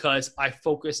 because I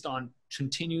focused on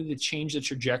continuing to change the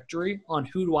trajectory on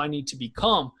who do I need to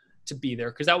become to be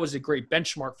there. Cause that was a great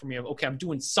benchmark for me of, okay, I'm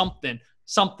doing something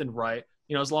right.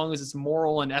 As long as it's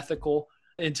moral and ethical,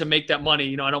 and to make that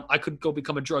money, I could go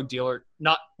become a drug dealer,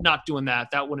 not doing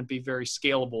that. That wouldn't be very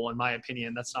scalable in my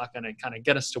opinion. That's not going to kind of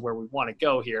get us to where we want to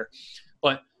go here.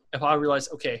 But if I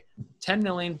realize, okay, 10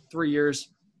 million, 3 years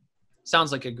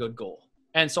sounds like a good goal.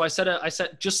 And so I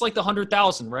set just like the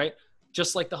 100,000, right?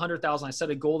 Just like the 100,000, I set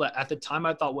a goal that at the time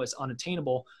I thought was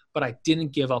unattainable, but I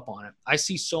didn't give up on it. I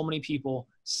see so many people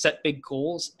set big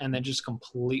goals and then just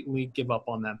completely give up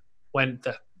on them, when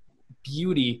the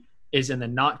beauty is in the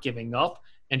not giving up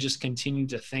and just continue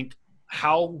to think,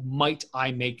 how might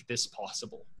I make this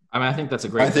possible? I think that's a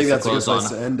great place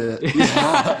to end it.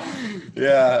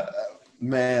 Yeah,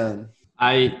 man.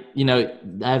 I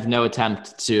have no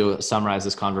attempt to summarize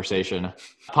this conversation.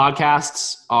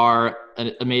 Podcasts are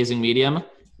an amazing medium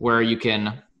where you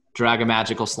can drag a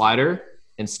magical slider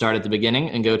and start at the beginning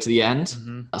and go to the end.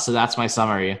 Mm-hmm. So that's my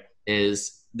summary.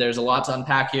 Is there's a lot to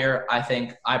unpack here. I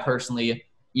think I personally,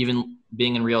 even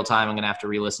being in real time, I'm going to have to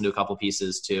re-listen to a couple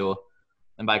pieces too.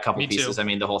 And by a couple pieces, I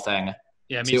mean the whole thing.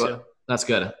 Yeah, me too. That's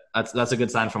good. That's a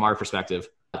good sign from our perspective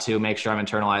to make sure I'm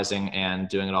internalizing and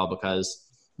doing it all, because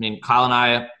Kyle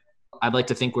and I'd like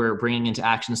to think we're bringing into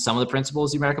action some of the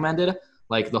principles you recommended.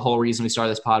 Like the whole reason we started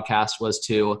this podcast was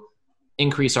to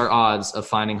increase our odds of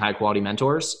finding high quality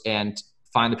mentors and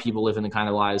find the people living the kind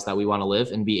of lives that we want to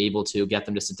live, and be able to get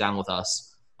them to sit down with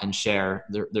us and share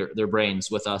their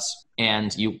brains with us.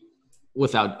 And you,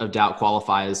 without a doubt,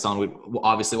 qualify as someone we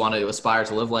obviously want to aspire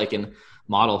to live like and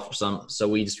model for some. So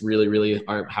we just really, really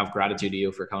have gratitude to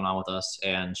you for coming on with us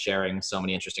and sharing so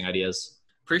many interesting ideas.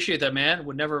 Appreciate that, man.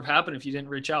 Would never have happened if you didn't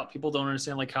reach out. People don't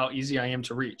understand like how easy I am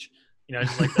to reach.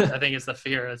 Just like I think it's the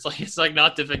fear. It's like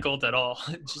not difficult at all.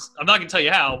 I'm not gonna tell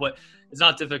you how, but it's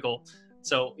not difficult.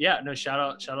 So yeah, no, shout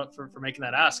out for making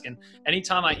that ask. And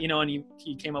anytime and you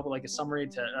came up with like a summary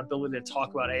to ability to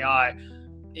talk about AI.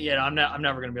 Yeah, I'm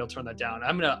never gonna be able to turn that down.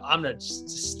 I'm gonna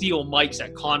steal mics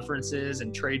at conferences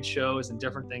and trade shows and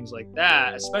different things like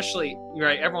that. Especially, you're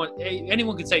right.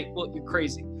 Anyone could say, "Well, you're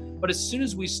crazy." But as soon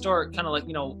as we start kind of like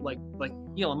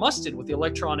Elon Musk did with the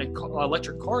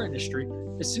electric car industry,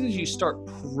 as soon as you start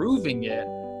proving it,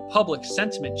 public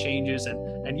sentiment changes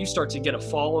and you start to get a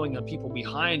following of people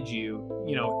behind you,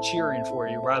 cheering for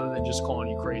you rather than just calling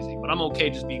you crazy. But I'm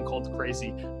okay just being called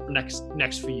crazy for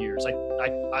next few years. I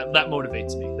that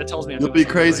motivates me. That tells me you'll be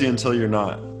crazy until you're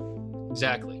not.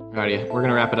 Exactly. Alrighty, we're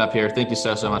gonna wrap it up here. Thank you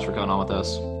so much for coming on with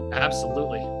us.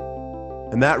 Absolutely.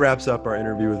 And that wraps up our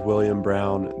interview with William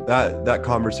Brown. That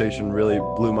conversation really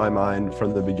blew my mind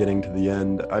from the beginning to the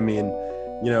end.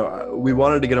 We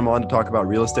wanted to get him on to talk about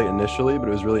real estate initially, but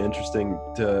it was really interesting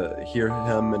to hear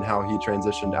him and how he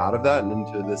transitioned out of that and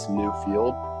into this new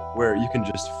field where you can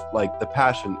just, the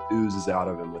passion oozes out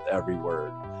of him with every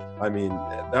word.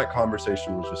 That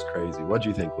conversation was just crazy. What do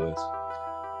you think, Lewis?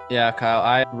 Yeah, Kyle,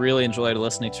 I really enjoyed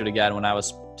listening to it again when I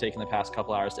was taking the past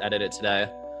couple hours to edit it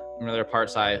today. There are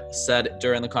parts I said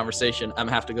during the conversation, I'm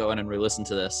gonna have to go in and re-listen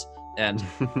to this. And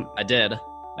I did.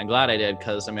 I'm glad I did,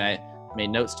 because I made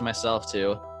notes to myself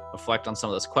to reflect on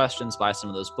some of those questions, buy some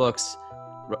of those books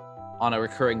on a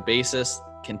recurring basis,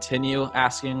 continue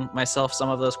asking myself some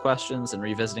of those questions and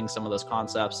revisiting some of those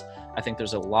concepts. I think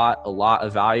there's a lot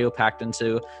of value packed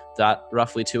into that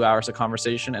roughly 2 hours of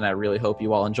conversation, and I really hope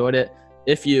you all enjoyed it.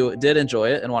 If you did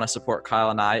enjoy it and want to support Kyle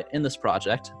and I in this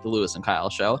project, the Lewis and Kyle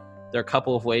Show, there are a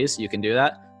couple of ways you can do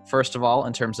that. First of all,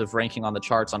 in terms of ranking on the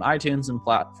charts on iTunes and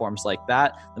platforms like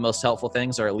that, the most helpful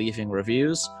things are leaving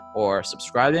reviews or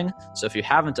subscribing. So if you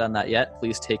haven't done that yet,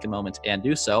 please take a moment and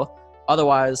do so.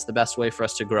 Otherwise, the best way for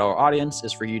us to grow our audience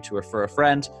is for you to refer a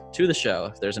friend to the show.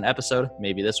 If there's an episode,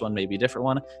 maybe this one, maybe a different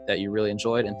one, that you really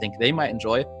enjoyed and think they might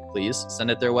enjoy, please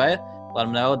send it their way. Let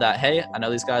them know that, hey, I know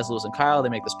these guys, Lewis and Kyle, they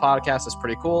make this podcast. It's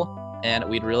pretty cool, and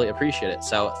we'd really appreciate it.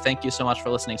 So thank you so much for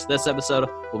listening to this episode.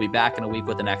 We'll be back in a week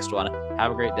with the next one.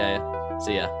 Have a great day.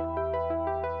 See ya.